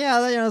just like,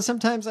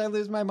 sometimes I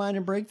lose my mind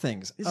and break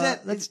things.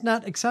 That's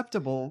not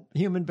acceptable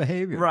human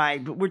behavior.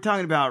 Right, but we're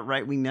talking about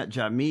right-wing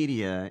nutjob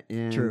media.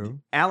 And True.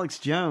 Alex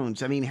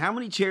Jones, I mean, how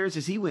many chairs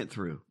has he went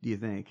through, do you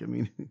think? I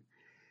mean...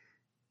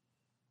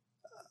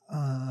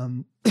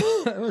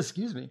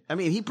 excuse me. I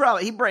mean, he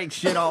breaks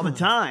shit all the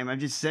time. I'm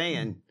just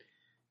saying,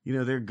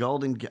 they're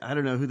golden. I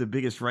don't know who the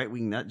biggest right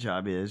wing nut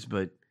job is,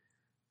 but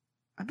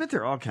I bet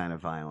they're all kind of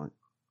violent.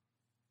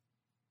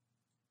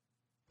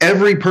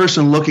 Every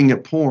person looking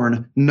at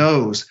porn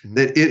knows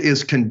that it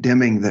is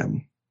condemning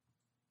them.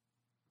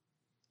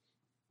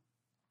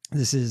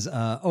 This is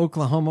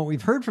Oklahoma.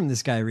 We've heard from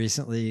this guy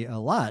recently a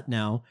lot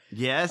now.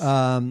 Yes.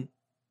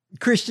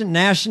 Christian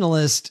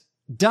nationalist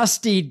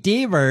Dusty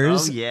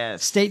Devers, Oh,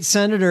 yes. state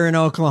senator in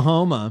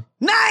Oklahoma.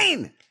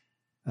 9!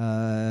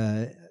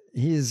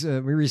 We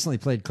recently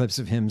played clips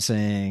of him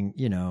saying,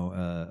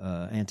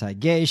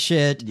 anti-gay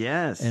shit.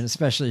 Yes. And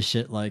especially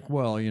shit like,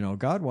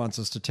 God wants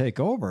us to take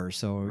over.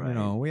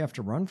 So, we have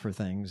to run for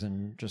things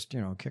and just,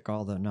 kick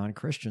all the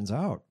non-Christians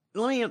out.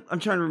 I'm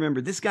trying to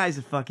remember. This guy's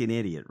a fucking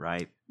idiot,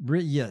 right?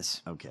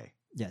 Yes. Okay.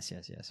 Yes.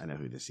 I know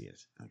who this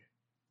is. Okay.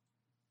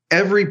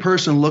 Every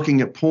person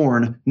looking at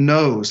porn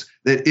knows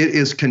that it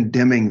is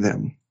condemning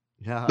them.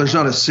 There's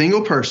not a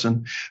single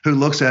person who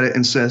looks at it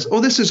and says, oh,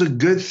 this is a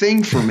good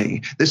thing for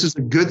me. This is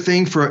a good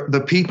thing for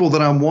the people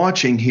that I'm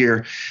watching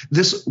here.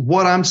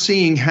 What I'm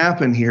seeing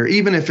happen here,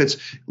 even if it's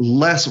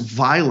less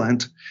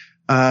violent,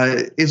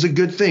 is a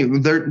good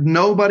thing.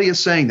 Nobody is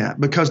saying that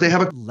because they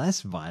have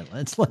less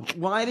violence. Like,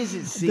 why does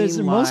it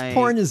seem most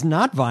porn is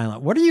not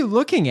violent? What are you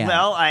looking at?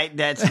 Well,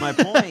 that's my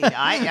point.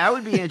 I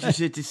would be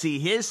interested to see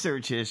his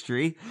search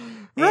history,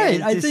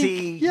 right? And to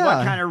see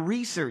what kind of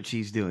research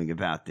he's doing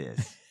about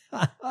this.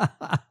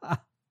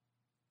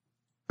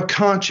 a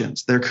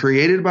conscience. They're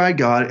created by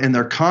God, and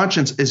their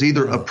conscience is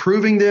either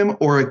approving them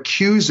or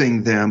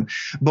accusing them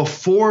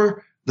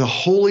before the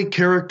holy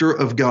character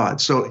of God.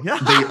 So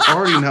they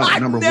already know,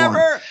 number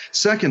one.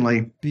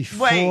 Secondly,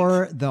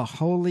 before the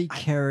holy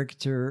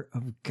character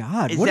of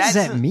God. What does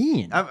that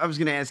mean? I was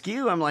going to ask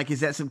you. I'm like, is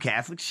that some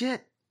Catholic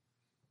shit?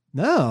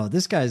 No,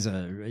 this guy's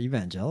a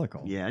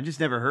evangelical. Yeah, I just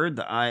never heard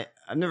I've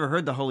never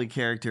heard the holy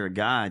character of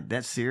God.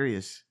 That's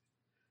serious.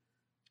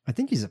 I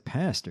think he's a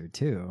pastor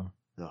too.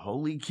 The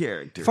holy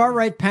character.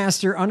 Far-right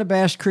pastor,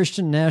 unabashed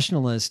Christian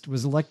nationalist,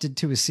 was elected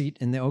to a seat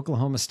in the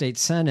Oklahoma State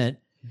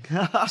Senate.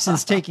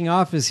 Since taking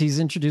office, he's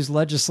introduced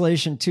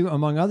legislation to,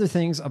 among other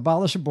things,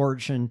 abolish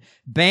abortion,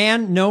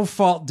 ban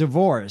no-fault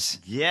divorce,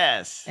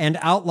 yes, and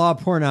outlaw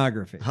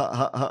pornography.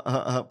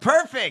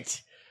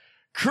 Perfect.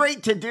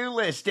 Great to-do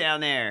list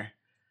down there.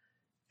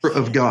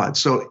 Of God.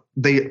 So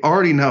they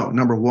already know,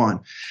 number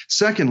one.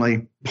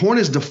 Secondly, porn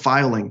is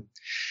defiling.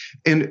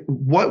 And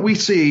what we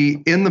see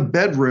in the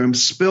bedroom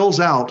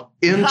spills out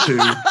into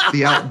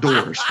the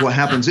outdoors. What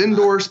happens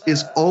indoors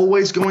is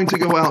always going to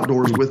go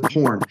outdoors with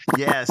porn.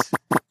 Yes.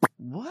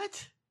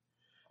 What?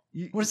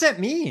 What does that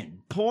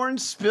mean? Porn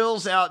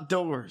spills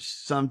outdoors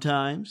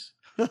sometimes.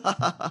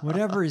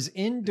 Whatever is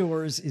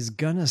indoors is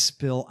gonna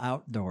spill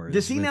outdoors.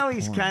 Does he know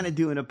he's kind of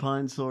doing a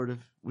pun, sort of,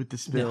 with the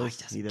spills?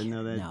 No, he doesn't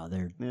know that. No,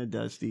 they're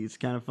Dusty. It's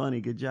kind of funny.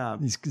 Good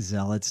job. These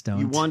zealots don't.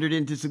 You wandered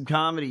into some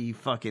comedy, you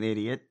fucking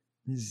idiot.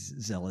 These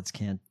zealots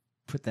can't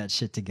put that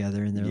shit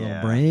together in their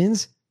little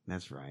brains.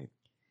 That's right.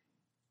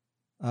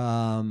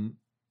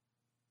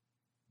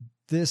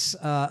 This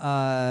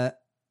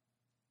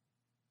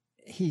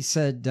he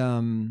said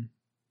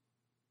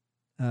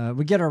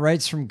we get our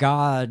rights from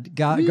God.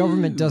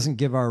 Government doesn't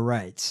give our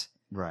rights.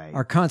 Right.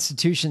 Our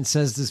Constitution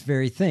says this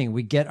very thing.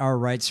 We get our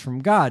rights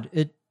from God.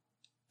 It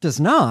does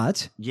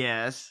not.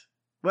 Yes.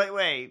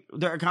 Wait.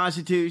 Our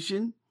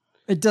Constitution?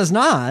 It does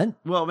not.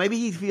 Well, maybe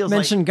he feels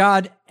mention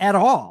God at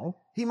all.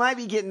 He might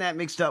be getting that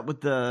mixed up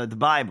with the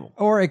Bible.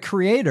 Or a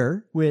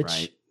creator,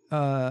 which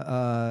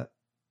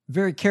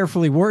very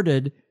carefully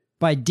worded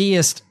by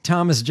deist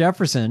Thomas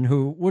Jefferson,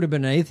 who would have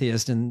been an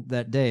atheist in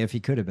that day if he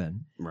could have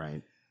been.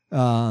 Right.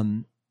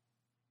 That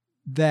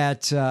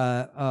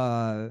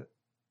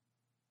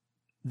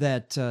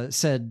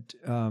said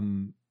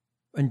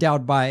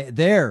endowed by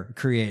their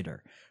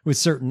creator with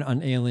certain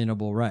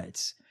unalienable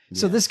rights.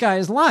 So this guy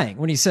is lying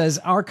when he says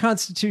our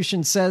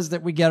Constitution says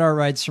that we get our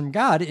rights from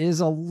God is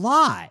a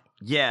lie.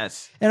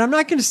 Yes. And I'm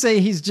not going to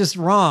say he's just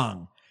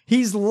wrong.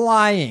 He's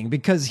lying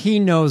because he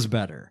knows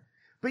better.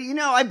 But,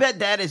 I bet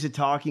that is a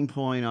talking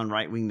point on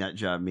right-wing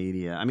nutjob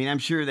media. I mean, I'm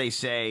sure they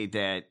say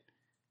that.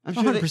 I'm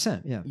sure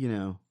 100%, yeah.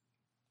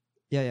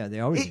 Yeah, they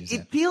always use it.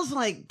 It feels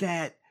like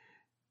that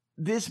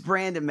this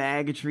brand of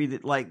maggotry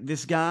that, like,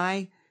 this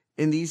guy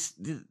and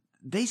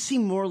they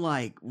seem more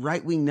like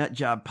right-wing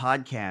nutjob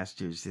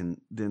podcasters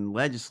than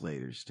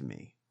legislators to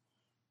me.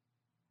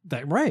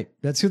 Right.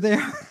 That's who they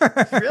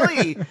are.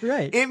 Really?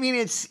 Right. I mean,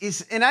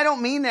 it's, and I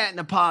don't mean that in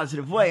a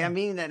positive way. I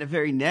mean that in a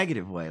very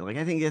negative way. Like,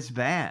 I think it's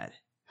bad.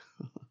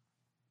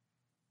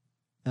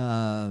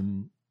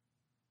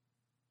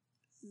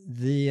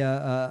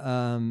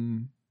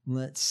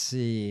 Let's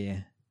see.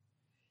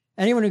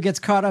 Anyone who gets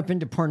caught up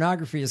into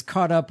pornography is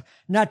caught up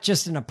not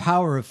just in a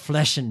power of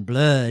flesh and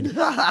blood,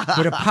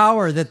 but a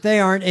power that they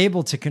aren't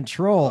able to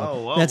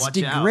control, that's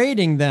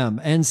degrading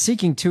them and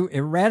seeking to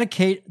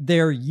eradicate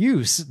their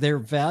use, their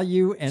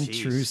value, and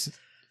true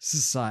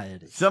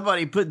society.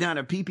 Somebody put down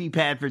a pee-pee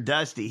pad for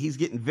Dusty. He's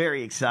getting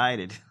very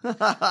excited.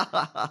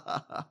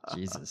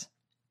 Jesus.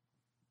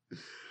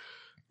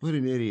 What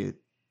an idiot.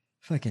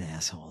 Fucking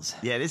assholes.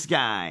 Yeah, this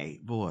guy,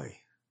 boy,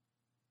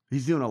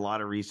 he's doing a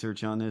lot of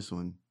research on this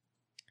one.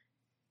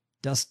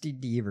 Dusty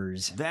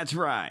Devers. That's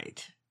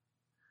right.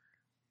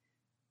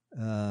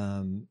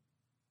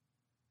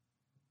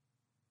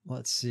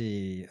 Let's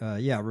see.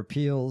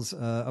 Repeals,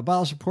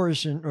 abolish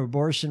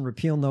abortion,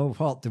 repeal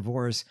no-fault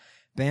divorce,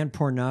 ban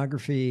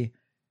pornography,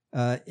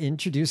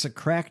 introduce a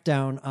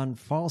crackdown on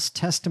false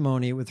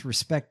testimony with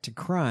respect to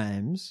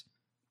crimes.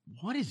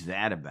 What is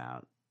that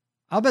about?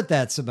 I'll bet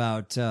that's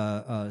about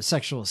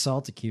sexual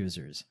assault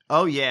accusers.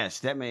 Oh, yes.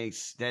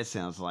 That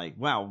sounds like,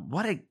 wow,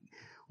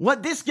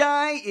 what this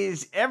guy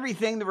is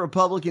everything the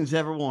Republicans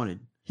ever wanted.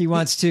 He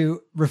wants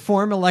to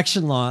reform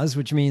election laws,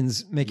 which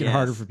means make it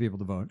harder for people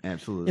to vote.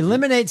 Absolutely.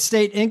 Eliminate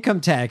state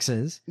income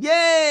taxes.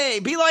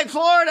 Yay! Be like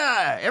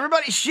Florida.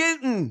 Everybody's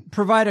shooting.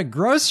 Provide a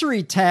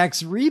grocery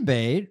tax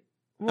rebate.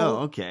 Well,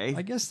 okay.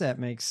 I guess that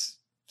makes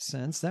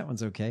sense. That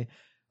one's okay.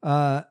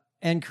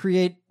 And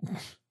create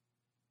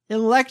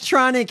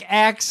electronic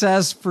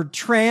access for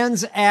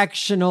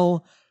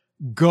transactional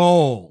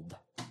gold.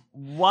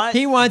 What?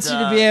 He wants you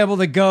to be able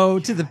to go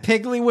to the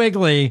Piggly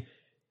Wiggly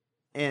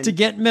to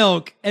get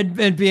milk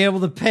and be able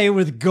to pay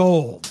with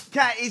gold.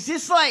 God, is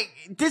this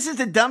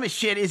the dumbest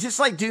shit? Is this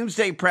like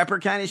Doomsday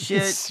Prepper kind of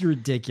shit? It's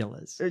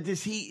ridiculous. Or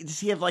does he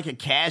have like a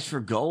cash for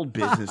gold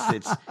business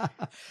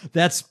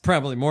That's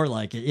probably more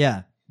like it,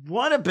 yeah.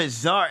 What a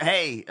bizarre,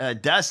 hey,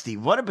 Dusty,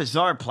 what a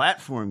bizarre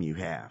platform you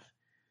have.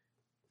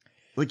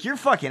 Look, you're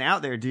fucking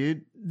out there,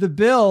 dude. The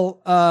bill,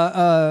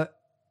 one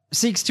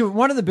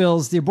of the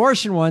bills, the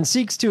abortion one,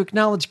 seeks to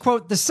acknowledge,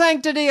 quote, the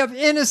sanctity of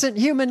innocent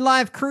human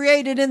life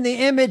created in the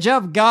image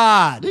of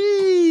God.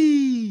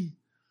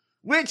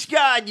 Which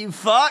God, you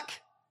fuck?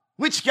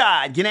 Which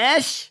God,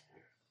 Ganesh?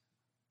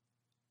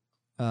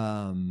 He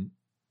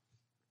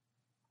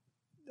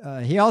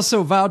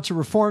also vowed to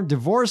reform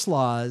divorce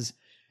laws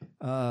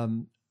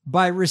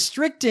by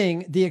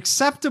restricting the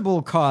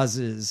acceptable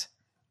causes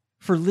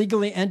for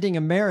legally ending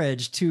a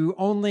marriage to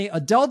only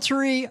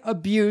adultery,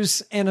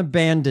 abuse, and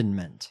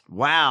abandonment.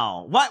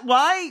 Wow.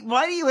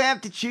 Why do you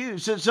have to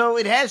choose? So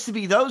it has to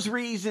be those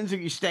reasons or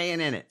you're staying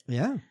in it.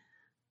 Yeah.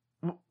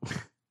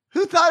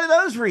 Who thought of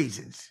those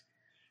reasons?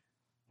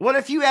 What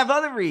if you have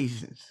other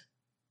reasons?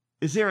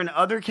 Is there an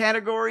other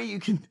category you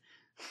can...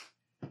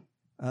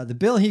 The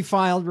bill he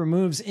filed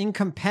removes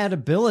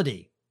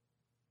incompatibility.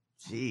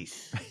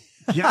 Jeez.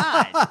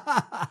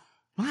 God.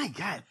 My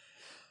God.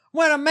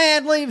 When a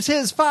man leaves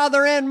his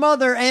father and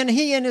mother and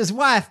he and his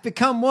wife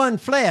become one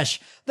flesh,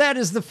 that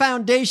is the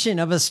foundation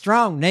of a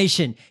strong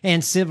nation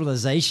and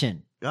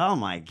civilization. Oh,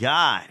 my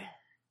God.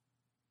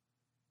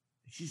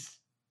 Jesus.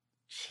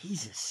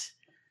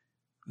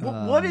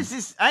 What is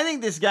this? I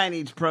think this guy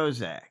needs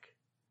Prozac.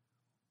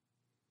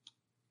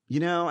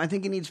 I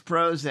think he needs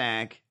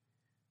Prozac.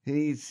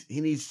 He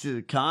needs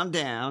to calm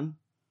down,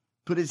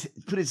 put his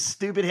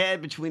stupid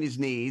head between his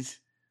knees.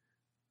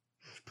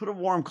 Put a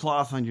warm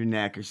cloth on your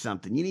neck or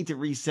something. You need to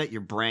reset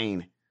your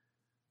brain.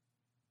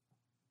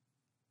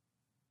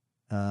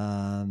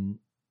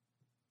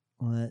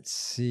 Let's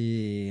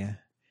see.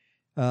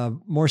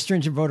 More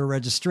stringent voter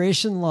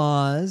registration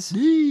laws.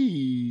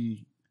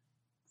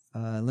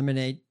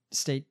 Eliminate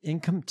state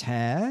income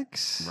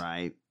tax.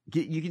 Right.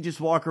 You can just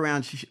walk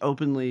around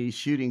openly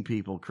shooting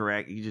people,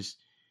 correct? You just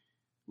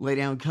lay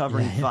down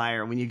covering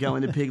fire when you go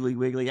into Piggly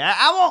Wiggly.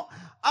 I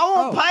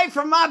won't pay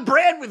for my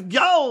bread with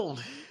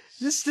gold.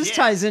 This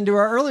ties into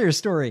our earlier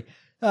story.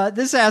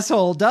 This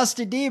asshole,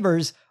 Dusty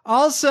Devers,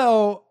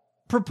 also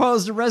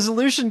proposed a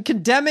resolution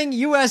condemning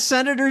U.S.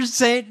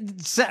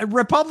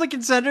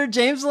 Republican Senator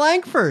James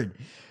Lankford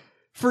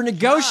for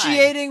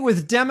negotiating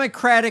with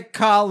Democratic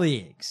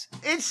colleagues.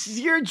 It's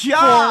your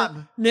job.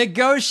 For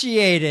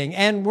negotiating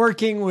and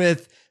working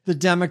with the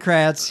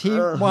Democrats. He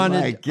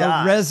wanted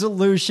a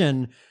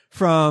resolution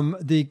from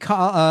the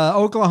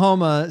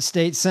Oklahoma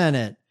State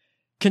Senate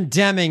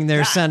condemning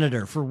their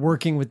senator for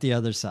working with the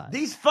other side.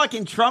 These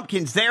fucking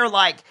Trumpkins, they're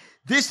like,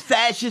 this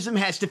fascism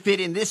has to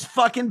fit in this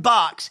fucking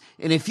box.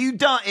 And if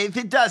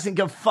it doesn't,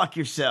 go fuck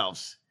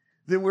yourselves.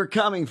 Then we're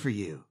coming for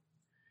you.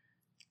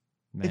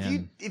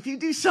 Man. If you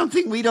do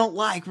something we don't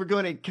like, we're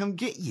going to come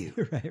get you.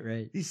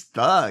 Right. These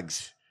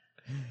thugs.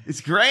 It's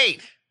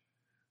great.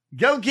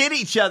 Go get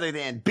each other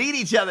then. Beat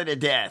each other to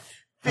death.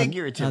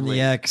 Figuratively. On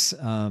the X,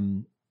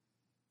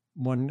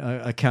 one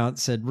account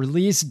said,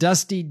 release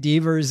Dusty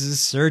Devers'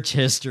 search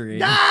history.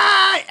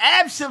 Ah,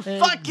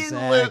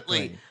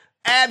 Abso-fucking-lutely.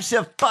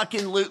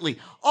 Abso-fucking-lutely.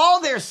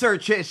 All their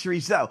search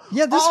histories, though.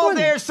 Yeah,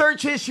 their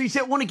search histories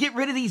that want to get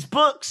rid of these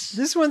books.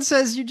 This one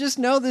says you just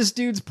know this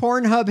dude's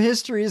Pornhub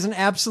history is an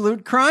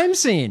absolute crime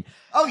scene.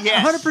 Oh,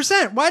 yes.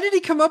 100%. Why did he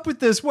come up with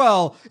this?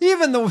 Well,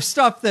 even the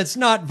stuff that's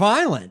not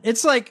violent.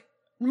 It's like,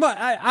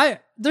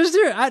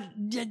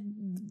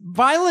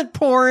 violent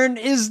porn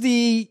is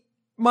the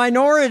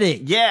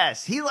minority.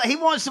 Yes. He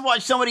wants to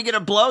watch somebody get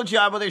a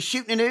blowjob while they're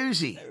shooting an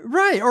Uzi.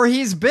 Right. Or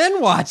he's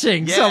been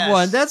watching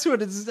someone. That's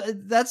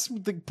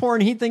the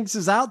porn he thinks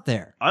is out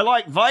there. I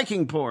like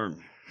Viking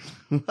porn.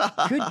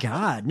 Good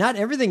God. Not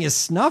everything is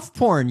snuff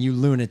porn, you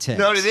lunatic.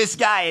 No, to this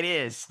guy it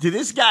is.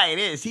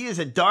 He is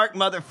a dark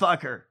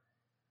motherfucker.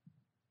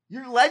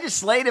 Your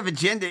legislative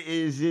agenda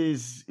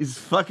is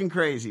fucking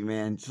crazy,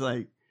 man. It's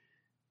like,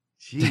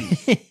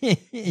 jeez.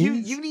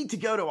 you need to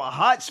go to a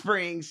hot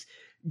springs,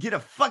 get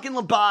a fucking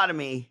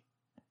lobotomy,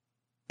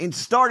 and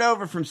start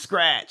over from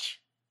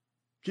scratch.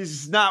 Because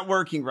it's not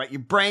working right.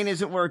 Your brain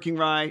isn't working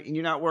right, and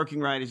you're not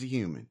working right as a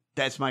human.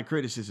 That's my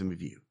criticism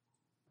of you.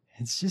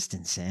 It's just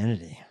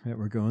insanity that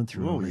we're going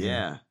through. Oh,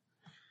 yeah.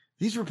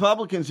 These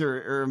Republicans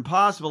are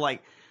impossible.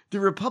 Like, the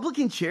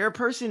Republican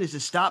chairperson is to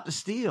stop the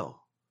steal.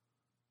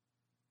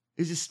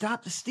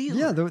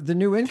 Yeah, the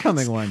new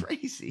incoming one.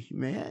 Crazy,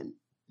 man.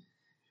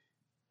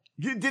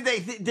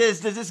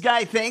 Does this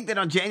guy think that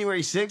on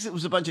January 6th it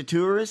was a bunch of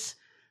tourists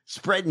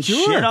spreading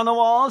shit on the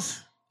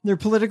walls? They're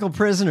political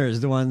prisoners,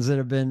 the ones that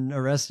have been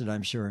arrested,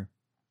 I'm sure.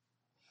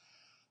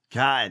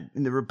 God,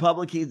 and the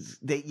Republicans,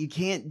 you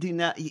can't do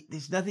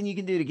there's nothing you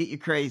can do to get your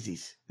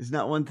crazies. There's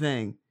not one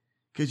thing,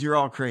 because you're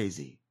all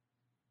crazy.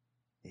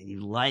 And you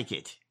like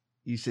it.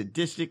 You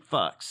sadistic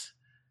fucks.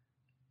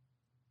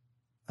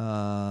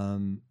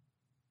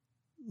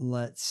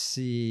 Let's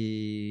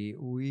see.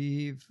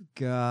 We've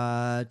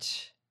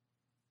got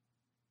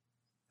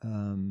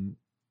the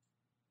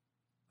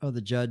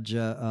judge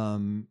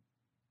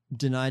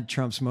denied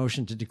Trump's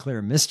motion to declare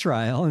a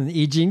mistrial in the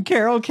E. Jean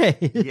Carroll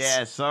case.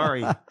 Yeah,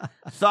 sorry.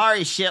 Sorry,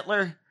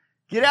 Schittler.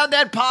 Get out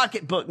that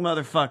pocketbook,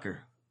 motherfucker.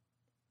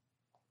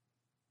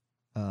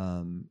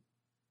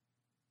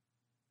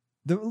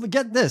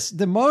 Get this.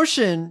 The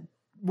motion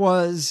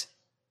was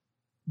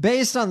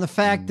based on the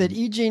fact that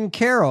E. Jean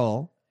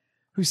Carroll,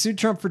 who sued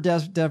Trump for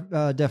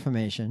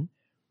defamation,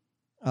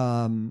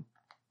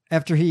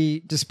 after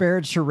he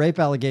disparaged her rape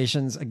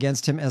allegations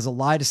against him as a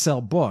lie to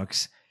sell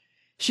books,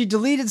 she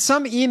deleted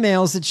some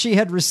emails that she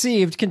had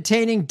received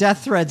containing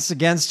death threats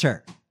against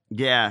her.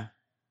 Yeah.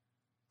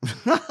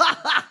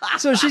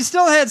 So she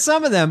still had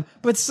some of them,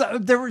 but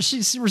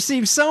she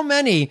received so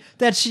many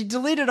that she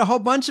deleted a whole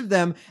bunch of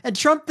them, and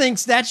Trump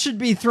thinks that should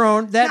be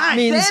thrown. That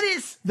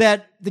means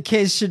that the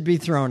case should be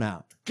thrown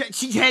out.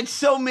 She had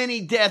so many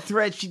death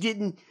threats. She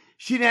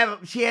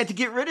had to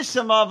get rid of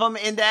some of them,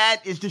 and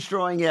that is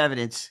destroying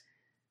evidence.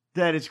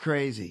 That is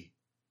crazy.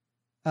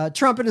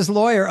 Trump and his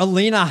lawyer,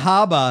 Alina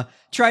Habba,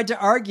 tried to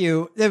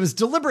argue it was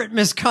deliberate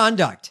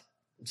misconduct.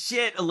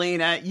 Shit,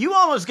 Alina, you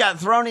almost got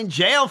thrown in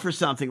jail for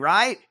something,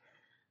 right?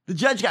 The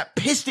judge got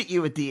pissed at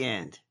you at the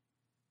end.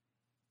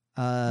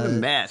 What a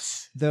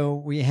mess. Though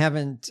we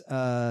haven't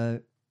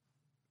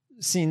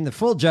seen the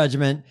full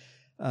judgment,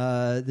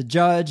 the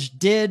judge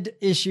did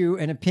issue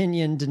an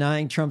opinion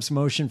denying Trump's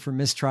motion for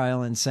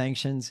mistrial and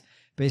sanctions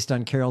based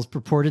on Carroll's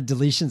purported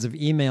deletions of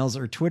emails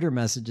or Twitter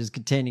messages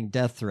containing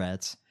death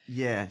threats.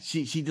 Yeah,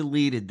 she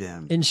deleted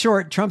them. In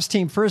short, Trump's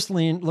team first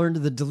learned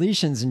of the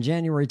deletions in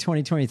January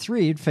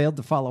 2023 and failed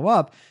to follow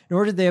up,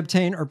 nor did they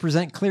obtain or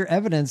present clear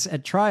evidence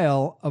at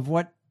trial of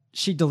what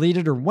she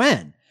deleted or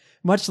when,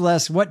 much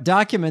less what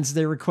documents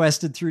they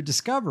requested through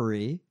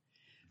discovery.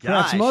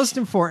 Perhaps most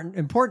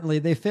importantly,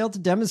 they failed to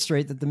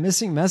demonstrate that the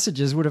missing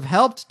messages would have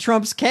helped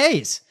Trump's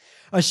case,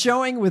 a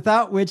showing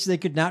without which they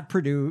could not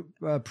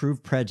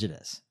prove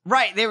prejudice.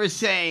 Right. They were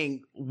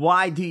saying,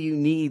 why do you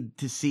need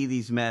to see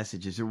these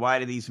messages, or why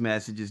do these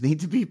messages need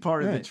to be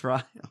part of the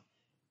trial?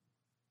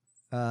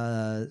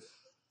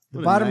 The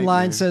bottom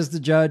line, says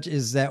the judge,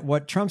 is that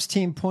what Trump's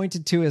team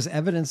pointed to as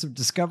evidence of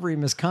discovery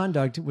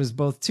misconduct was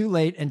both too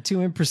late and too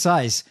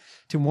imprecise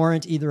to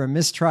warrant either a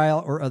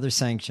mistrial or other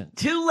sanction.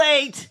 Too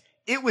late.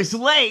 It was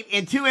late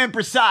and too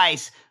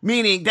imprecise,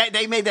 meaning that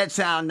they made that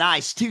sound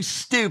nice. Too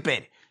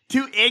stupid.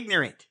 Too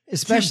ignorant.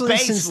 Especially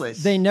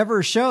since they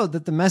never showed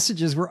that the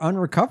messages were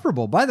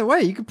unrecoverable. By the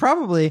way, you could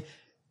probably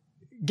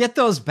get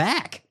those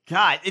back.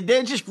 God,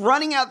 they're just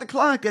running out the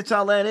clock. That's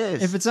all that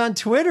is. If it's on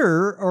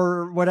Twitter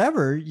or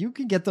whatever, you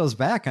can get those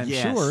back, I'm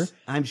sure.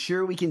 I'm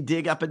sure we can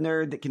dig up a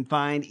nerd that can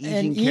find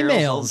and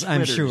emails,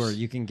 I'm sure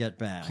you can get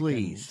back.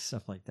 Please.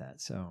 Stuff like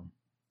that. So,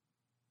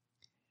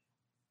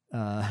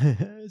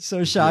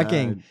 so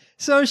shocking. God.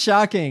 So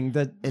shocking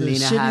that the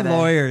shitty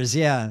lawyers,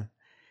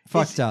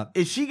 fucked up.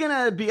 Is she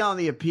going to be on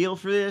the appeal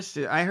for this?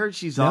 I heard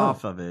she's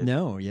off of it.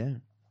 No,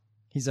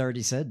 he's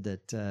already said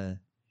that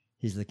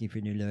he's looking for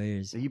new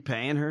lawyers. Are you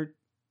paying her?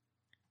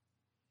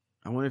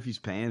 I wonder if he's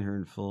paying her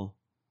in full.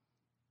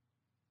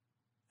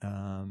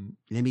 Let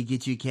me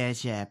get you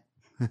Cash App.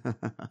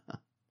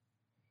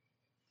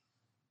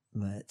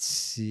 let's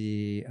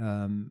see.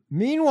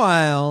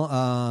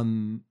 Meanwhile,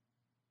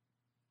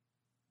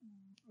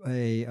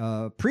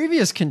 a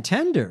previous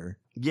contender,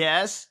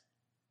 yes,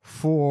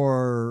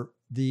 for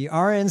the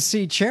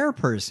RNC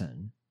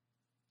chairperson,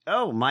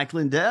 Mike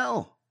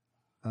Lindell,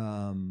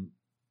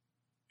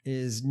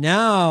 is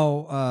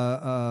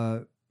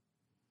now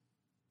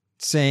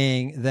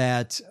saying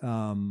that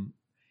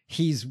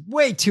he's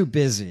way too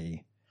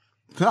busy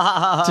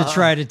to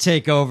try to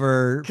take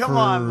over. Come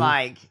on,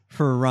 Mike.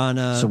 For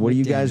Ronna. So what are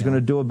you guys going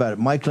to do about it?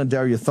 Mike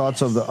Lindell, your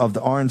thoughts of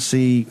the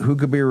RNC, who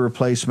could be a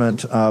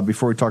replacement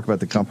before we talk about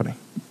the company?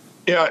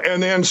 Yeah,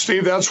 and then,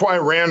 Steve, that's why I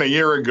ran a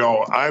year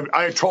ago.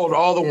 I told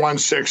all the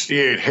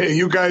 168, hey,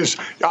 you guys,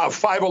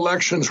 5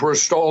 elections were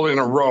stolen in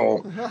a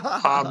row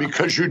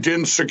because you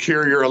didn't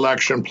secure your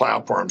election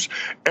platforms.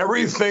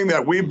 Everything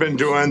that we've been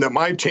doing, that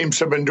my teams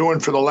have been doing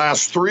for the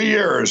last 3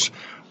 years,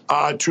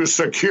 to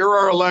secure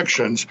our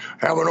elections,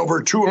 having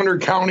over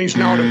 200 counties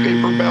now to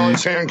paper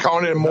ballots, hand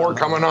counted, and more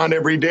coming on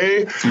every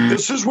day.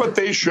 This is what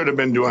they should have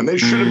been doing. They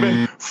should have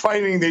been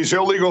fighting these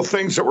illegal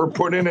things that were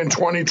put in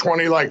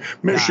 2020, like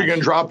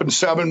Michigan dropping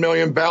 7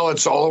 million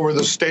ballots all over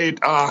the state,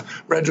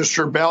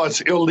 registered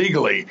ballots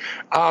illegally.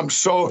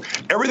 So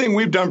everything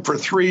we've done for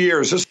 3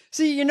 years.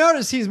 See, you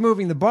notice he's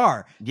moving the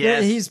bar.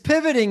 Yes. He's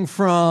pivoting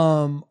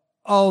from,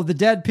 the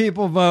dead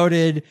people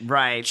voted.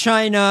 Right.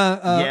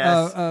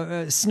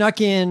 China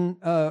snuck in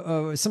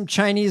some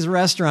Chinese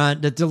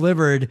restaurant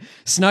that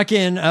snuck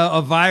in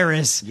a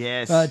virus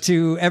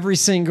to every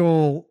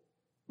single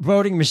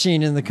voting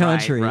machine in the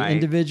country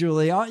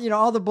individually.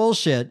 All the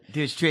bullshit.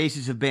 There's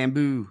traces of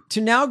bamboo.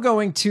 To now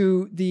going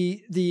to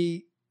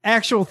the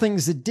actual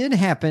things that did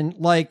happen,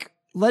 like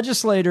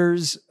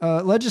legislatures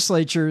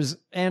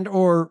and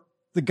or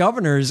the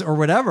governors or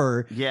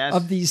whatever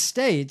of these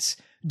states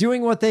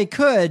doing what they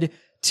could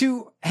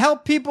to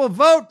help people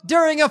vote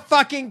during a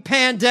fucking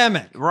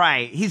pandemic.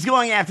 Right. He's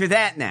going after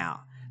that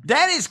now.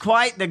 That is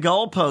quite the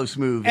goalpost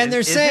move. And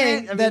they're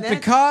saying that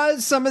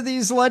because some of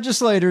these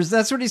legislators,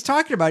 that's what he's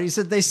talking about. He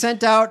said they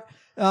sent out,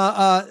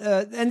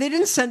 and they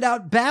didn't send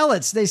out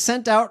ballots. They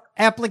sent out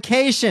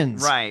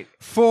applications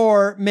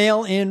for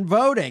mail-in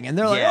voting. And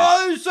they're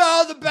like, you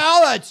saw the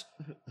ballots.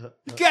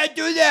 You can't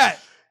do that.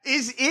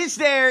 Is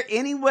there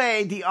any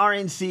way the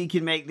RNC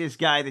can make this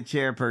guy the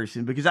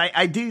chairperson? Because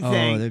I do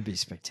think... that'd be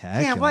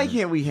spectacular. Yeah, why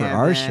can't we have for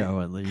our that? show,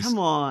 at least. Come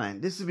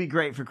on. This would be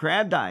great for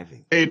crab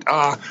diving.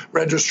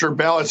 Registered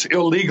ballots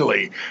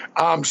illegally.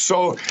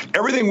 So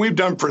everything we've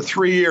done for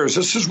 3 years,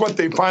 this is what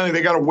they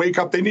got to wake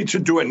up. They need to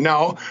do it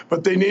now,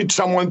 but they need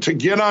someone to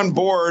get on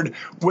board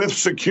with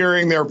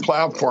securing their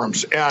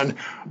platforms. And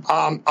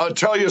I'll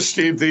tell you,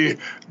 Steve, the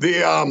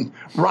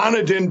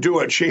Ronna didn't do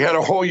it. She had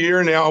a whole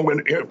year now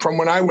from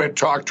when I went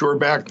talk to her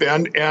back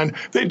then, and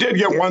they did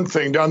get one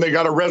thing done. They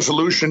got a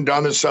resolution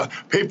done. It's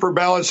paper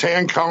ballots,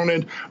 hand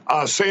counted,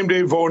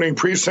 same-day voting,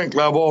 precinct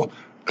level,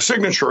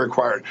 signature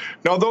required.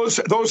 Now,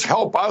 those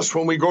help us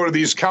when we go to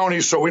these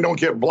counties so we don't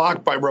get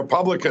blocked by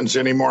Republicans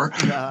anymore.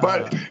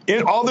 But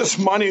in all this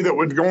money that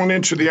would go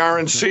into the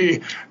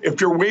RNC,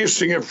 if you're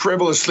wasting it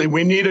frivolously,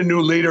 we need a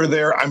new leader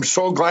there. I'm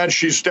so glad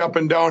she's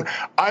stepping down.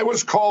 I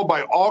was called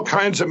by all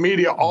kinds of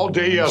media all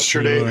day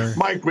yesterday. Sure.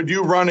 Mike, would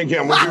you run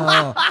again? Would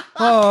you?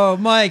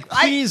 Mike,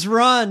 please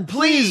run.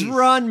 Please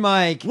run,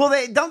 Mike. Well,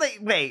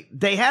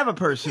 they have a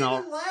person.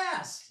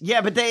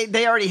 Yeah, but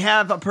they already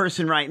have a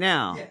person right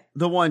now. Yeah.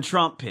 The one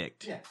Trump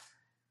picked. Yeah.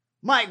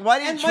 Mike, why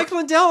didn't Mike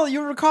Lindell,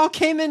 you recall,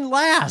 came in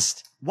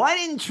last. Why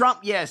didn't Trump?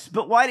 Yes,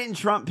 but why didn't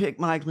Trump pick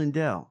Mike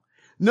Lindell?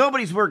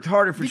 Nobody's worked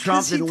harder for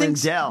Trump than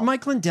Lindell.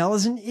 Mike Lindell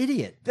is an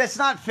idiot. That's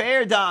not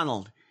fair,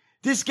 Donald.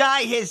 This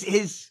guy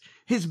has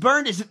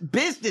burned his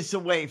business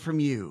away from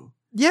you.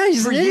 Yeah,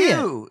 he's an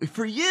idiot.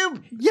 For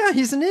you. Yeah,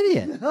 he's an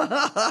idiot.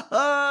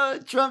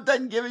 Trump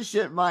doesn't give a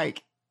shit,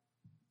 Mike.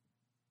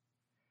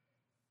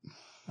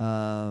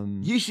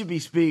 You should be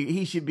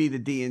he should be the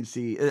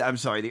DNC. I'm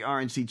sorry, the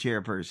RNC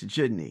chairperson,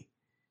 shouldn't he?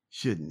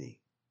 Shouldn't he?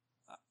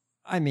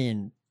 I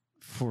mean,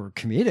 for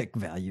comedic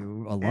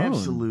value alone,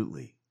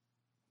 absolutely.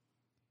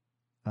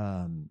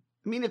 I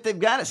mean, if they've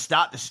got to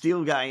stop the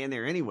steel guy in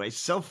there anyway,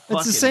 so fucking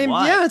it's the same.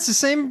 what? Yeah, it's the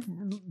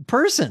same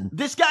person.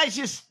 This guy's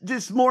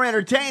just more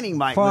entertaining,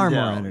 Mike. Far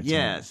Lindell. more entertaining.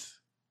 Yes.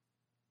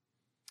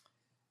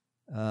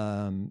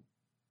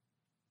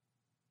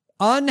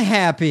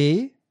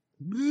 Unhappy.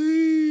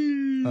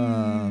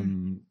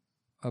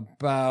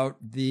 About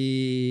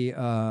the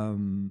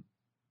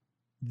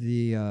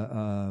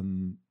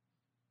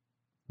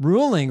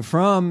ruling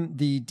from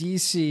the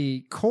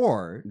DC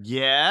court.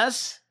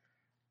 Yes.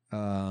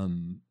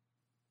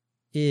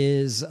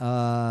 Is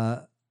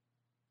well,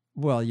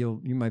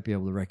 you might be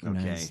able to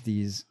recognize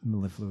these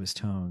mellifluous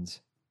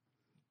tones.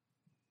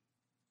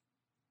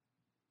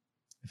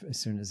 As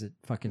soon as it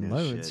fucking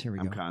loads, here we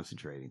go. I'm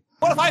concentrating.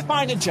 What if I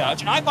find a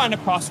judge and I find a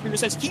prosecutor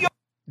says he...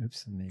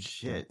 Oops, let me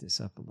get this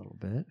up a little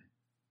bit.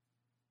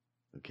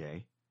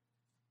 Okay.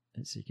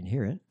 So you can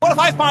hear it. What if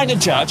I find a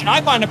judge and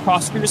I find a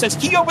prosecutor says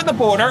he opened the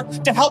border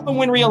to help him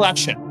win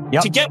re-election,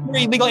 to get more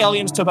illegal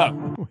aliens to vote?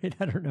 Wait,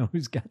 I don't know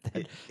who's got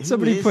that.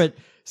 Somebody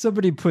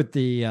put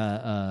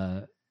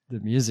the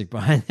music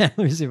behind that.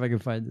 Let me see if I can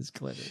find this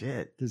clip.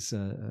 Shit. This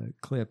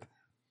clip.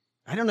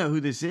 I don't know who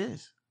this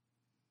is.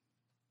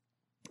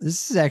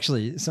 This is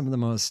actually some of the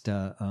most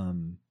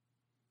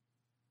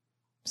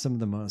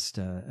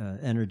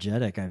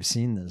energetic I've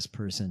seen this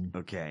person.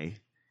 Okay.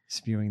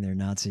 Spewing their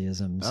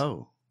Nazisms.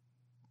 Oh.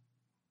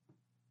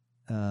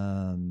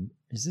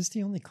 Is this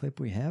the only clip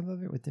we have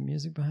of it with the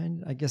music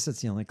behind it? I guess that's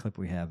the only clip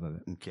we have of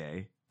it.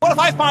 Okay. What if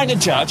I find a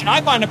judge and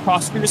I find a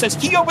prosecutor who says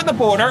he opened the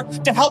border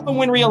to help him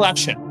win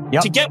re-election,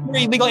 to get more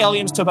illegal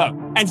aliens to vote,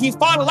 and he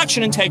fought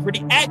election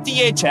integrity at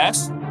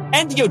DHS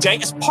and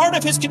DOJ as part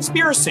of his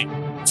conspiracy?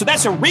 So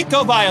that's a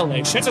RICO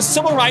violation, it's a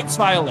civil rights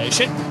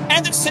violation,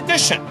 and it's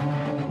sedition.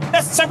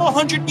 That's several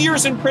hundred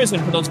years in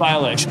prison for those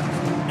violations.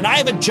 And I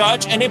have a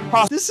judge and a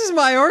prosecutor. This is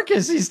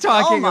Mayorkas he's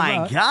talking about.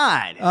 Oh, my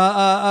God.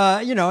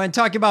 And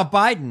talking about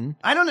Biden.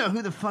 I don't know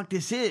who the fuck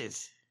this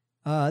is.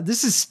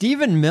 This is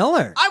Stephen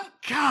Miller. Oh,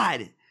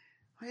 God.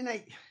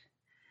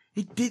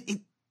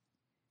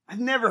 I've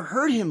never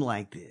heard him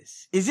like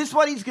this. Is this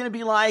what he's going to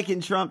be like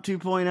in Trump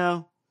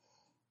 2.0?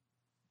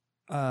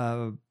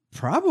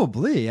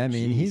 Probably. I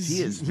mean, he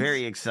is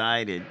very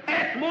excited.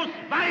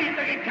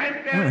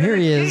 Oh, here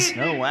he is.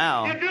 Oh,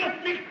 wow.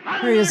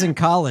 Here he is in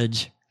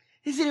college.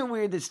 Isn't it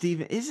weird that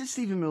isn't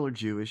Stephen Miller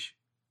Jewish?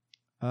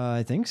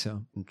 I think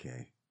so.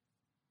 Okay.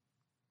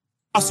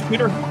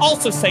 Prosecutor who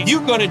also say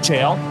you go to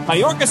jail,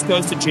 Mayorkas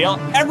goes to jail,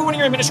 everyone in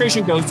your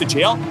administration goes to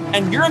jail,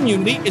 and your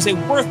immunity is a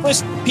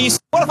worthless piece.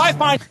 What if I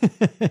find...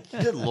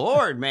 Good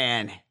Lord,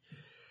 man.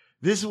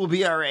 This will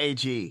be our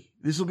AG.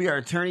 This will be our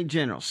Attorney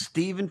General,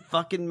 Stephen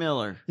fucking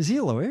Miller. Is he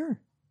a lawyer?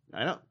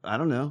 I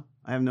don't know.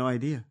 I have no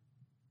idea.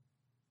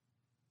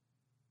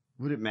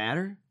 Would it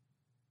matter?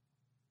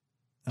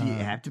 Do you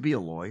have to be a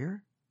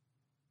lawyer?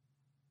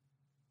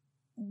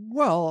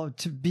 Well,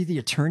 to be the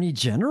Attorney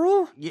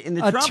General? Yeah, in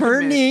the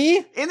Attorney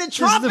in the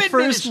Trump is the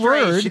first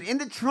word. In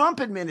the Trump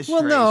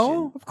administration. Well,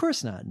 no, of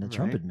course not in the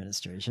Trump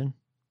administration.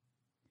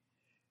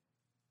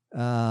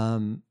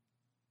 So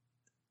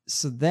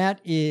that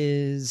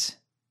is...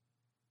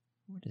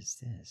 What is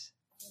this?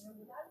 Oh,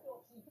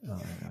 I don't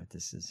know what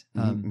this is.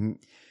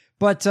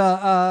 But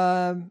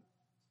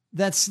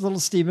that's little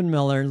Stephen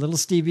Miller, little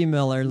Stevie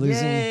Miller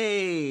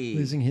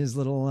losing his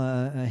little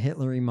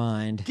Hitlery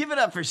mind. Give it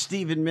up for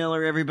Stephen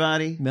Miller,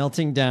 everybody.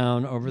 Melting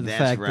down over the That's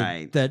fact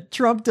right. that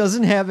Trump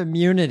doesn't have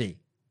immunity.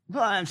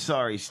 Well, I'm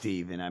sorry,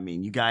 Stephen. I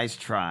mean, you guys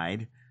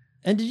tried.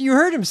 And you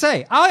heard him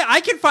say,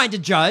 I can find a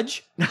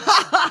judge.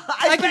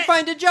 I can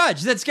find a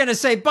judge that's going to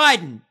say,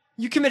 Biden,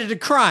 you committed a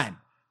crime.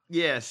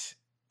 Yes.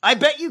 I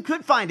bet you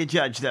could find a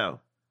judge, though.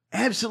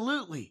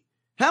 Absolutely.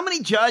 How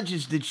many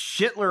judges did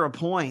Schittler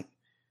appoint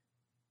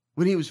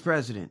when he was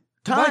president?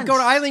 Tons. But go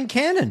to Eileen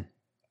Cannon.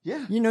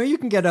 Yeah. You know, you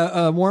can get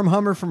a warm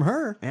Hummer from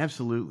her.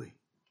 Absolutely.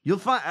 You'll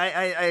find,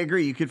 I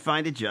agree. You could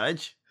find a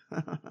judge.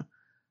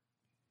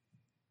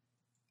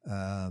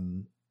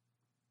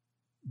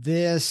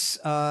 This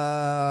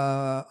also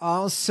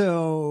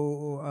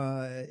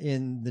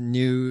in the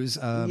news,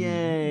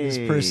 this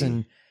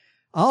person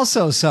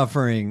also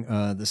suffering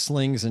the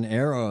slings and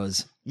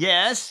arrows.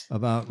 Yes.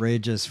 Of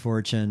outrageous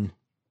fortune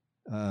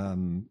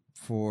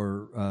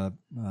for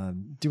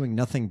doing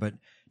nothing but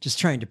just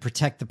trying to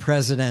protect the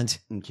president.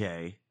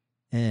 Okay.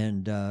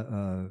 And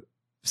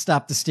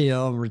stop the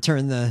steal,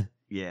 return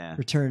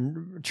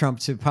Trump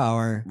to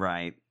power.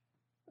 Right.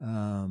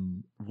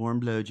 Warm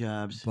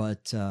blowjobs.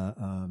 But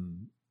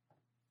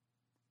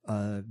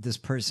this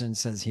person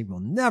says he will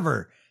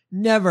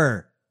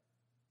never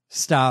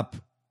stop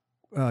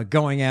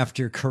going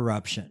after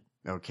corruption.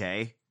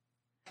 Okay.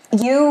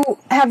 You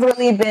have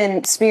really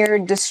been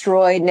smeared,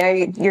 destroyed. Now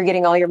you're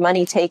getting all your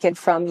money taken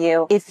from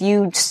you. If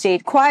you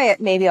stayed quiet,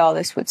 maybe all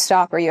this would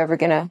stop. Are you ever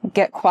going to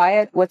get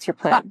quiet? What's your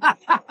plan?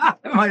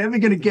 Am I ever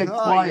going to get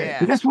quiet?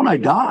 Yeah. That's when I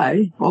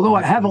die. Although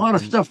I have a lot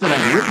of stuff that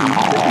I've written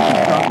that you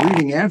can start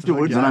reading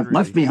afterwards, and I've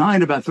left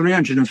behind about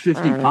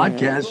 350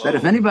 podcasts that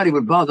if anybody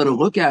would bother to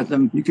look at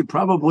them, you could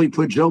probably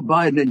put Joe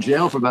Biden in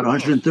jail for about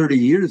 130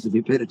 years if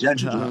you paid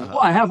attention to them. Well,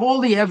 I have all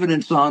the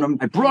evidence on him.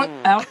 I brought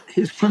out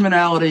his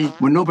criminality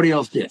when nobody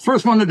else did.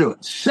 First one to do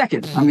it.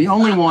 Second, I'm the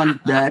only one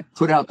that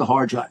put out the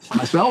hard drive.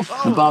 Myself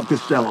and Bob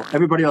Costello.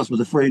 Everybody else was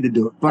afraid to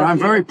do it. But I'm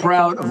very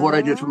proud of what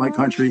I did for my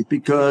country,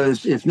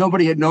 because if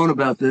nobody had known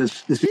about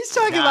this... He's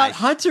talking about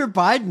Hunter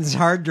Biden's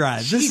hard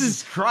drive. This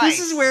is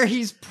where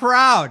he's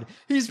proud.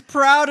 He's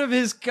proud of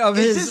his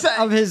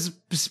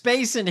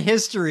space in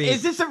history.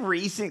 Is this a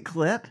recent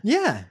clip?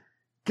 Yeah.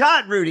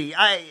 God, Rudy,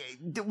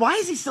 why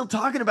is he still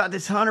talking about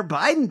this Hunter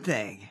Biden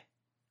thing?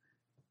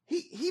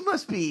 He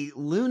must be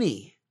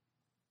loony.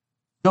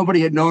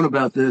 Nobody had known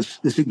about this.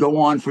 This would go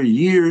on for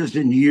years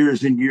and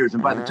years and years.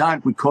 And by the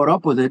time we caught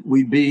up with it,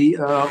 we'd be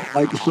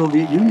like the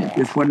Soviet Union,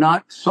 if we're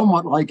not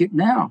somewhat like it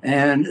now.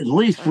 And at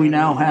least we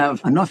now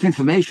have enough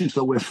information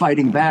so we're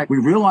fighting back. We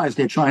realize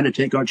they're trying to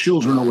take our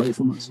children away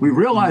from us. We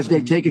realize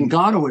they've taken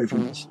God away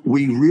from us.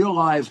 We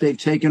realize they've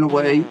taken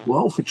away,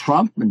 well, for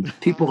Trump and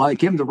people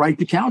like him, the right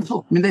to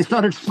counsel. I mean, they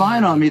started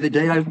spying on me the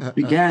day I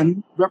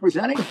began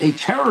representing. A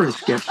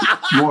terrorist gets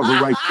more of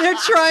a right. They're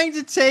trying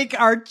to take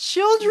our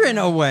children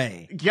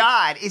away.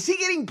 God, is he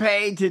getting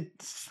paid to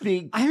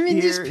speak? I mean,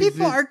 these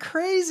people are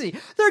crazy.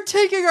 They're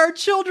taking our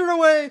children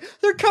away.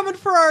 They're coming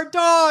for our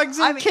dogs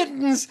and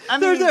kittens.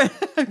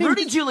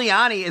 Rudy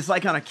Giuliani is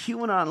like on a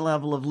QAnon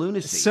level of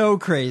lunacy. So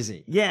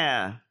crazy.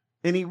 Yeah.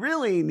 And he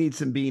really needs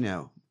some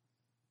Beano.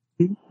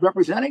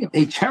 Representing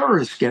a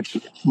terrorist gets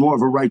more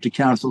of a right to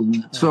counsel.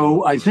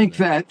 So I think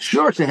that,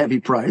 sure, it's a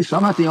heavy price.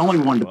 I'm not the only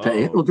one to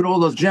pay it. Look at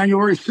all those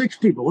January 6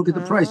 people. Look at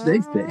the price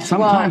they've paid.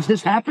 Sometimes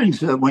this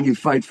happens when you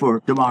fight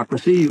for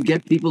democracy. You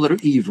get people that are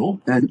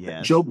evil. And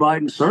Joe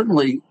Biden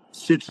certainly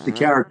fits the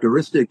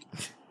characteristic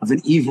of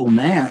an evil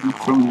man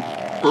from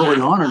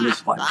early on in his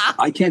fight.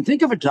 I can't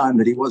think of a time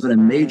that he wasn't a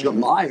major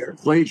liar,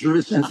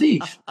 plagiarist, and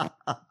thief.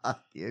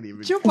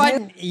 Joe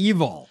Biden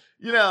evil.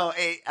 You know,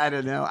 I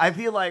don't know. I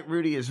feel like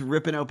Rudy is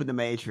ripping open the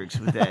Matrix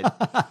with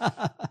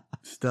that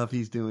stuff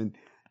he's doing.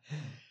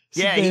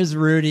 So there's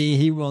Rudy.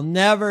 He will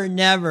never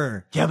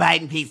Joe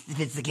Biden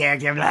fits the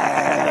character.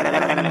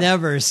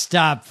 never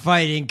stop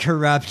fighting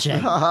corruption.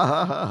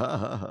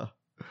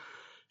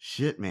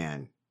 Shit,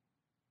 man.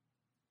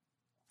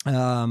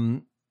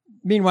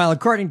 Meanwhile,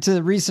 according to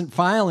the recent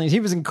filings, he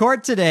was in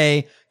court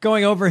today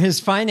going over his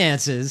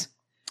finances.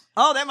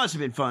 Oh, that must have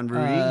been fun,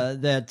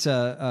 Rudy. That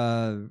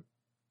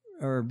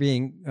are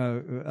being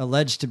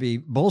alleged to be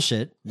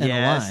bullshit and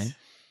a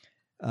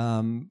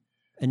lie.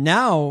 And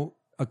now,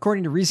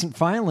 according to recent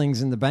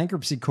filings in the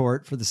bankruptcy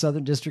court for the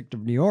Southern District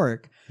of New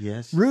York,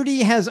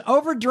 Rudy has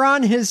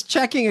overdrawn his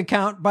checking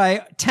account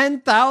by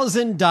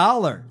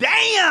 $10,000.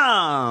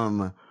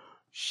 Damn!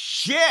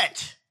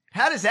 Shit!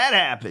 How does that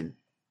happen?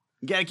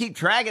 You gotta keep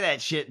track of that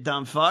shit,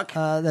 dumb fuck.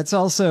 That's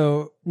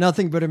also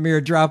nothing but a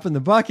mere drop in the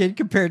bucket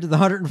compared to the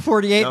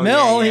 $148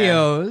 million he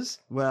owes.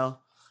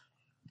 Well,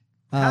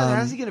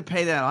 how's he going to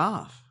pay that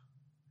off?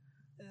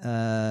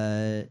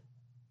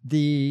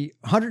 The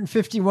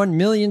 $151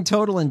 million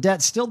total in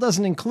debt still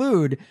doesn't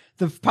include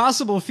the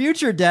possible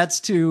future debts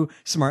to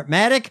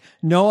Smartmatic,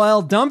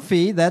 Noel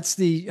Dumphy. That's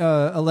the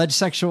alleged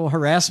sexual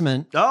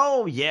harassment.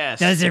 Oh, yes.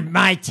 Those are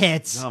my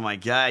tits. Oh, my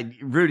God.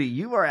 Rudy,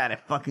 you are out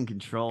of fucking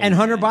control. And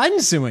Hunter Biden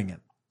suing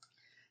him.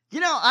 You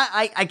know,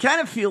 I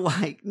kind of feel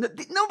like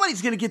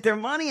nobody's going to get their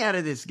money out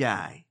of this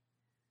guy.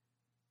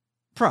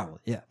 Probably,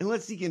 yeah.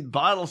 Unless he can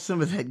bottle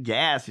some of that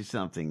gas or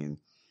something.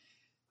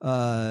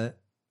 And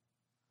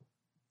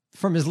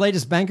from his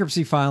latest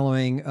bankruptcy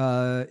filing,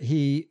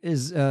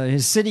 his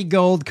Citi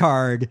Gold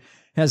card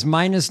has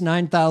minus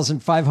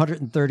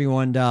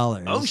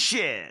 $9,531. Oh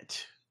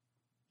shit!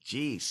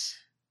 Jeez.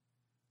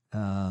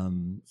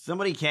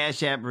 Somebody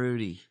cash app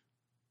Rudy.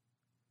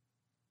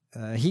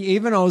 He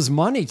even owes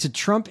money to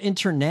Trump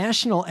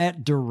International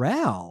at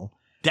Doral.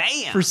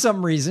 Damn. For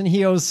some reason,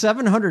 he owes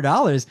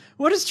 $700.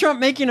 What is Trump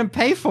making him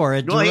pay for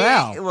at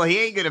Doral? He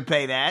ain't going to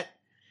pay that.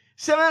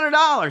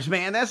 $700,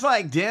 man. That's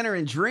like dinner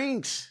and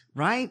drinks,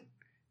 right?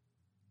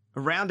 A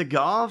round of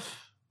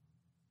golf.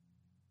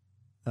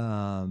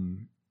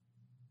 Everyone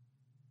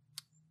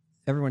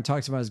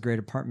talks about his great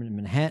apartment in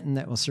Manhattan.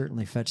 That will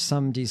certainly fetch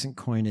some decent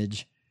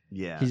coinage.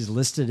 Yeah. He's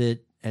listed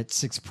it at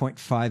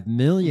 $6.5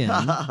 million.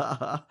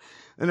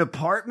 An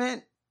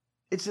apartment?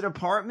 It's an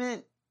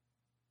apartment?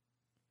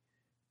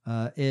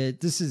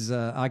 This is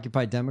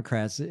Occupy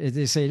Democrats.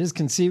 They say it is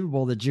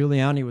conceivable that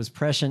Giuliani was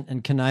prescient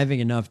and conniving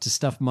enough to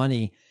stuff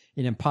money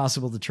in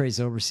impossible to trace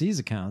overseas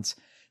accounts.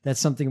 That's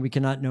something we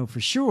cannot know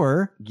for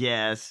sure.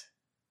 Yes.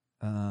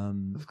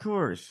 Of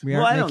course. We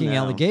aren't making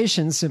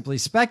allegations, simply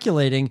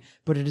speculating,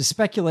 but it is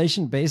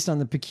speculation based on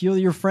the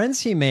peculiar friends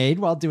he made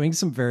while doing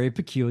some very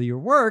peculiar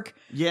work.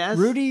 Yes.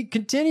 Rudy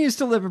continues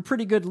to live a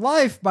pretty good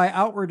life by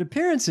outward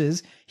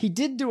appearances. He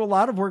did do a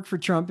lot of work for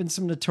Trump in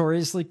some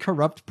notoriously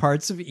corrupt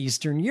parts of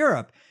Eastern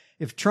Europe.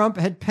 If Trump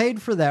had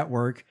paid for that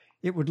work,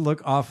 it would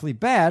look awfully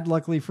bad.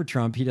 Luckily for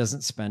Trump, he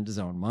doesn't spend his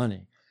own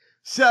money.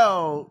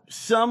 So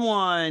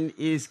someone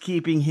is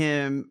keeping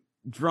him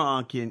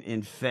drunk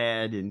and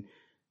fed and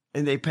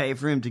they pay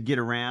for him to get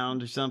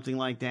around or something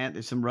like that.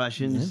 There's some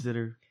Russians that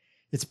are...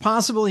 It's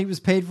possible he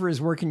was paid for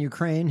his work in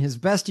Ukraine. His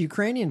best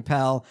Ukrainian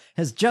pal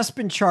has just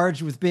been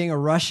charged with being a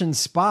Russian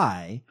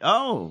spy.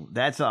 Oh,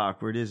 that's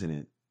awkward, isn't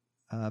it?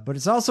 But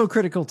it's also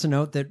critical to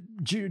note that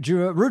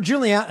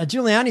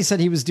Giuliani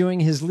said he was doing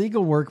his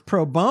legal work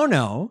pro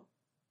bono.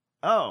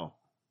 Oh.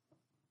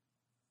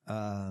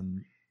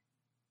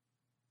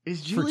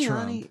 Is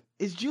Giuliani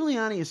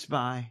a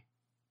spy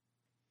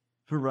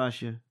for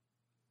Russia?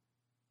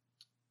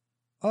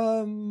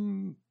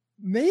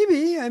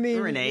 Maybe. I mean,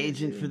 or an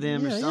agent for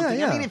them or something.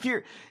 Yeah. I mean, if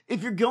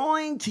you're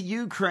going to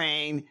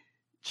Ukraine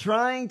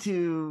trying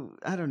to,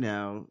 I don't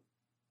know,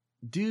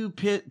 do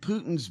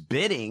Putin's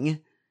bidding.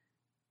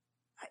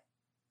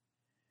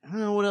 I don't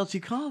know what else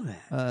you call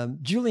that.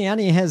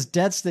 Giuliani has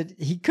debts that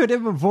he could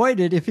have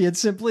avoided if he had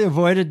simply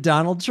avoided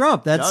Donald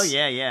Trump. That's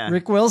yeah.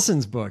 Rick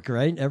Wilson's book,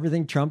 right?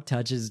 Everything Trump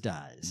touches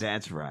dies.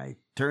 That's right.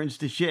 Turns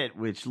to shit,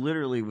 which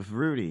literally with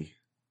Rudy.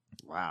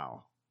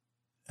 Wow.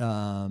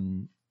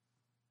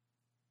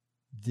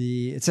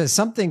 It says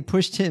something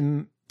pushed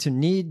him to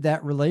need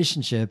that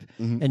relationship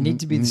and need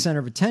to be the center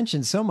of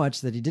attention so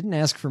much that he didn't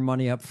ask for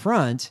money up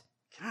front.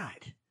 God.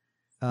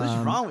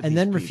 What's wrong with and these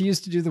then people?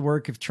 refused to do the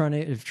work if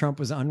Trump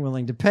was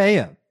unwilling to pay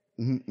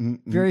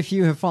him. Very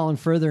few have fallen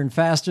further and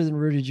faster than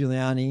Rudy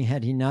Giuliani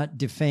had he not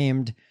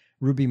defamed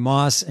Ruby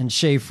Moss and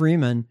Shay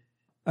Freeman,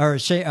 or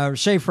Shay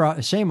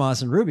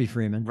Moss and Ruby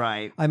Freeman.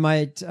 Right. We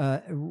might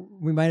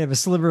have a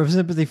sliver of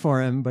sympathy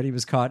for him, but he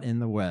was caught in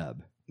the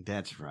web.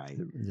 That's right.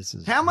 This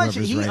is how much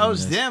whoever's he writing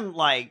owes this. them,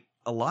 like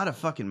a lot of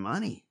fucking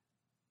money.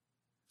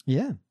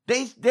 Yeah.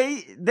 They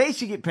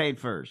should get paid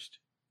first.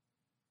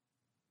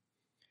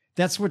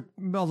 That's what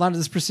a lot of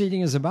this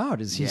proceeding is about.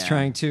 Is he's Yeah.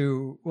 trying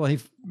to? Well, he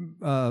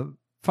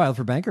filed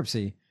for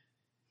bankruptcy.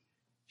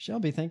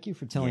 Shelby, thank you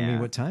for telling me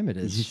what time it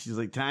is. She's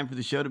like, time for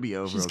the show to be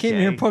over. She just okay? came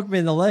here and poked me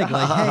in the leg,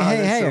 like, hey,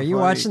 That's so are you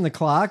funny. watching the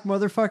clock,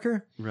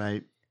 motherfucker?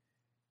 Right.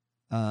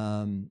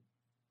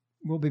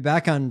 We'll be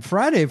back on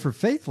Friday for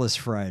Faithless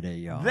Friday,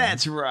 y'all.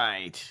 That's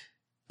right.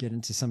 Get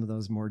into some of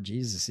those more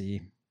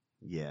Jesus-y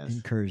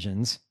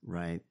incursions.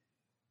 Right.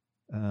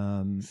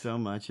 Um, So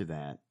much of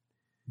that.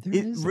 There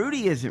is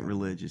Rudy isn't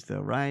religious though,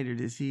 right? Or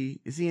is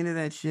he? Is he into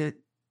that shit?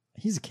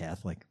 He's a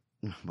Catholic.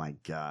 Oh my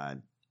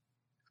God.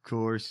 Of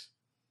course.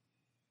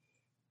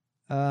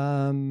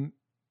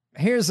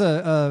 Here's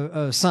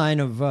a sign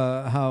of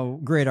how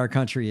great our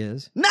country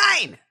is.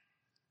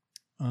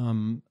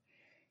 9.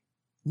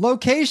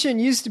 Location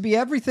used to be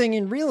everything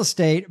in real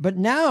estate, but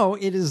now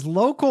it is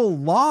local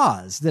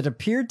laws that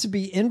appear to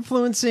be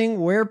influencing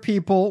where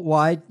people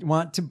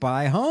want to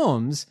buy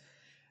homes,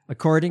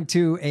 according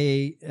to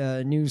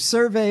a new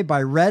survey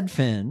by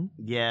Redfin.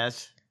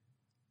 Yes.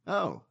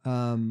 Oh.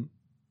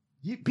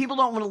 People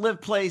don't want to live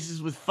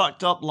places with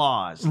fucked up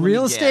laws. Let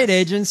Real me estate guess.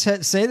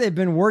 agents say they've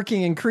been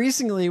working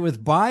increasingly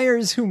with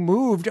buyers who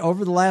moved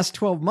over the last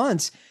 12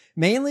 months,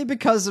 mainly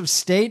because of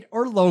state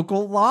or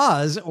local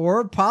laws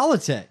or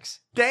politics.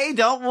 They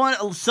don't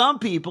want. Some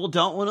people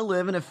don't want to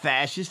live in a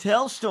fascist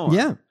hellstorm.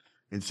 Yeah.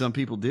 And some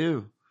people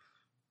do.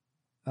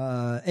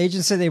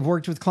 Agents say they've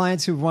worked with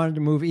clients who've wanted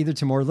to move either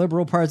to more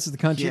liberal parts of the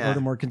country Yeah. or to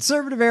more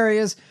conservative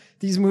areas.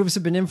 These moves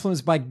have been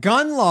influenced by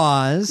gun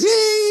laws,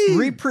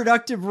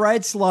 reproductive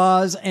rights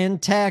laws, and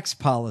tax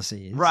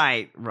policies.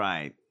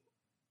 Right.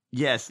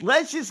 Yes.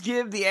 Let's just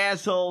give the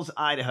assholes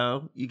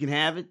Idaho. You can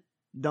have it.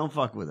 Don't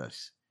fuck with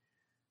us.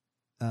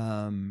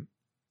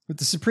 With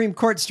the Supreme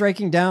Court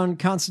striking down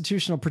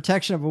constitutional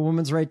protection of a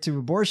woman's right to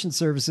abortion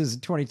services in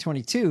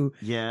 2022,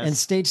 Yes. and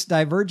states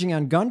diverging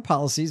on gun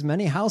policies,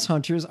 many house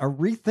hunters are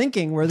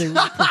rethinking where they would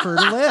prefer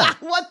to live.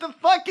 What the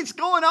fuck is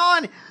going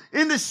on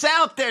in the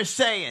South, they're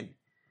saying?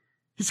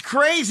 It's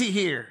crazy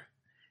here.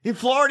 In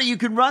Florida, you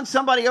can run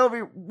somebody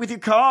over with your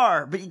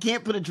car, but you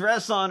can't put a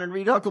dress on and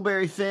read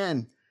Huckleberry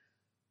Finn.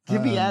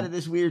 Get me out of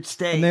this weird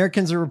state.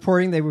 Americans are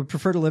reporting they would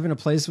prefer to live in a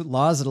place with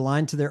laws that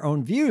align to their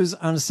own views.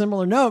 On a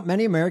similar note,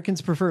 many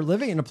Americans prefer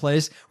living in a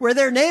place where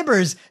their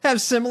neighbors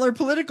have similar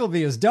political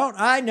views. Don't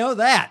I know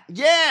that?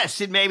 Yes,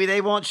 and maybe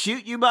they won't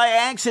shoot you by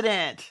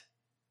accident.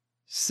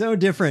 So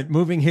different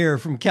moving here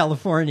from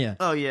California.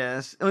 Oh,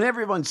 yes. And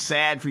everyone's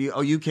sad for you.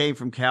 Oh, you came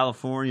from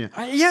California.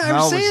 I How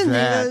was saying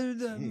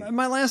that?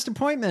 my last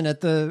appointment at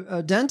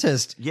the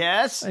dentist.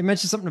 Yes. I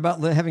mentioned something about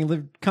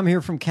having come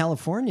here from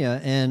California,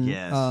 and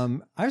Yes.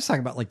 I was talking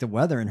about like the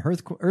weather and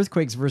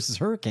earthquakes versus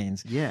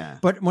hurricanes. Yeah.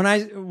 But when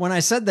I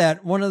said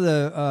that, one of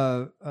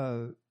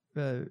the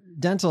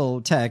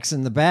dental techs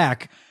in the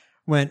back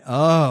went,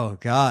 "Oh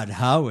God,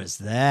 how was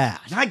that?"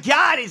 My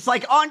God, it's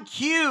like on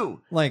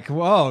cue. Like,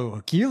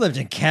 whoa, you lived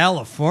in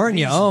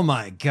California. Oh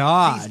my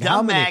God. these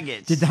dumb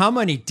maggots. How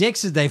many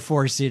dicks did they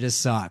force you to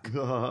suck?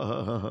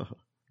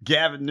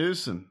 Gavin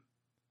Newsom.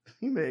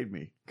 He made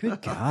me.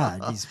 Good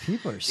God, these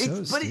people are so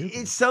But stupid.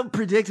 it's so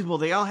predictable.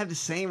 They all have the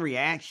same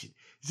reaction.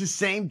 It's the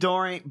same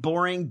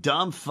boring,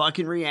 dumb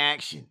fucking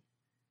reaction.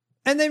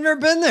 And they've never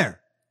been there.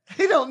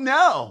 They don't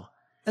know.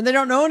 And they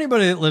don't know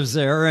anybody that lives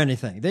there or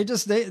anything. They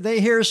just they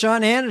hear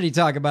Sean Hannity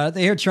talk about it.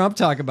 They hear Trump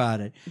talk about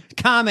it.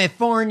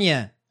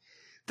 California.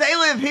 They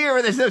live here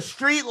where there's no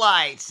street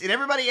lights and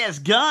everybody has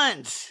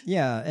guns.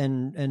 Yeah,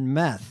 and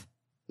meth.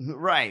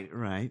 Right.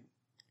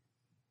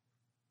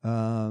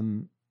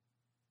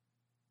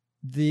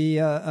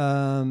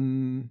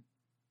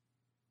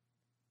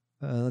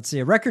 Let's see,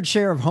 a record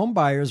share of home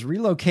buyers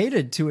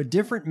relocated to a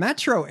different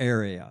metro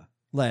area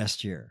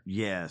last year.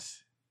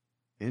 Yes.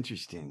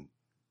 Interesting.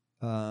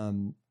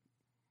 Some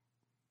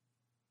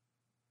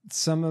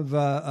of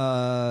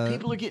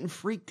people are getting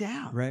freaked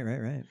out.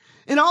 Right.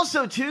 And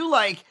also, too,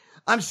 like,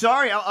 I'm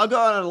sorry, I'll go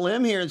out on a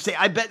limb here and say,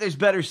 I bet there's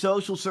better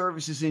social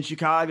services in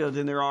Chicago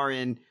than there are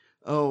in,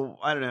 I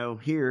don't know,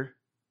 here.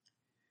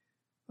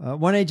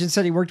 One agent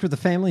said he worked with a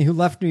family who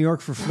left New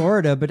York for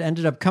Florida, but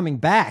ended up coming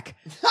back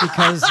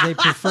because they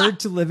preferred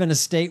to live in a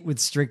state with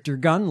stricter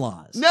gun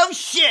laws. No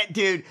shit,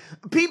 dude.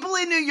 People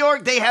in New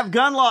York, they have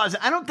gun laws.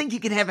 I don't think you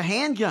can have a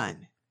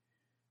handgun.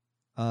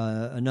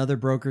 Another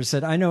broker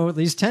said, I know at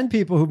least 10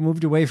 people who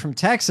moved away from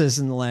Texas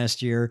in the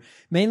last year,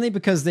 mainly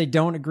because they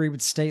don't agree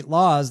with state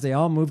laws. They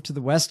all moved to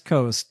the West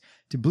Coast,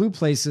 to blue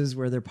places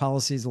where their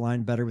policies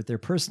align better with their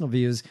personal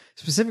views,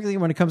 specifically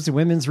when it comes to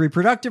women's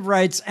reproductive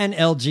rights and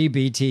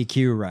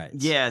LGBTQ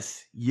rights.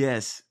 Yes,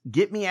 yes.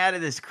 Get me out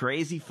of this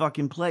crazy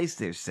fucking place,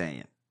 they're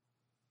saying.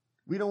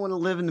 We don't want to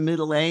live in the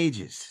Middle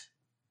Ages.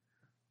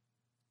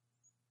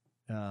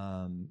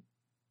 And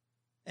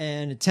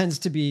it tends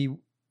to be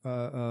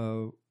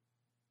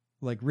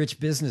like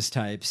rich business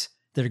types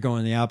that are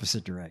going the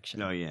opposite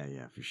direction. Oh, yeah,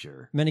 for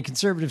sure. Many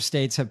conservative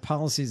states have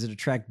policies that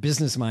attract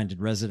business-minded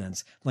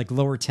residents, like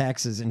lower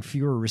taxes and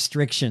fewer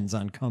restrictions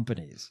on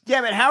companies.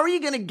 Yeah, but how are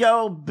you going to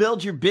go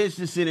build your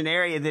business in an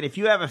area that if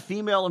you have a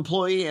female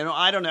employee and,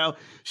 I don't know,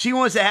 she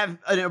wants to have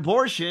an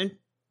abortion,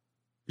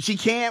 she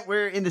can't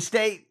in the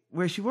state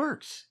where she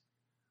works?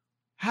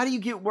 How do you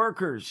get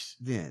workers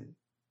then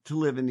to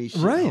live in these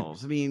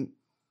shitholes? I mean...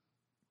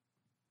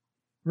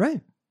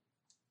 Right.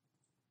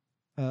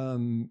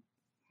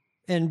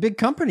 And big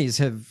companies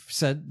have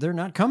said they're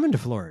not coming to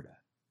Florida,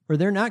 or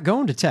they're not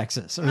going to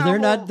Texas, or they're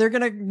not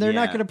going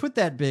to put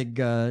that big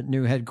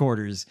new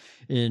headquarters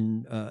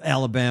in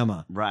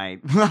Alabama.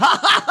 Right. Put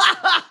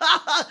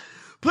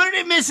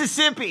it in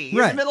Mississippi, in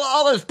the middle of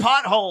all those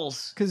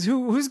potholes. Because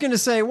who's going to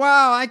say,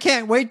 wow, I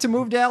can't wait to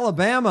move to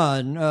Alabama,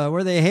 and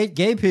where they hate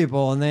gay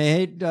people and they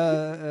hate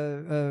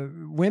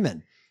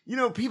women. You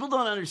know, people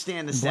don't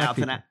understand the South,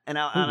 and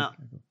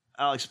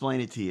I'll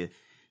explain it to you.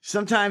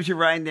 Sometimes you're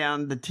riding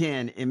down the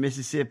 10 in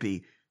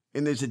Mississippi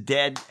and there's a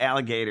dead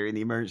alligator in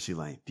the emergency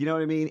lane. Do you know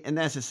what I mean? And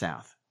that's the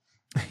South.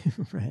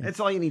 Right. That's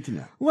all you need to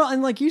know. Well,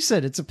 and like you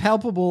said, it's a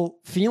palpable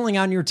feeling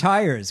on your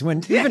tires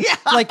when even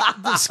like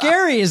the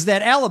scary is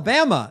that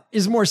Alabama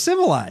is more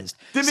civilized.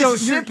 So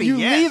you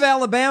leave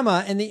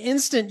Alabama and the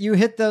instant you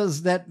hit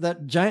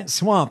that giant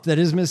swamp that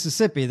is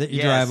Mississippi that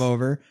you drive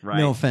over,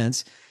 no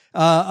offense.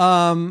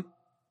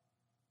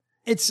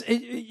 It's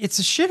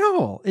a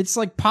shithole. It's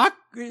like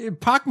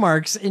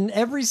pockmarks in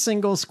every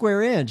single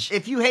square inch.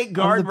 If you hate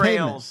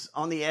guardrails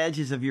on the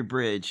edges of your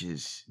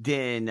bridges,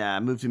 then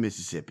move to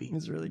Mississippi.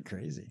 It's really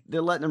crazy.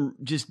 They're letting them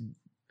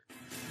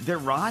they're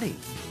rotting.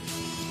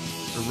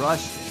 They're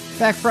rusting.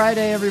 Back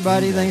Friday,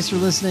 everybody. Thanks for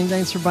listening.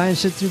 Thanks for buying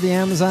shit through the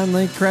Amazon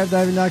link,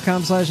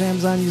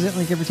 crabdiving.com/Amazon. Use that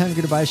link every time you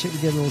go to buy shit. We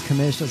get a little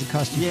commission. Doesn't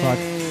cost you fuck.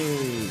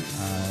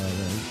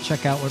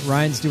 Check out what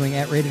Ryan's doing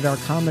at Rated R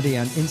Comedy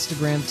on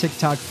Instagram,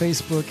 TikTok,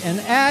 Facebook, and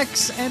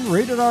X, and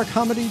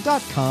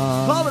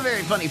ratedrcomedy.com. Follow the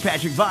very funny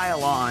Patrick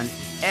Vile on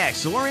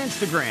X or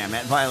Instagram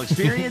at Vile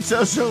Experience.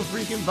 so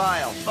freaking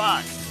vile.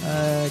 Fuck.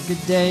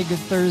 Good day, good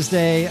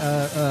Thursday.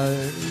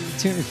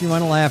 If you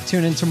want to laugh,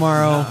 tune in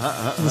tomorrow.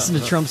 Listen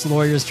to Trump's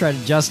lawyers try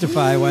to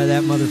justify why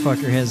that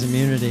motherfucker has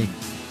immunity.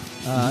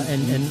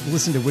 And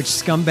listen to which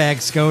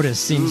scumbag SCOTUS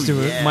seems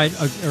might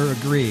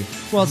agree.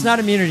 Well, it's not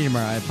immunity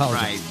tomorrow. I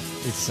apologize. Right.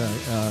 It's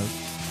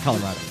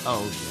Colorado.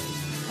 Oh,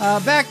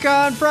 okay. Back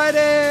on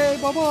Friday.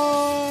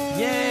 Bye-bye.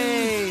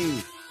 Yay.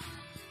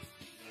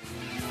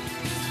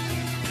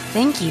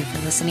 Thank you for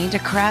listening to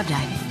Crab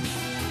Diving.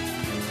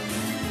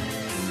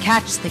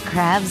 Catch the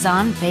crabs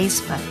on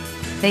Facebook.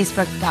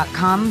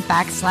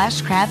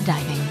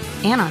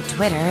 Facebook.com/crabdiving. And on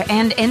Twitter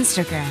and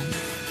Instagram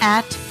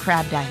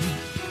 @crabdiving.